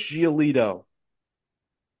Lucas Giolito?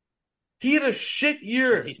 He had a shit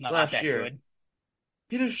year last year. Good.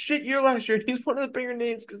 He had a shit year last year, and he's one of the bigger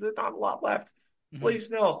names because there's not a lot left. Mm-hmm. Blake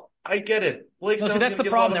Snell, I get it. Blake Snell's that's the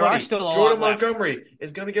get problem. A lot of there money. Are still a Jordan lot left. Montgomery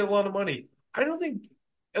is going to get a lot of money. I don't think,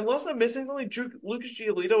 unless I'm missing something, Lucas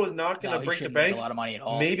Giolito is not going to break the bank. A lot of money at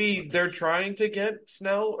all. Maybe they're trying to get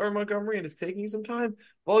Snell or Montgomery, and it's taking some time.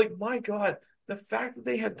 But my God, the fact that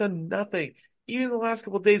they have done nothing. Even in the last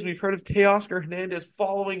couple of days, we've heard of Teoscar Hernandez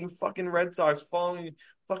following fucking Red Sox, following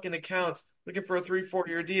fucking accounts, looking for a 3-4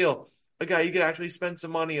 year deal. A guy you could actually spend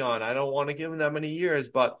some money on. I don't want to give him that many years,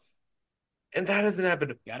 and that hasn't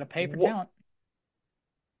happened. You got to pay for talent.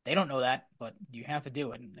 They don't know that, but you have to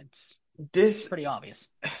do it, and it's pretty obvious.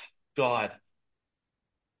 God.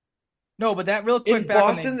 No, but that real quick In back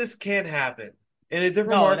Boston, this can't happen. In a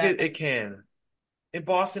different market, it can. In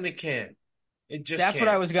Boston, it can. It just That's can't.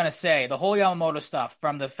 what I was going to say. The whole Yamamoto stuff,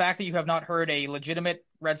 from the fact that you have not heard a legitimate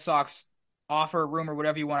Red Sox offer, rumor,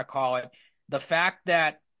 whatever you want to call it, the fact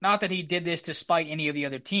that, not that he did this to spite any of the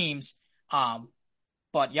other teams,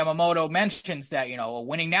 but Yamamoto mentions that,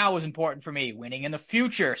 winning now is important for me, winning in the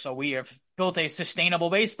future. So we have built a sustainable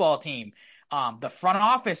baseball team. The front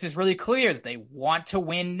office is really clear that they want to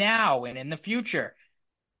win now and in the future.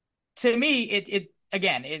 To me,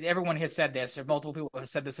 everyone has said this, or multiple people have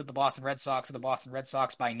said this at the Boston Red Sox or the Boston Red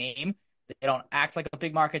Sox by name. They don't act like a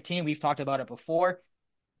big market team. We've talked about it before.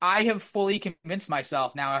 I have fully convinced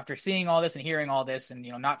myself now, after seeing all this and hearing all this and,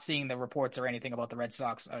 not seeing the reports or anything about the Red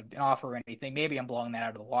Sox, an offer or anything. Maybe I'm blowing that out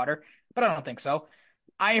of the water, but I don't think so.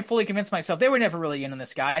 I have fully convinced myself they were never really in on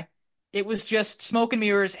this guy. It was just smoke and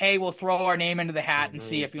mirrors. Hey, we'll throw our name into the hat and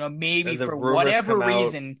see if, maybe for whatever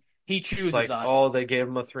reason he chooses us. Oh, they gave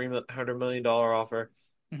him a $300 million offer.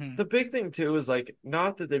 Mm-hmm. The big thing, too, is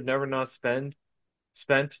not that they've never not spent.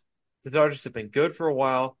 The Dodgers have been good for a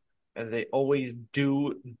while, and they always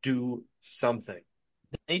do something.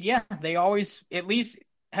 They always at least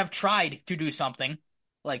have tried to do something,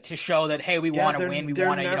 like to show that, hey, we want to win. We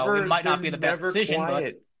want to, it might not be the best decision,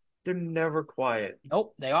 quiet. But they're never quiet.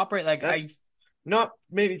 Nope, they operate like not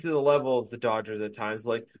maybe to the level of the Dodgers at times.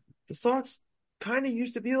 Like the Sox kind of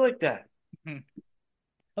used to be like that. Mm-hmm.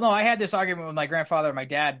 Well, no, I had this argument with my grandfather and my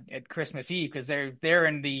dad at Christmas Eve because they're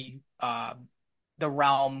in the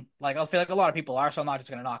realm, like I feel like a lot of people are, so I'm not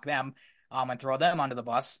just going to knock them and throw them under the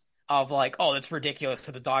bus of like, oh, that's ridiculous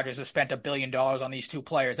that the Dodgers have spent $1 billion on these two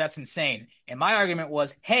players. That's insane. And my argument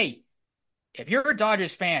was, hey, if you're a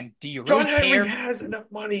Dodgers fan, do you really care? John Henry has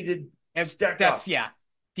enough money to stack up. Yeah.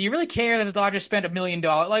 Do you really care that the Dodgers spent $1 million?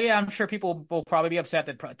 Like, yeah, I'm sure people will probably be upset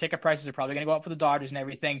that ticket prices are probably going to go up for the Dodgers and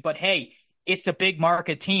everything. But hey, it's a big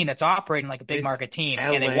market team that's operating like a big market team,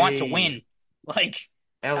 LA. And they want to win. Like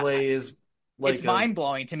LA is. It's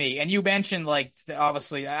mind-blowing to me. And you mentioned,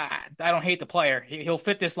 obviously, I don't hate the player. He'll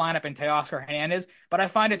fit this lineup in Teoscar Hernandez, but I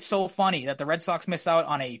find it so funny that the Red Sox miss out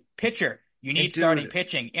on a pitcher. You need starting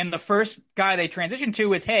pitching. And the first guy they transition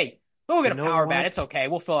to is, hey, we'll get a power bat. It's okay.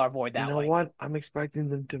 We'll fill our void that way. You know what? I'm expecting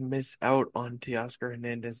them to miss out on Teoscar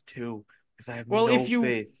Hernandez, too, because I have no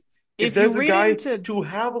faith. If there's a guy to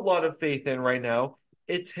have a lot of faith in right now,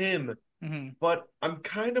 it's him. Mm-hmm. But I'm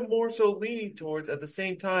kind of more so leaning towards, at the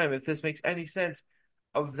same time, if this makes any sense,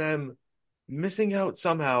 of them missing out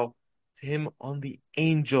somehow to him on the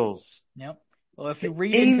Angels. Yep. Well, if you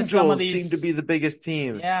read into some of these, seem to be the biggest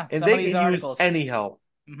team. Yeah, and they can use any help.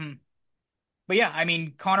 Mm-hmm. But yeah, I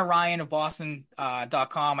mean, Connor Ryan of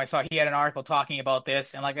Boston.com, I saw he had an article talking about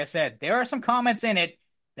this, and like I said, there are some comments in it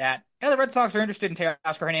that the Red Sox are interested in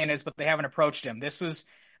Teoscar Hernandez, but they haven't approached him. This was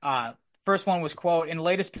first one was, quote, in the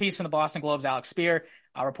latest piece from the Boston Globe's Alex Spear,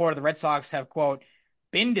 reported the Red Sox have, quote,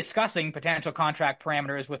 been discussing potential contract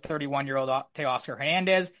parameters with 31-year-old Teoscar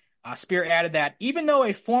Hernandez. Spear added that even though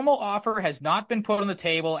a formal offer has not been put on the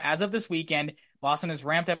table as of this weekend, Boston has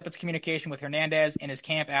ramped up its communication with Hernandez in his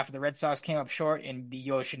camp after the Red Sox came up short in the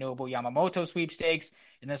Yoshinobu Yamamoto sweepstakes.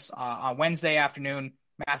 In this on Wednesday afternoon,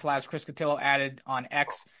 Mass Labs Chris Cotillo added on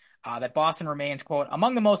X that Boston remains, quote,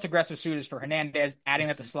 among the most aggressive suitors for Hernandez, adding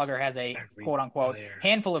that the slugger has a, quote unquote,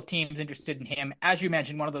 handful of teams interested in him. As you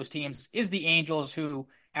mentioned, one of those teams is the Angels, who,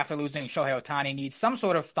 after losing Shohei Ohtani, needs some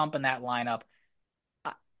sort of thump in that lineup.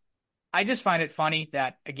 I just find it funny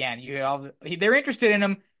that, again, they're interested in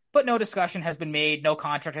him, but no discussion has been made. No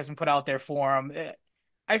contract has been put out there for him.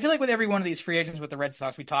 I feel like with every one of these free agents with the Red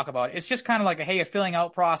Sox we talk about, it's just kind of like a filling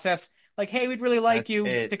out process. Like, hey, we'd really like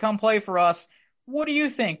to come play for us. What do you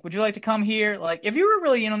think? Would you like to come here? Like, if you were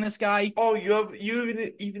really in on this guy,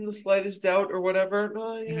 you even the slightest doubt or whatever?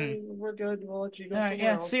 No, yeah, we're good. We'll let you go.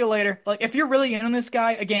 Yeah, see you later. Like, if you're really in on this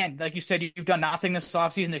guy, again, like you said, you've done nothing this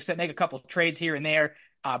offseason except make a couple of trades here and there,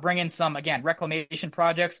 bring in some, again, reclamation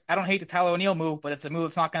projects. I don't hate the Tyler O'Neill move, but it's a move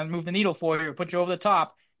that's not going to move the needle for you or put you over the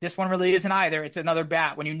top. This one really isn't either. It's another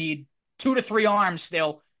bat when you need 2 to 3 arms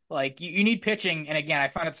still. Like, you need pitching. And again, I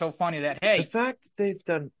find it so funny that, hey, the fact that they've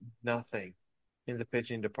done nothing in the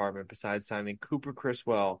pitching department besides signing Cooper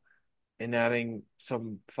Criswell and adding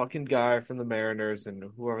some fucking guy from the Mariners and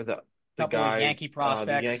whoever the guy, Yankee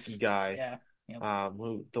prospects, the Yankee guy,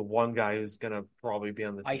 who the one guy who's gonna probably be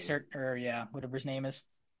on the team. Isert, or whatever his name is.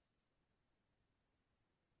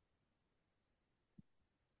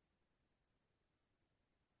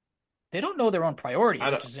 They don't know their own priorities,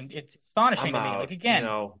 which is it's astonishing to me. Like, again,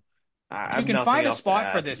 you can find a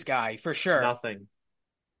spot for this guy for sure. Nothing.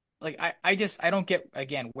 like I don't get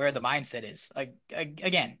again where the mindset is. Like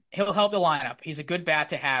again, he'll help the lineup. He's a good bat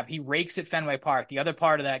to have. He rakes at Fenway Park. The other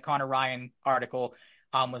part of that Connor Ryan article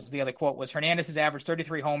was the other quote was Hernandez has averaged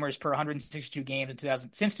 33 homers per 162 games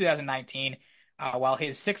since 2019. While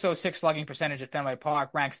his .606 slugging percentage at Fenway Park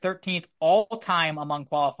ranks 13th all time among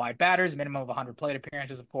qualified batters, minimum of 100 plate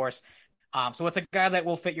appearances, of course. So it's a guy that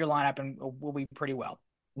will fit your lineup and will be pretty well.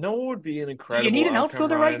 No, it would be an incredible. Do you need an outcome,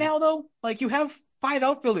 outfielder Ryan. right now, though? Like you have 5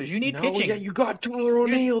 outfilders. You need pitching. Yeah, you got Tyler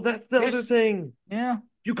O'Neill. That's the other thing. Yeah,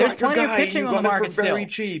 you got your plenty guy. of pitching you on got the him market for very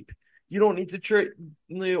still. cheap. You don't need to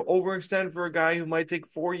overextend for a guy who might take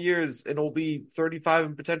 4 years and will be 35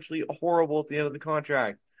 and potentially horrible at the end of the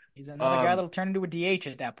contract. He's another guy that'll turn into a DH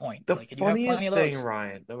at that point. The funniest thing,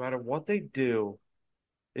 Ryan, no matter what they do,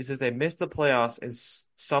 is that they miss the playoffs and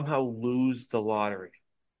somehow lose the lottery.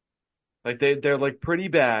 Like they're like pretty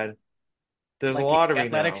bad. There's like a lottery the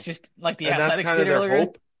Athletics now. Just like the and Athletics that's kind did of their earlier.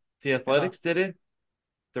 hope. The Athletics did it.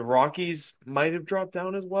 The Rockies might have dropped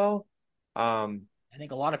down as well. I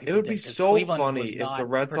think a lot of people. It would be so Cleveland funny if the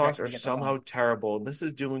Red Sox are to somehow terrible. This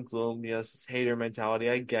is doom and gloom. Yes, it's hater mentality.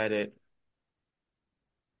 I get it.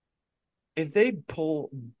 If they pull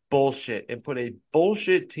bullshit and put a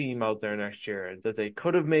bullshit team out there next year that they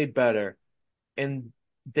could have made better, and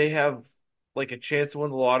they have like a chance to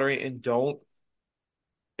win the lottery and don't,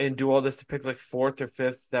 and do all this to pick like 4th or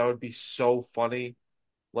 5th, that would be so funny.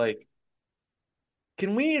 Like,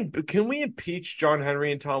 can we impeach John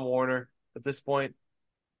Henry and Tom Warner at this point?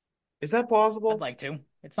 Is that possible? I'd like to.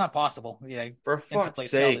 It's not possible. Yeah, for fuck's sake,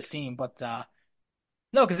 sell this team, but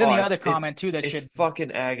no, because then the other comment too that should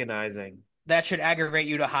fucking agonizing. That should aggravate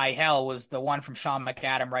you to high hell was the one from Sean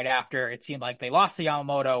McAdam right after it seemed like they lost the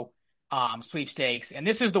Yamamoto sweepstakes, and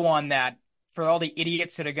this is the one that for all the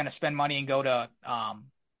idiots that are going to spend money and go to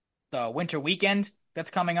the winter weekend that's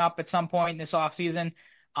coming up at some point in this offseason.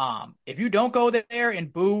 If you don't go there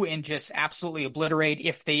and boo and just absolutely obliterate,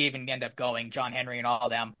 if they even end up going, John Henry and all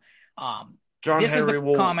of them, John Henry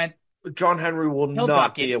will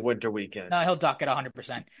not be a winter weekend. No, he'll duck it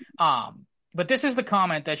 100%. But this is the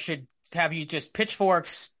comment that should have you just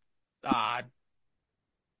pitchforks. I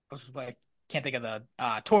can't think of the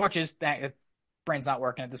torches. That brain's not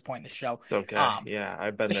working at this point in the show. It's okay. Yeah,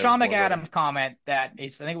 I've been the there. Sean McAdams comment that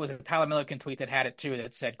is, I think it was a Tyler Milliken tweet that had it too.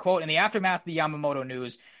 That said, "quote In the aftermath of the Yamamoto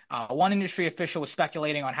news, one industry official was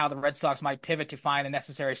speculating on how the Red Sox might pivot to find the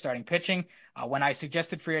necessary starting pitching. When I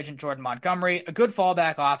suggested free agent Jordan Montgomery, a good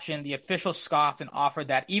fallback option, the official scoffed and offered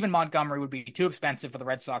that even Montgomery would be too expensive for the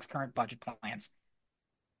Red Sox current budget plans.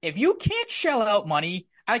 If you can't shell out money,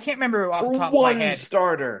 I can't remember off the top of my head.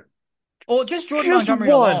 Starter. Well, just Jordan Montgomery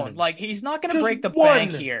alone. Like, he's not going to break the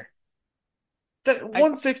bank here. That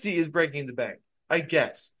 160 is breaking the bank, I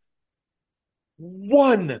guess.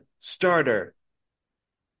 One starter.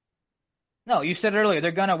 No, you said it earlier.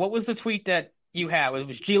 They're gonna. What was the tweet that you had? It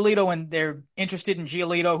was Giolito, and they're interested in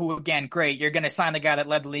Giolito, who, again, great. You're going to sign the guy that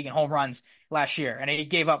led the league in home runs last year. And he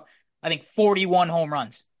gave up, I think, 41 home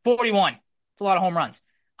runs. 41. It's a lot of home runs.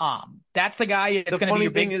 That's the guy that's going to be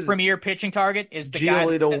your big premier pitching target, is the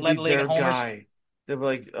guy that led the league in homers. Guy. They're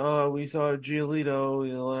like, oh, we saw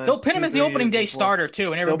Giolito. They'll pin him as the opening day starter,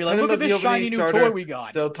 too. And everyone will be like, look at this shiny new toy we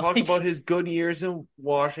got. They'll talk about his good years in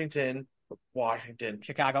Washington,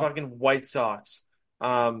 Chicago, fucking White Sox.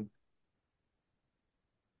 I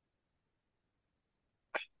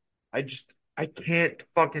can't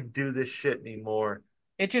fucking do this shit anymore.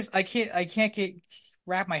 I can't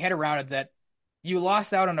wrap my head around it that you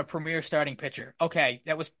lost out on a premier starting pitcher. Okay,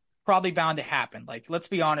 that was probably bound to happen. Like, let's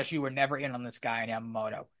be honest, you were never in on this guy in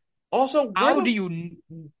Yamamoto. Also, does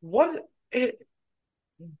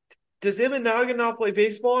Imanaga not play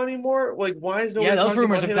baseball anymore? Like, why is nobody? Yeah, those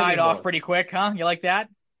rumors have died anymore? off pretty quick, huh? You like that?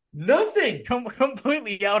 Nothing.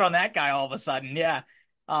 Completely out on that guy all of a sudden. Yeah.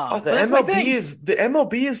 The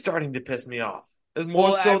MLB is starting to piss me off.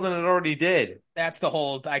 More so than it already did. That's the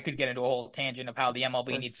whole. I could get into a whole tangent of how the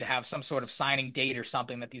MLB needs to have some sort of signing date or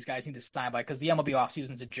something that these guys need to sign by, because the MLB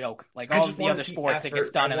offseason's a joke. Like all of the other sports, it gets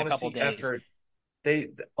done in a couple days.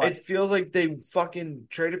 It feels like they fucking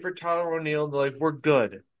traded for Tyler O'Neill. They're like, we're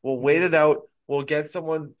good. We'll wait it out. We'll get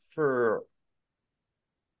someone for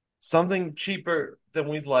something cheaper than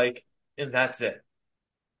we'd like, and that's it.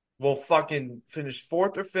 We'll fucking finish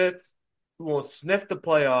 4th or 5th. We'll sniff the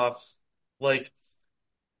playoffs. Like,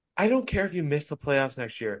 I don't care if you miss the playoffs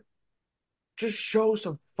next year. Just show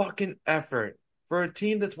some fucking effort for a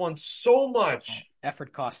team that's won so much.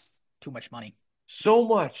 Effort costs too much money. So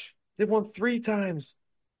much. They've won 3 times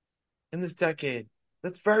in this decade.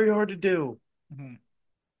 That's very hard to do. Mm-hmm.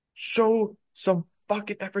 Show some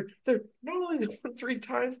fucking effort. They're not only they won 3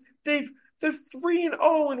 times, they've They're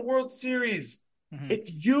 3-0 in World Series. Mm-hmm.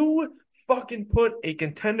 If you fucking put a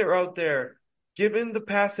contender out there, given the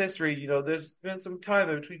past history, there's been some time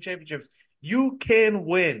in between championships, you can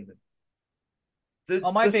win.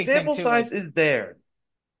 The sample size is there.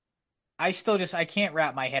 I can't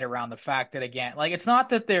wrap my head around the fact that, again, like, it's not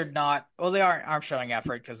that they're not, well, they aren't showing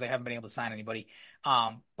effort because they haven't been able to sign anybody.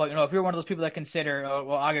 But if you're one of those people that consider,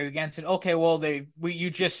 well, argue against it, okay, well,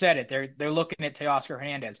 you just said it. They're looking at Teoscar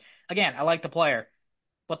Hernandez. Again, I like the player,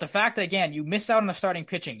 but the fact that, again, you miss out on the starting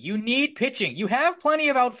pitching. You need pitching. You have plenty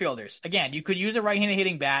of outfielders. Again, you could use a right-handed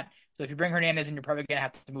hitting bat. So if you bring Hernandez in, you're probably going to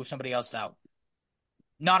have to move somebody else out.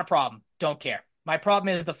 Not a problem. Don't care. My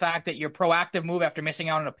problem is the fact that your proactive move after missing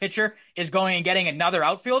out on a pitcher is going and getting another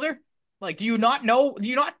outfielder. Like, do you not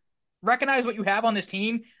recognize what you have on this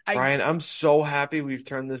team? Brian, I'm so happy we've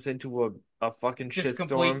turned this into a fucking shitstorm.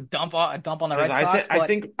 Complete dump on the Red Sox.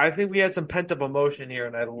 I think we had some pent up emotion here,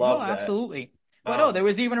 and I love that. Absolutely. But there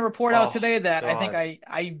was even a report out today that God. I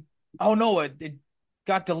think it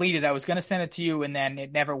got deleted. I was going to send it to you, and then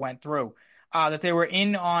it never went through. That they were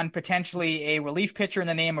in on potentially a relief pitcher in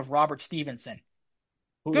the name of Robert Stevenson.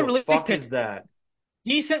 Who Good the relief fuck pitcher. is that?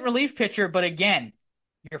 Decent relief pitcher, but again,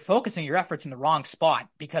 you're focusing your efforts in the wrong spot,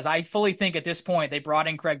 because I fully think at this point they brought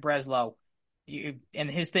in Craig Breslow,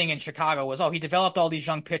 and his thing in Chicago was, he developed all these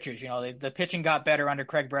young pitchers. The pitching got better under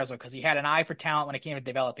Craig Breslow because he had an eye for talent when it came to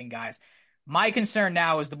developing guys. My concern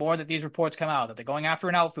now is the more that these reports come out, that they're going after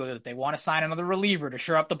an outfielder, that they want to sign another reliever to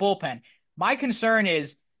shore up the bullpen. My concern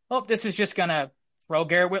is, this is just going to throw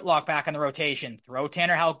Garrett Whitlock back in the rotation, throw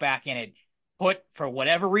Tanner Houck back in it, put, for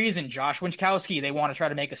whatever reason, Josh Winchkowski, they want to try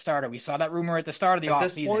to make a starter. We saw that rumor at the start of the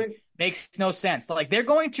offseason. Makes no sense. Like, they're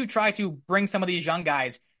going to try to bring some of these young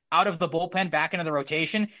guys out of the bullpen back into the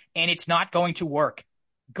rotation, and it's not going to work.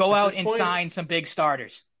 Go out and sign some big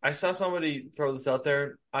starters. I saw somebody throw this out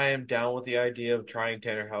there. I am down with the idea of trying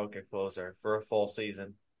Tanner Houck at closer for a full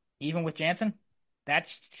season. Even with Jansen?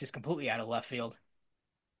 That's just completely out of left field.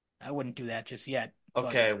 I wouldn't do that just yet.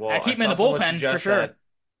 Okay, well, I keep him in the bullpen for sure.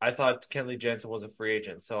 I thought Kenley Jansen was a free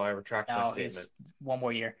agent, so I retract my statement. It's one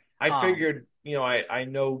more year. I figured, I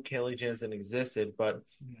know Kenley Jansen existed, but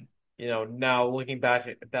now looking back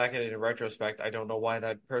at it in retrospect, I don't know why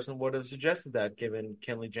that person would have suggested that, given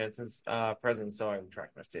Kenley Jansen's presence. So I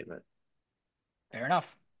retract my statement. Fair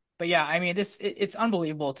enough. But yeah, I mean, it's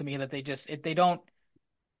unbelievable to me that they just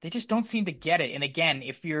don't seem to get it. And again,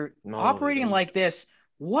 if you're operating like this,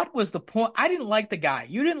 what was the point? I didn't like the guy.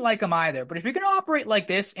 You didn't like him either. But if you're going to operate like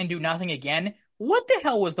this and do nothing again, what the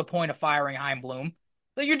hell was the point of firing Chaim Bloom?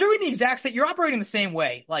 Like, you're doing the exact same. You're operating the same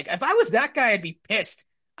way. Like, if I was that guy, I'd be pissed.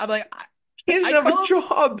 I'd be like, he doesn't have a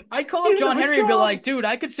job. I'd call up John Henry and be like, dude,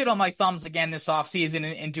 I could sit on my thumbs again this offseason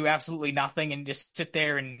and do absolutely nothing and just sit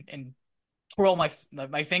there and twirl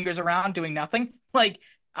my fingers around doing nothing. Like,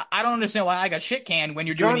 I don't understand why I got shit canned when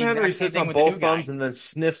you're doing the exact same thing with the new guy. John Henry sits on both thumbs and then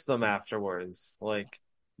sniffs them afterwards. Like,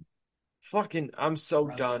 fucking, I'm so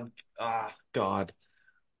done. God.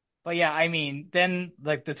 But yeah, I mean, then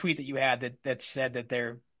like the tweet that you had that said that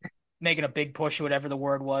they're making a big push, or whatever the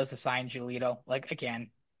word was, to sign Giolito. Like,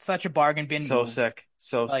 again, such a bargain bin so move. Sick.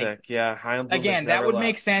 Yeah. Again, that would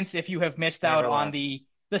make sense if you have missed out on the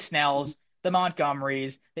Snells, the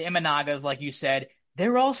Montgomerys, the Imanagas, like you said.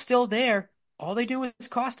 They're all still there. All they do is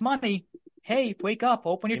cost money. Hey, wake up,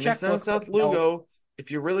 open your checkbook. South Lugo.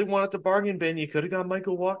 If you really wanted to bargain bin, you could have got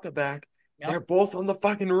Michael Wacha back. Yep. They're both on the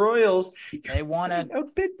fucking Royals. They want to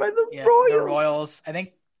outbid by the Royals. The Royals, I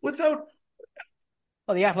think. Without.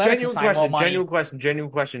 Well, the Athletics Genuine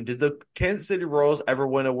question. Did the Kansas City Royals ever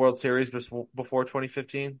win a World Series before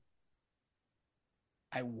 2015?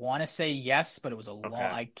 I want to say yes, but it was a long.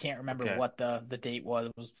 I can't remember what the date was.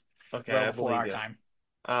 It was before our time.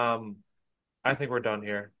 I think we're done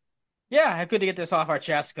here. Yeah, good to get this off our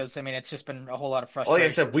chest, because I mean, it's just been a whole lot of frustration. Like I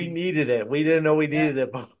said, we needed it. We didn't know we needed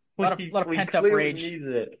it, but a lot of pent up rage.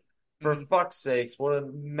 Needed it. For fuck's sakes, what a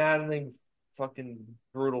maddening, fucking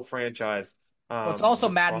brutal franchise. What's also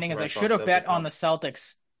maddening is I should have bet on the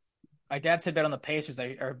Celtics. My dad said bet on the Pacers,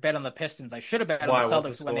 or bet on the Pistons. I should have bet on the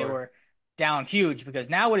Celtics when they were down huge, because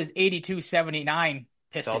now it is 82-79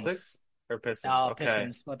 Pistons. Celtics? Or Pistons? No, okay.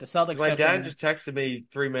 Pistons. But the Celtics. My dad just texted me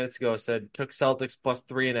 3 minutes ago, said took Celtics plus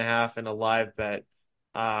 3.5 in a live bet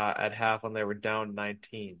at half when they were down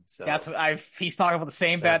 19. So that's what he's talking about the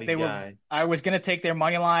same bet they were. I was gonna take their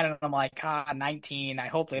money line, and I'm like, 19. I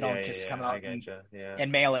hope they don't just come out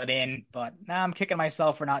and mail it in. But now I'm kicking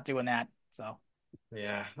myself for not doing that. So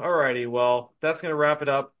yeah. Alrighty. Well, that's gonna wrap it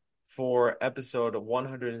up for episode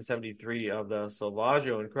 173 of the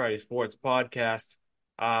Salvaggio and Karate Sports Podcast.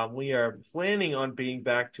 We are planning on being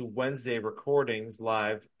back to Wednesday recordings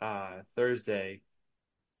live, Thursday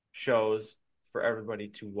shows for everybody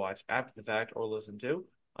to watch after the fact or listen to.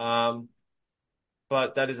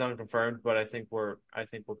 But that is unconfirmed. But I think we're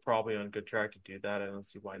probably on good track to do that. I don't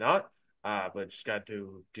see why not. But just got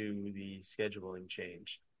to do the scheduling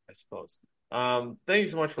change, I suppose. Thank you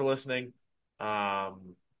so much for listening.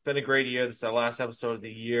 Been a great year. This is our last episode of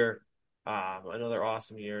the year. Another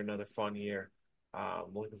awesome year, another fun year.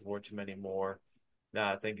 Looking forward to many more.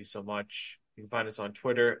 Thank you so much. You can find us on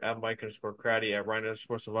Twitter at Mike_Craddy, at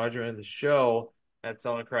Ryan_Savaggio, and the show at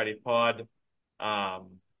Sound Craddy Pod.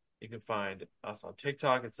 You can find us on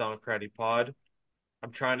TikTok at Sound Craddy Pod.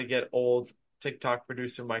 I'm trying to get old TikTok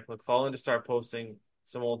producer Mike McClellan to start posting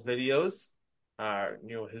some old videos.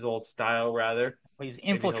 His old style, rather. Well, he's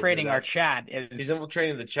infiltrating our chat. He's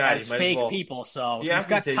infiltrating the chat. As fake people, so he's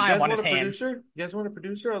got time on his hands. You guys want a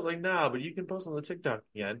producer? I was like, nah, but you can post on the TikTok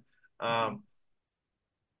again.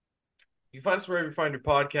 You can find us wherever you find your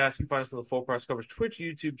podcast. You can find us on the Full Press Coverage Twitch,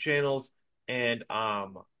 YouTube channels, and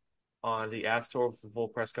on the App Store with the Full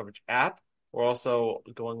Press Coverage app. We're also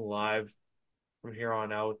going live from here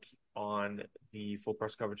on out on the Full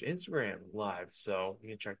Press Coverage Instagram live, so you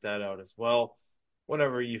can check that out as well.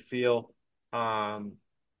 Whenever you feel.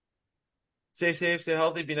 Stay safe, stay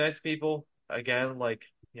healthy, be nice to people. Again, like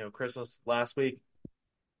Christmas last week,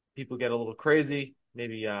 people get a little crazy.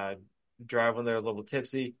 Maybe drive when they're a little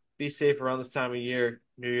tipsy. Be safe around this time of year.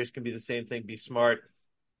 New Year's can be the same thing. Be smart.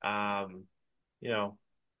 All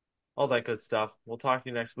that good stuff. We'll talk to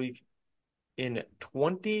you next week in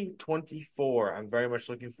 2024. I'm very much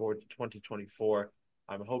looking forward to 2024.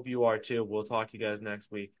 I hope you are too. We'll talk to you guys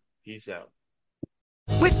next week. Peace out.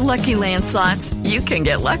 With Lucky Land Slots, you can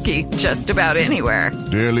get lucky just about anywhere.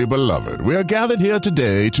 Dearly beloved, we are gathered here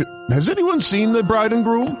today to... Has anyone seen the bride and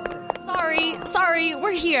groom? Sorry,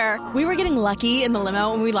 we're here. We were getting lucky in the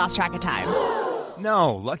limo and we lost track of time.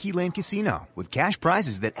 No, Lucky Land Casino, with cash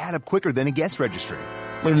prizes that add up quicker than a guest registry.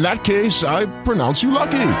 In that case, I pronounce you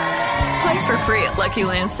lucky. Play for free at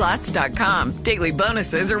LuckyLandSlots.com. Daily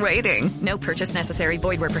bonuses are waiting. No purchase necessary.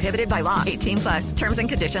 Void where prohibited by law. 18+. Terms and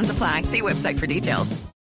conditions apply. See website for details.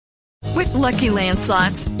 With Lucky Land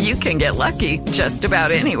Slots, you can get lucky just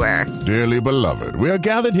about anywhere. Dearly beloved, we are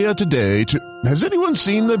gathered here today to... Has anyone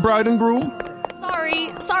seen the bride and groom?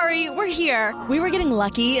 Sorry, we're here. We were getting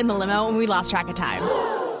lucky in the limo and we lost track of time.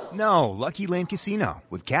 No, Lucky Land Casino,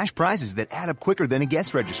 with cash prizes that add up quicker than a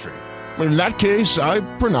guest registry. In that case, I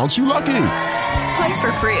pronounce you lucky. Play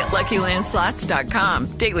for free at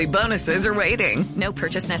LuckyLandSlots.com. Daily bonuses are waiting. No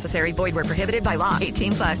purchase necessary. Void where prohibited by law.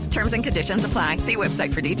 18+. Terms and conditions apply. See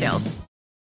website for details.